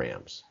against the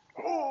Rams.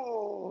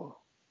 Oh,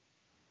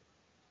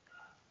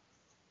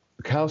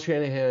 Kyle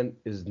Shanahan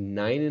is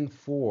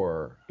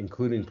 9-4,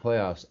 including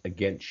playoffs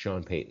against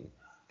Sean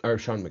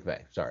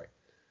McVay. Sorry.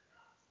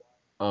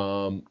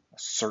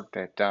 assert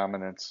that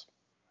dominance.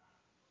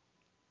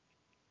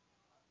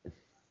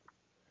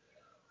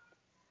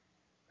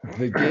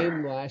 The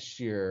game last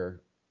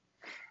year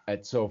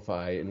at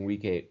SoFi in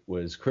Week 8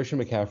 was Christian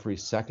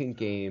McCaffrey's second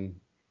game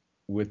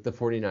with the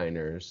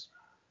 49ers,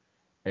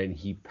 and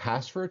he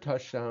passed for a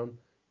touchdown,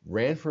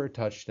 ran for a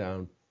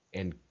touchdown,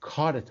 and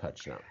caught a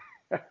touchdown.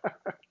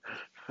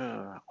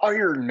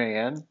 Iron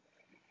Man.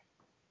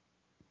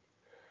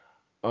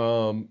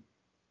 And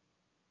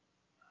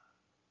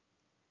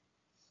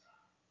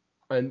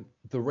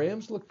the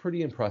Rams looked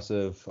pretty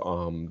impressive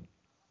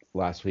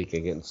last week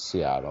against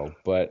Seattle,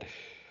 but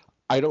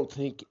I don't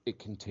think it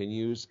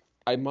continues.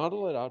 I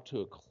model it out to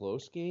a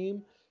close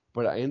game,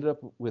 but I ended up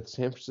with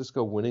San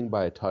Francisco winning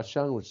by a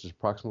touchdown, which is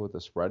approximately what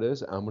the spread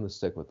is. I'm going to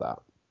stick with that.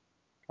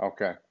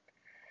 Okay.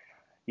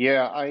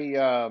 Yeah,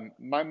 I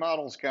my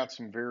model's got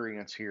some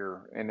variance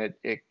here, and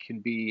it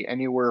can be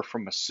anywhere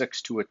from a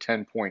 6 to a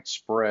 10 point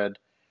spread.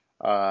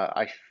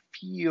 I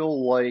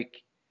feel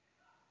like,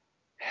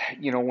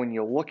 when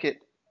you look at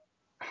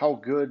how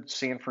good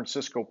San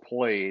Francisco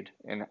played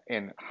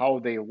and how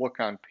they look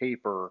on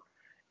paper,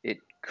 it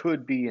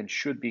could be and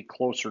should be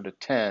closer to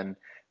 10.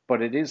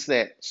 But it is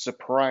that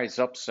surprise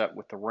upset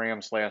with the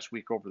Rams last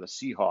week over the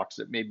Seahawks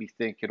that made me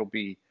think it'll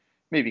be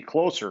maybe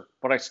closer.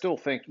 But I still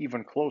think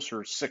even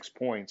closer is 6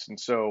 points. And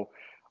so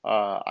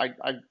I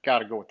got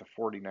to go with the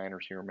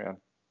 49ers here, man.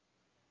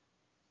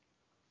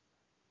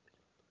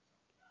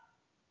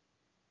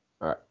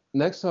 All right.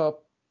 Next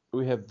up,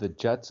 we have the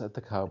Jets at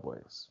the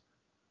Cowboys.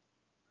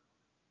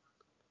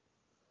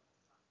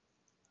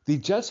 The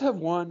Jets have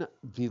won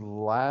the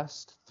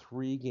last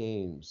 3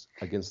 games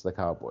against the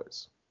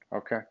Cowboys.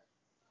 Okay.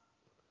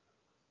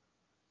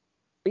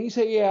 And you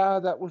say, yeah,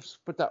 that was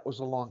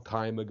a long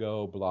time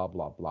ago, blah,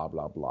 blah, blah,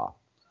 blah, blah.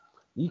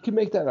 You can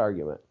make that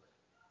argument.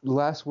 The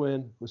last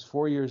win was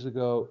 4 years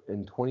ago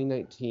in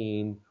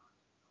 2019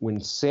 when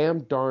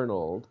Sam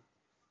Darnold,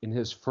 in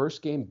his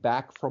first game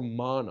back from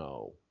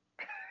mono,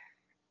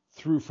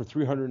 threw for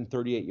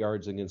 338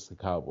 yards against the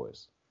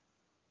Cowboys.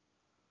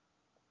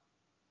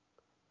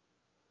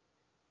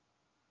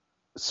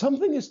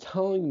 Something is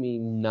telling me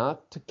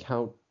not to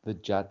count the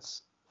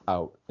Jets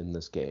out in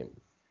this game.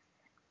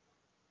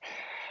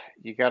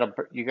 You got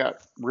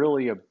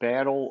really a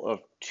battle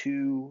of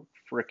two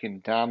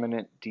freaking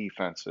dominant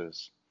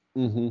defenses,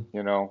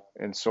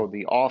 Mm-hmm. and so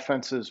the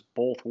offenses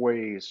both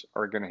ways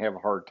are going to have a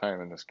hard time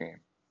in this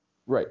game.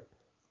 Right.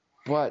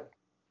 But,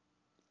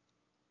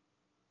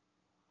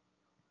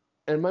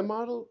 and my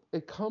model,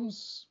 it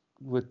comes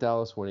with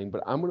Dallas winning,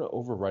 but I'm going to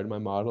override my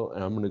model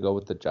and I'm going to go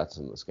with the Jets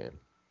in this game.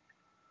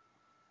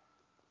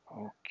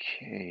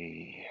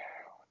 Okay,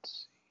 let's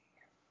see.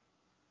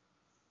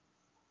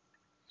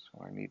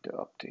 So I need to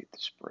update the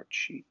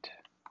spreadsheet.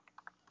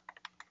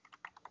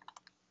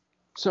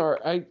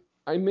 Sorry,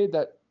 I made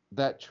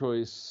that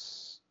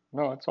choice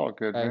No, it's all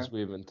good, as man.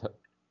 we've been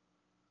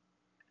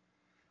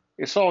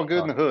It's all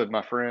good in the talking. hood,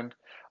 my friend.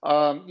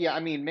 Yeah, I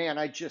mean, man,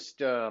 I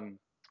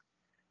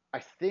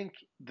think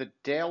the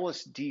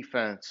Dallas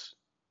defense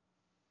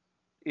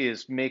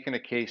is making a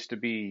case to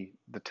be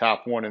the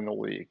top one in the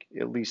league,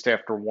 at least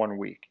after 1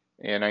 week.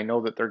 And I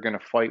know that they're going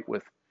to fight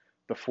with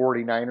the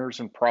 49ers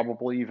and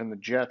probably even the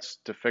Jets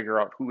to figure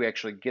out who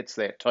actually gets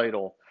that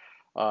title.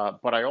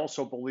 But I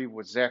also believe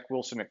with Zach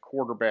Wilson at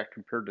quarterback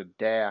compared to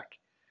Dak,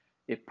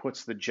 it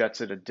puts the Jets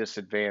at a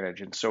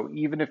disadvantage. And so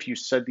even if you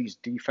said these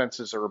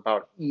defenses are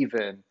about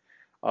even,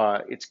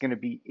 it's going to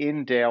be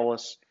in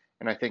Dallas.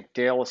 And I think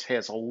Dallas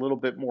has a little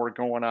bit more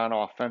going on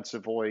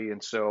offensively.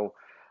 And so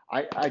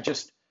I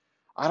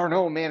don't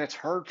know, man. It's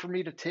hard for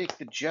me to take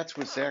the Jets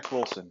with Zach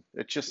Wilson.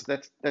 That's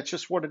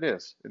just what it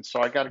is. And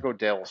so I got to go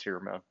Dallas here,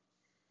 man. All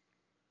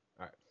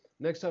right.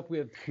 Next up, we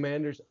have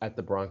Commanders at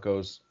the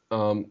Broncos.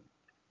 I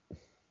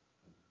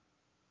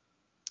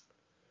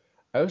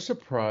was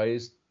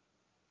surprised.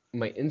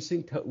 My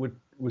instinct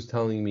was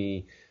telling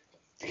me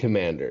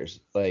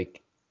Commanders.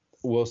 Like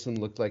Wilson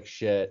looked like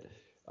shit.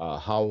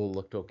 Howell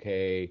looked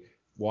okay.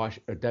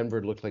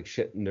 Denver looked like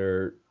shit in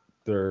their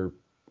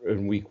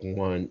in week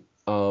 1.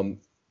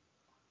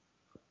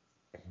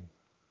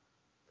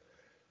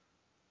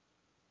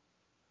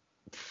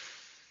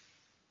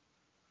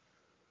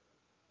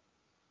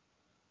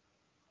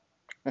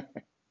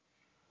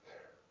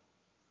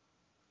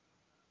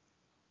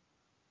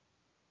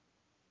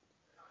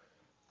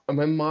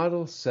 My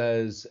model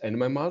says, and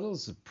my model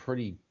is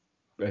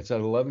it's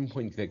an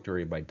 11-point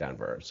victory by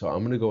Denver. So I'm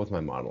going to go with my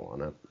model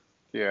on it.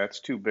 Yeah, it's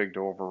too big to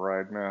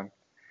override, man.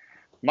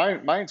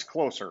 Mine's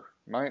closer.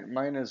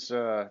 Mine is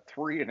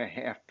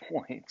 3.5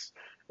 points,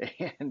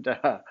 and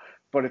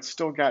but it's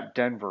still got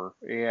Denver.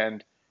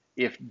 And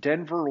if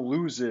Denver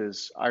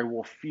loses, I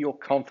will feel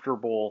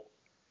comfortable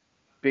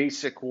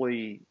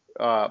basically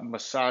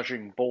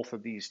massaging both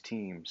of these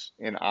teams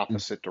in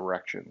opposite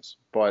directions.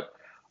 But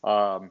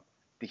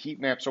the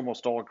heat map's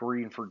almost all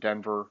green for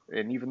Denver,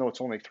 and even though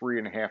it's only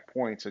 3.5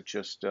 points, it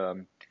just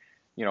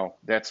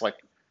that's like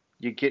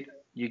you get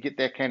you get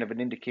that kind of an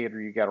indicator.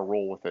 You got to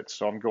roll with it.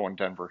 So I'm going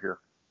Denver here.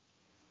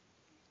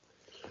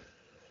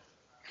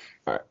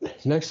 All right.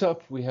 Next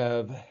up, we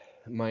have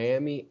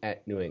Miami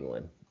at New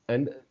England.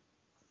 And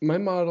my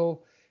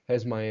model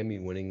has Miami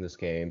winning this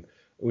game.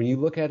 When you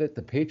look at it,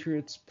 the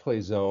Patriots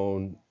play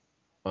zone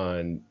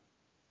on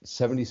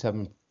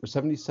 77 or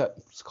 77,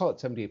 let's call it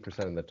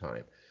 78% of the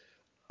time.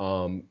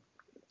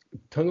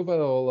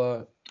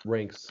 Tagovailoa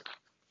ranks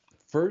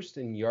first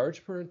in yards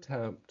per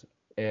attempt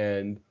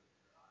and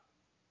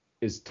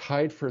is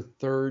tied for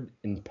third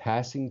in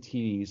passing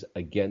TDs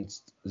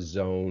against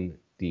zone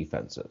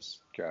defenses.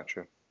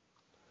 Gotcha.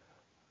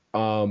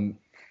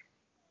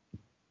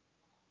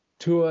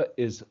 Tua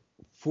is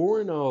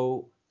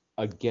 4-0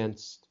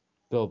 against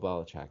Bill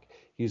Belichick.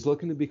 He's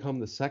looking to become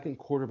the second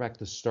quarterback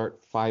to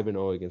start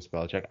 5-0 against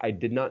Belichick. I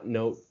did not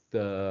note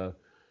the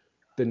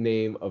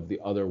name of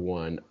the other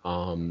one.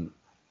 I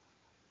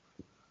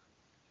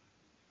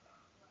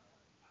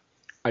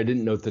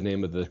didn't note the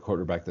name of the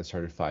quarterback that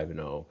started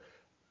 5-0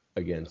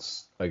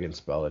 against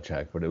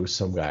Belichick, but it was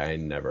some guy I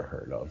never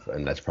heard of,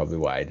 and that's probably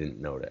why I didn't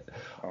note it.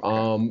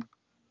 Okay.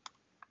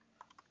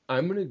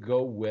 I'm gonna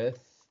go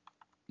with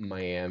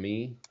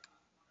Miami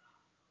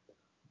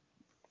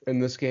in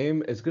this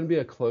game. It's gonna be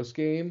a close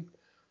game.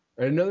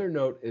 And another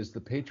note is the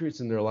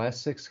Patriots in their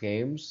last 6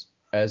 games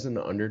as an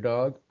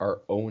underdog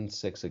are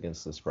 0-6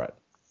 against the spread.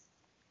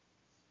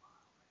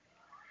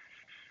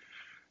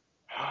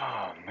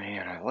 Oh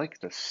man, I like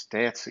the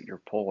stats that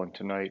you're pulling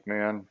tonight,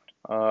 man.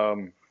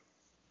 Um,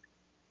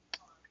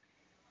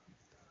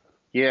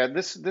 Yeah,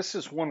 this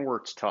is one where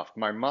it's tough.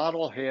 My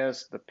model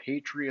has the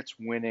Patriots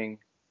winning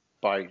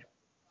by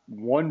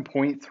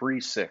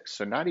 1.36,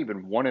 so not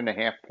even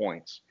 1.5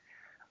 points.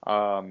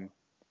 Um,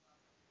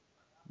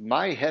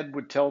 my head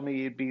would tell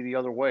me it'd be the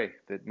other way,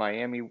 that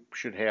Miami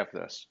should have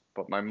this.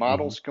 But my Hmm.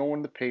 model's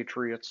going the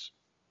Patriots.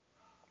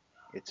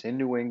 It's in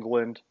New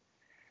England.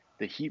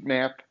 The heat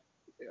map,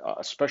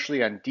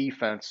 especially on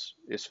defense,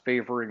 is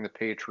favoring the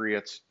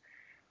Patriots.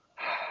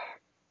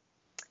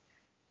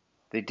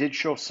 They did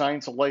show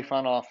signs of life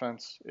on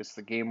offense as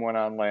the game went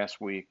on last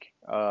week.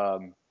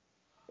 I'm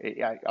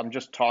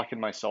just talking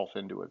myself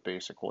into it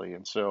basically,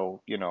 and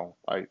so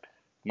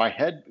my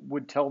head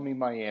would tell me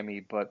Miami,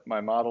 but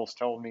my model's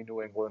telling me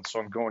New England, so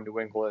I'm going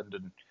New England,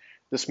 and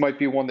this might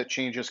be one that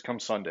changes come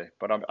Sunday,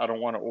 but I don't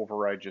want to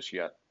override just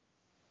yet.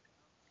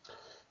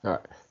 All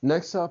right.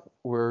 Next up,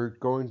 we're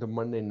going to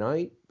Monday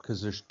night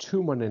because there's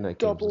two Monday night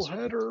games this week.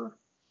 Doubleheader.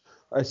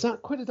 It's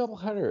not quite a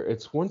doubleheader.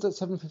 It's one's at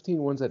 7:15,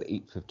 one's at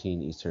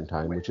 8:15 Eastern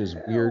time, which is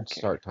weird Okay.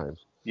 start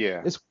times.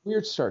 Yeah. It's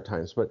weird start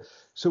times, but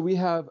so we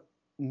have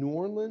New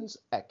Orleans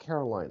at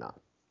Carolina.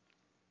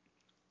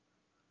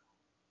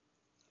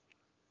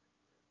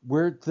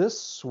 Where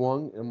this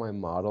swung in my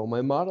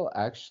model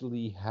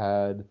actually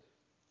had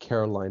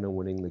Carolina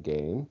winning the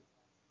game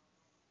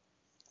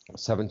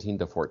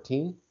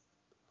 17-14.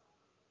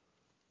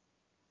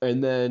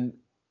 And then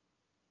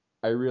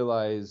I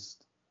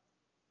realized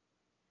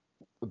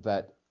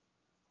that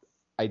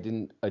I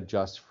didn't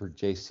adjust for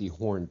J.C.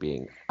 Horn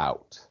being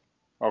out.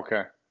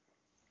 Okay.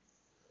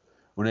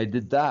 When I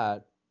did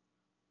that,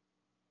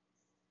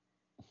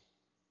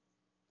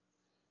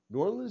 New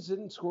Orleans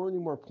didn't score any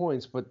more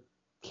points, but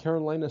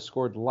Carolina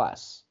scored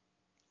less.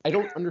 I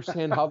don't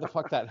understand how the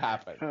fuck that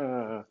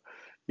happened.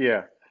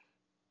 Yeah.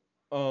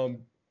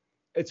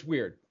 It's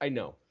weird. I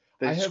know.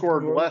 They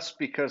scored less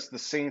because the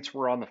Saints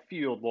were on the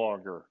field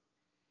longer.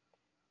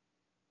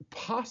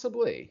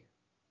 Possibly.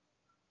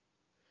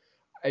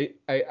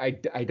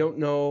 I don't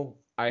know.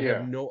 I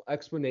have no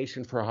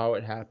explanation for how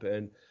it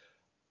happened.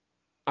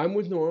 I'm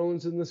with New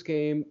Orleans in this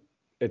game.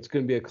 It's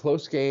going to be a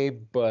close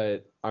game,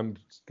 but I'm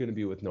going to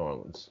be with New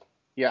Orleans.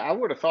 Yeah, I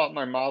would have thought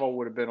my model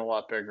would have been a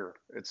lot bigger.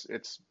 It's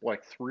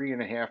like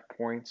 3.5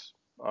 points.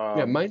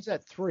 Yeah, mine's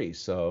at 3,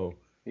 so.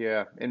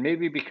 Yeah, and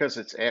maybe because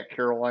it's at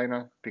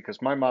Carolina,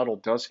 because my model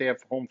does have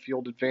home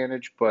field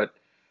advantage, but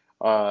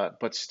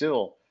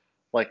still,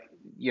 like,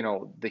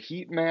 the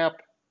heat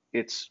map,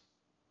 it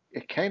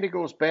kind of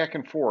goes back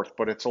and forth,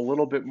 but it's a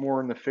little bit more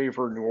in the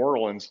favor of New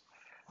Orleans.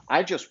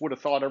 I just would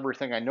have thought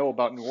everything I know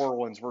about New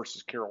Orleans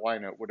versus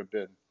Carolina would have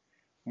been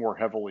more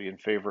heavily in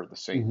favor of the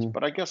Saints. Mm-hmm.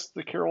 But I guess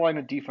the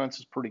Carolina defense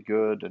is pretty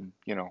good, and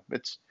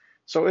it's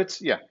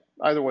yeah.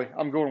 Either way,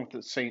 I'm going with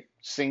the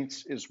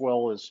Saints as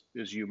well as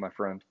you, my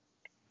friend.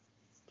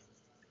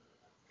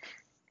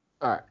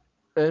 All right,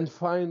 and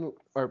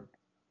our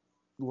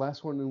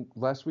last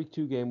week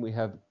 2 game, we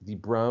have the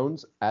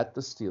Browns at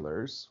the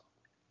Steelers.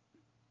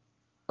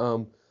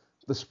 The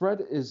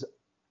spread is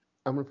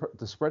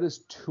the spread is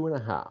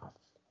 2.5.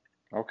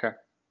 Okay.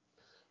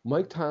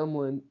 Mike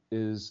Tomlin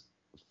is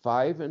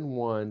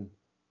 5-1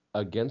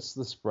 against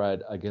the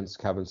spread against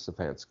Kevin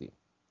Stefanski,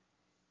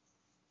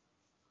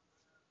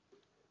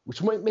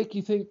 which might make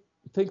you think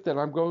that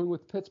I'm going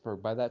with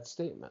Pittsburgh by that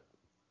statement.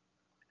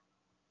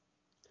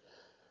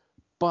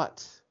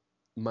 But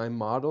my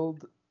model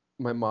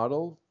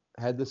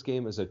had this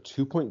game as a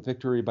 2-point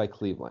victory by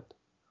Cleveland,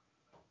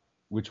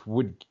 which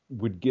would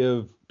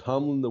give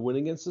Tomlin the win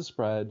against the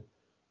spread,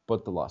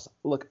 but the loss.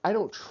 Look, I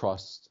don't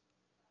trust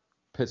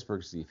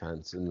Pittsburgh's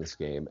defense in this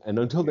game, and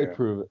until they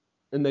prove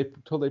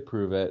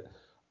it,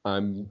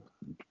 I'm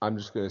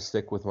just going to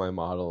stick with my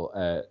model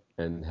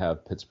and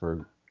have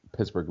Pittsburgh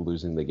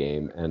losing the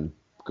game and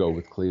go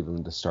with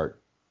Cleveland to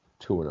start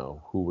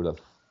 2-0. Who would have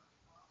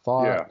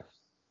thought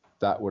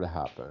that would have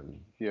happened?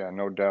 Yeah,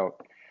 no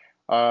doubt.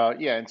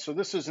 And so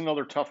this is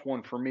another tough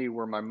one for me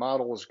where my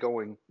model is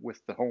going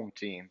with the home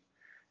team.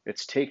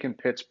 It's taken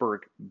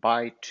Pittsburgh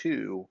by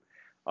 2.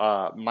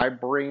 My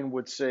brain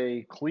would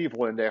say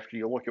Cleveland after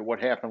you look at what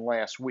happened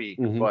last week,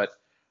 but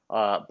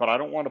I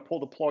don't want to pull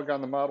the plug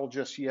on the model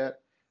just yet.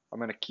 I'm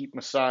going to keep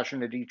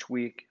massaging it each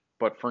week,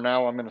 but for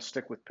now I'm going to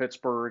stick with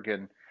Pittsburgh,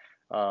 and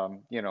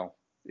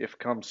if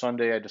come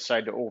Sunday I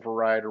decide to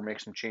override or make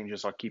some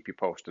changes, I'll keep you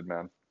posted,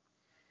 man.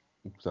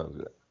 Sounds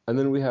good. And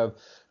then we have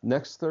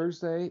next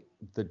Thursday,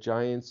 the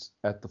Giants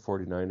at the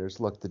 49ers.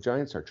 Look, the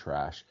Giants are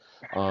trash.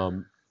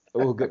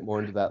 We'll get more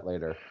into that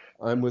later.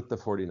 I'm with the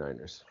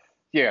 49ers.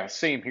 Yeah,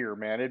 same here,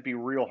 man. It'd be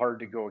real hard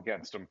to go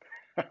against them.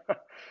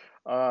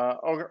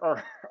 All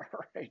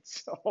right,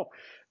 so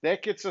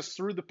that gets us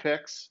through the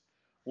picks.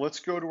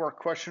 Let's go to our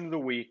question of the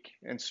week.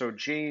 And so,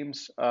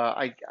 James,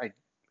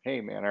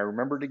 hey, man, I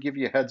remember to give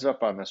you a heads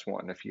up on this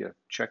one if you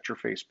checked your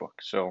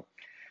Facebook. So,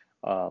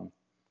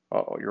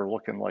 you're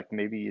looking like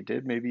maybe you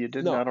did, maybe you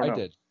didn't. No, I don't know. I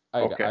did.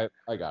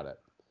 I got it.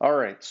 All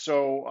right,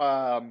 so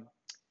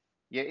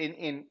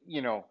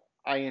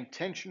I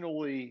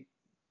intentionally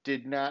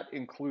did not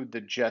include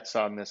the Jets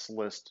on this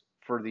list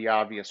for the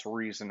obvious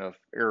reason of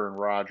Aaron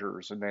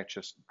Rodgers, and that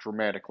just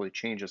dramatically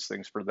changes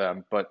things for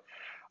them. But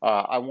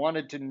I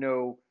wanted to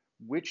know,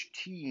 which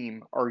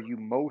team are you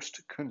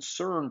most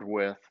concerned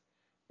with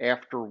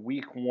after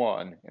week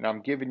one? And I'm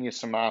giving you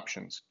some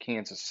options: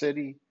 Kansas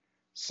City,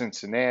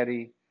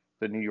 Cincinnati,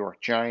 the New York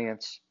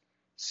Giants,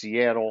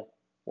 Seattle,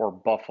 or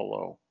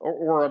Buffalo.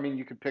 Or I mean,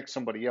 you could pick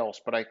somebody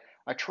else, but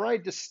I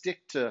tried to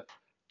stick to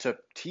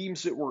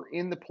teams that were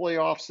in the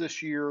playoffs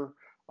this year,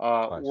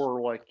 Nice.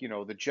 or like,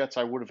 the Jets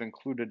I would have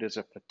included as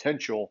a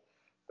potential,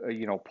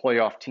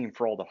 playoff team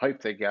for all the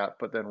hype they got,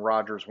 but then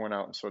Rodgers went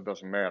out, and so it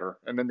doesn't matter.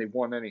 And then they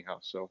won anyhow.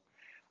 So,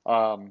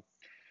 um,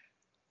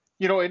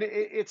 and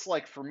it's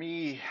like, for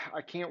me,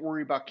 I can't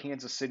worry about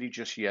Kansas City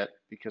just yet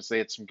because they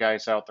had some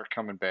guys out there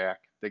coming back.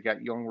 They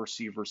got young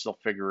receivers; they'll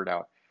figure it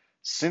out.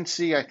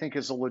 Cincy, I think,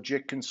 is a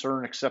legit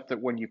concern, except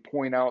that when you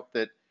point out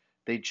that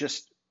they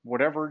just,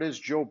 whatever it is,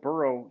 Joe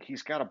Burrow,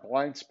 he's got a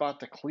blind spot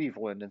to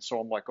Cleveland, and so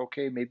I'm like,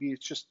 okay, maybe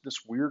it's just this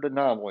weird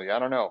anomaly. I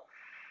don't know.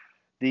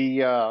 The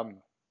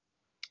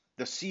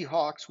the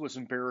Seahawks was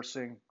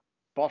embarrassing.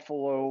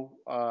 Buffalo,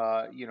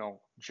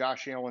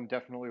 Josh Allen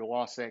definitely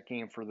lost that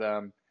game for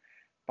them.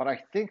 But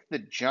I think the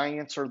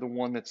Giants are the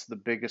one that's the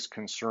biggest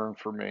concern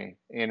for me.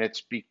 And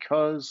it's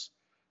because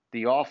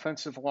the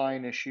offensive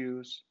line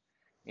issues,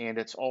 and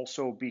it's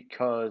also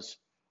because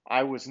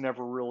I was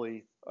never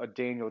really a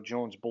Daniel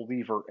Jones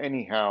believer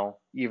anyhow,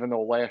 even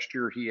though last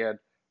year he had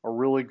a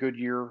really good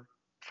year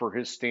for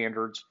his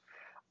standards.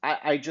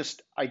 I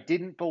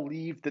didn't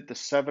believe that the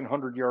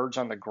 700 yards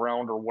on the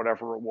ground or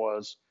whatever it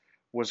was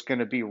going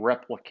to be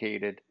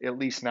replicated, at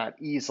least not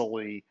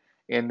easily,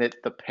 and that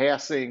the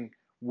passing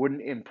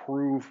wouldn't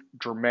improve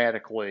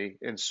dramatically.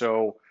 And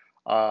so,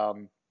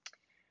 um,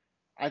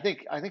 I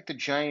think the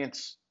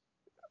Giants,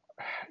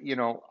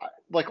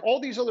 like all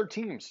these other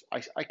teams,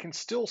 I can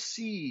still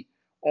see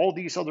all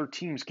these other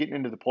teams getting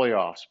into the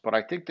playoffs, but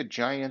I think the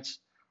Giants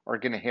are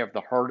going to have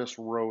the hardest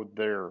road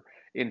there.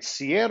 And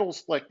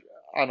Seattle's like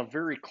on a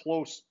very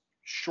close,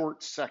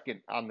 short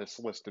second on this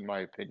list, in my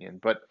opinion.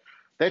 But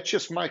that's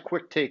just my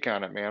quick take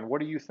on it, man.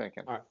 What are you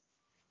thinking? All right.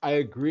 I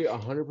agree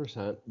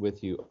 100%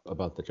 with you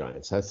about the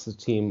Giants. That's the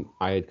team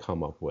I had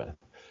come up with.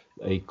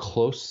 A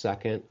close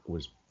second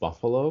was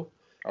Buffalo.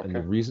 And the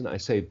Okay. reason I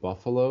say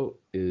Buffalo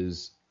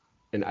is,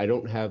 and I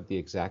don't have the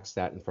exact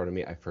stat in front of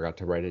me, I forgot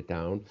to write it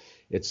down.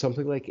 It's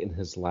something like in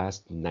his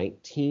last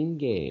 19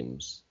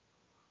 games,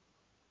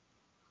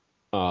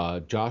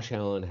 Josh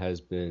Allen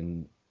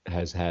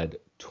has had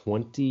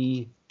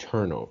 20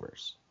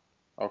 turnovers.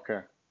 Okay.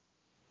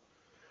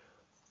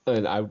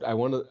 And I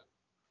want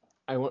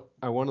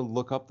to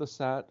look up the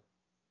stat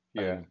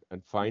Yeah.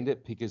 and find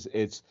it because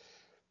it's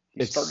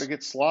He's starting to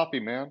it's get sloppy,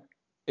 man.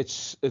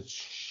 it's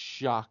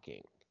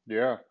shocking.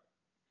 Yeah.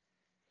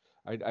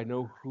 I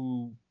know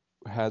who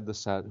had the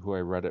stat, who I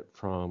read it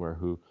from, or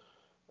who,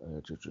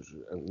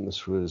 and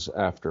this was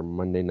after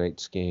Monday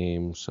night's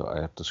game, so I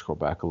have to scroll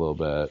back a little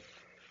bit.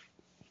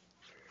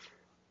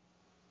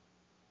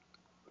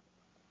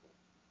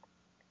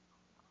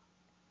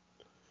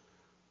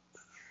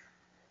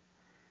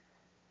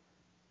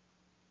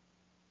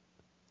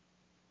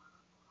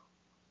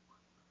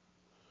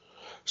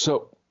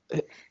 So,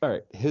 all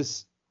right,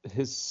 his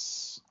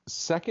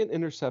second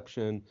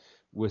interception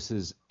was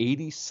his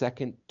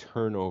 82nd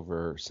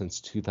turnover since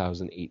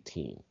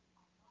 2018.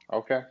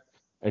 Okay.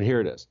 And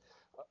here it is.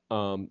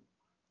 Um,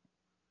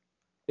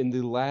 in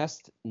the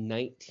last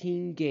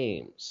 19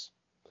 games,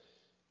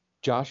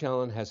 Josh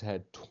Allen has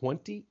had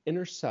 20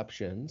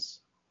 interceptions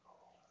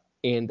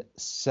and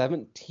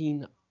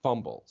 17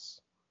 fumbles.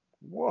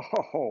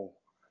 Whoa.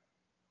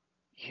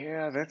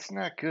 Yeah, that's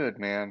not good,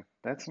 man.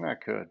 That's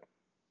not good.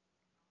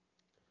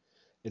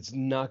 It's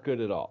not good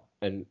at all.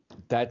 And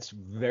that's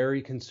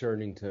very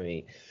concerning to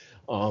me.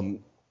 Um,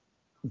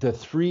 the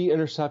 3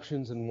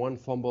 interceptions and 1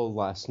 fumble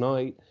last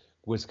night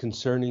was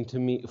concerning to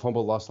me.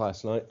 Fumble lost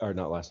last night, or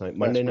not last night,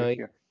 Monday Last week, night,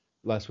 yeah.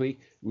 last week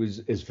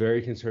is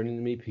very concerning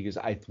to me because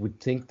I would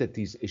think that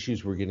these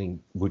issues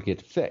would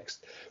get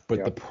fixed. But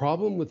the Yep.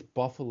 problem with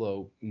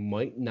Buffalo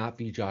might not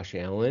be Josh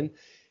Allen,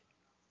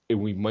 and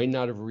we might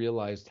not have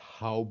realized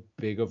how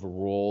big of a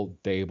role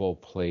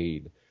Dable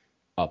played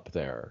up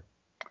there.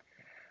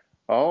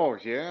 Oh,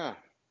 yeah.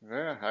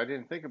 Yeah, I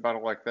didn't think about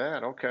it like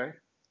that. Okay.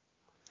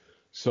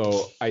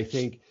 So I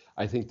think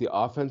the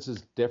offense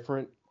is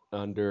different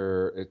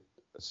under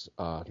it's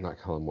not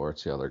Kellen Moore,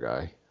 it's the other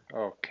guy.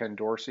 Oh, Ken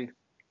Dorsey.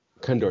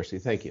 Ken Dorsey,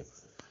 thank you.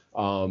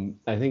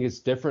 I think it's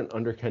different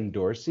under Ken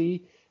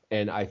Dorsey,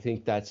 and I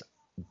think that's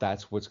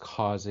what's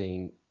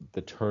causing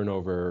the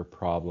turnover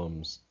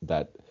problems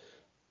that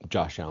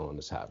Josh Allen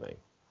is having.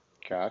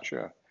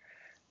 Gotcha.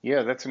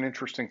 Yeah, that's an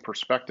interesting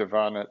perspective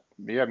on it.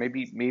 Yeah,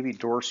 maybe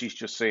Dorsey's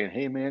just saying,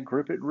 "Hey, man,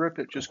 grip it, rip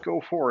it, just go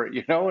for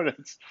it," and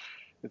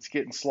it's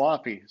getting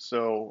sloppy.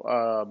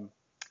 So,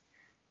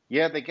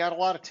 yeah, they got a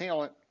lot of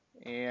talent,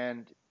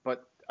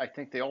 but I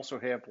think they also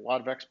have a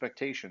lot of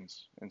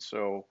expectations, and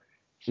so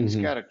he's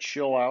Hmm. got to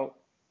chill out.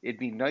 It'd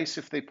be nice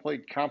if they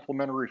played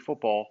complementary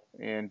football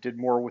and did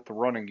more with the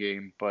running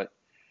game, but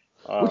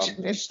Which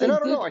And they I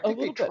don't did know. I a think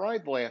they little bit.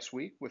 tried last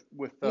week with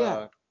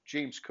Yeah,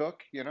 James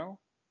Cook. You know.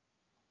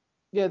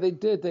 yeah, they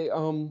did.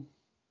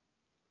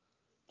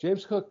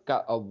 James Cook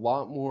got a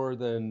lot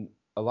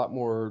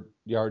more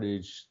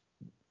yardage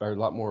or a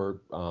lot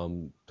more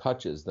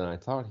touches than I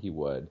thought he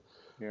would.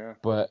 Yeah.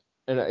 But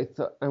and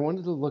I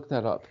wanted to look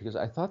that up because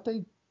I thought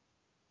they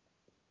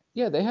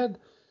had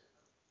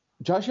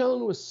Josh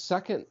Allen was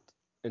second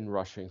in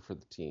rushing for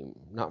the team,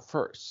 not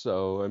first.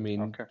 So I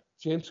mean, Okay.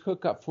 James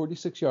Cook got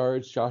 46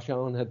 yards, Josh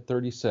Allen had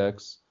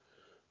 36,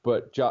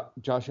 but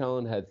Josh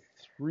Allen had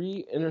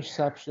three Yeah. That's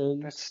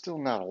interceptions. still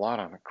not a lot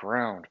on the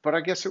ground, but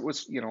I guess it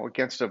was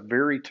against a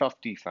very tough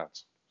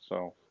defense.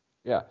 So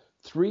Yeah,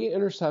 three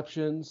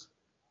interceptions,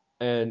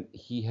 and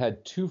he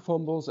had two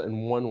fumbles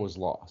and one was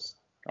lost.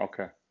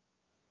 okay.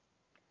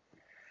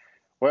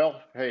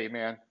 Well, hey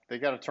man, they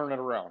got to turn it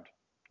around.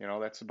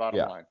 That's the bottom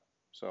Yeah, line.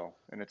 So,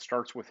 and it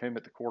starts with him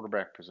at the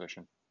quarterback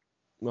position.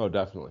 no,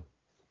 definitely.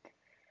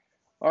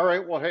 All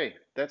right. Well, hey,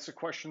 that's the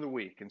question of the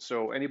week. And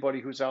so,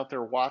 anybody who's out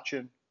there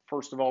watching,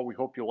 first of all, we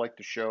hope you like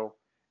the show.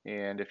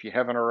 And if you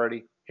haven't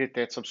already, hit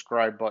that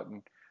subscribe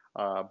button.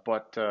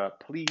 But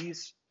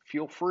please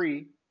feel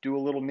free, do a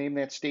little name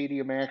that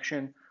stadium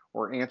action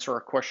or answer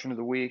our question of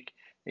the week.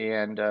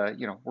 And,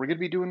 we're going to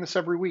be doing this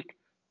every week.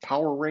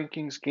 Power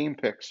rankings, game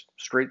picks,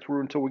 straight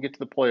through until we get to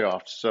the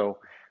playoffs. So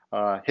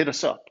hit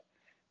us up.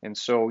 And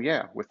so,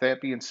 yeah, with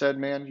that being said,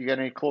 man, you got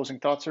any closing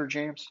thoughts there,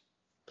 James?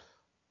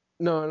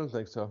 No, I don't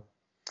think so.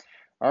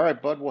 All right,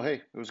 bud. Well,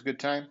 hey, it was a good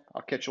time.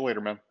 I'll catch you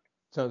later, man.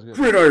 Sounds good.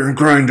 Gridiron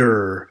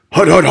Grinder.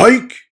 Hut, hut, hike.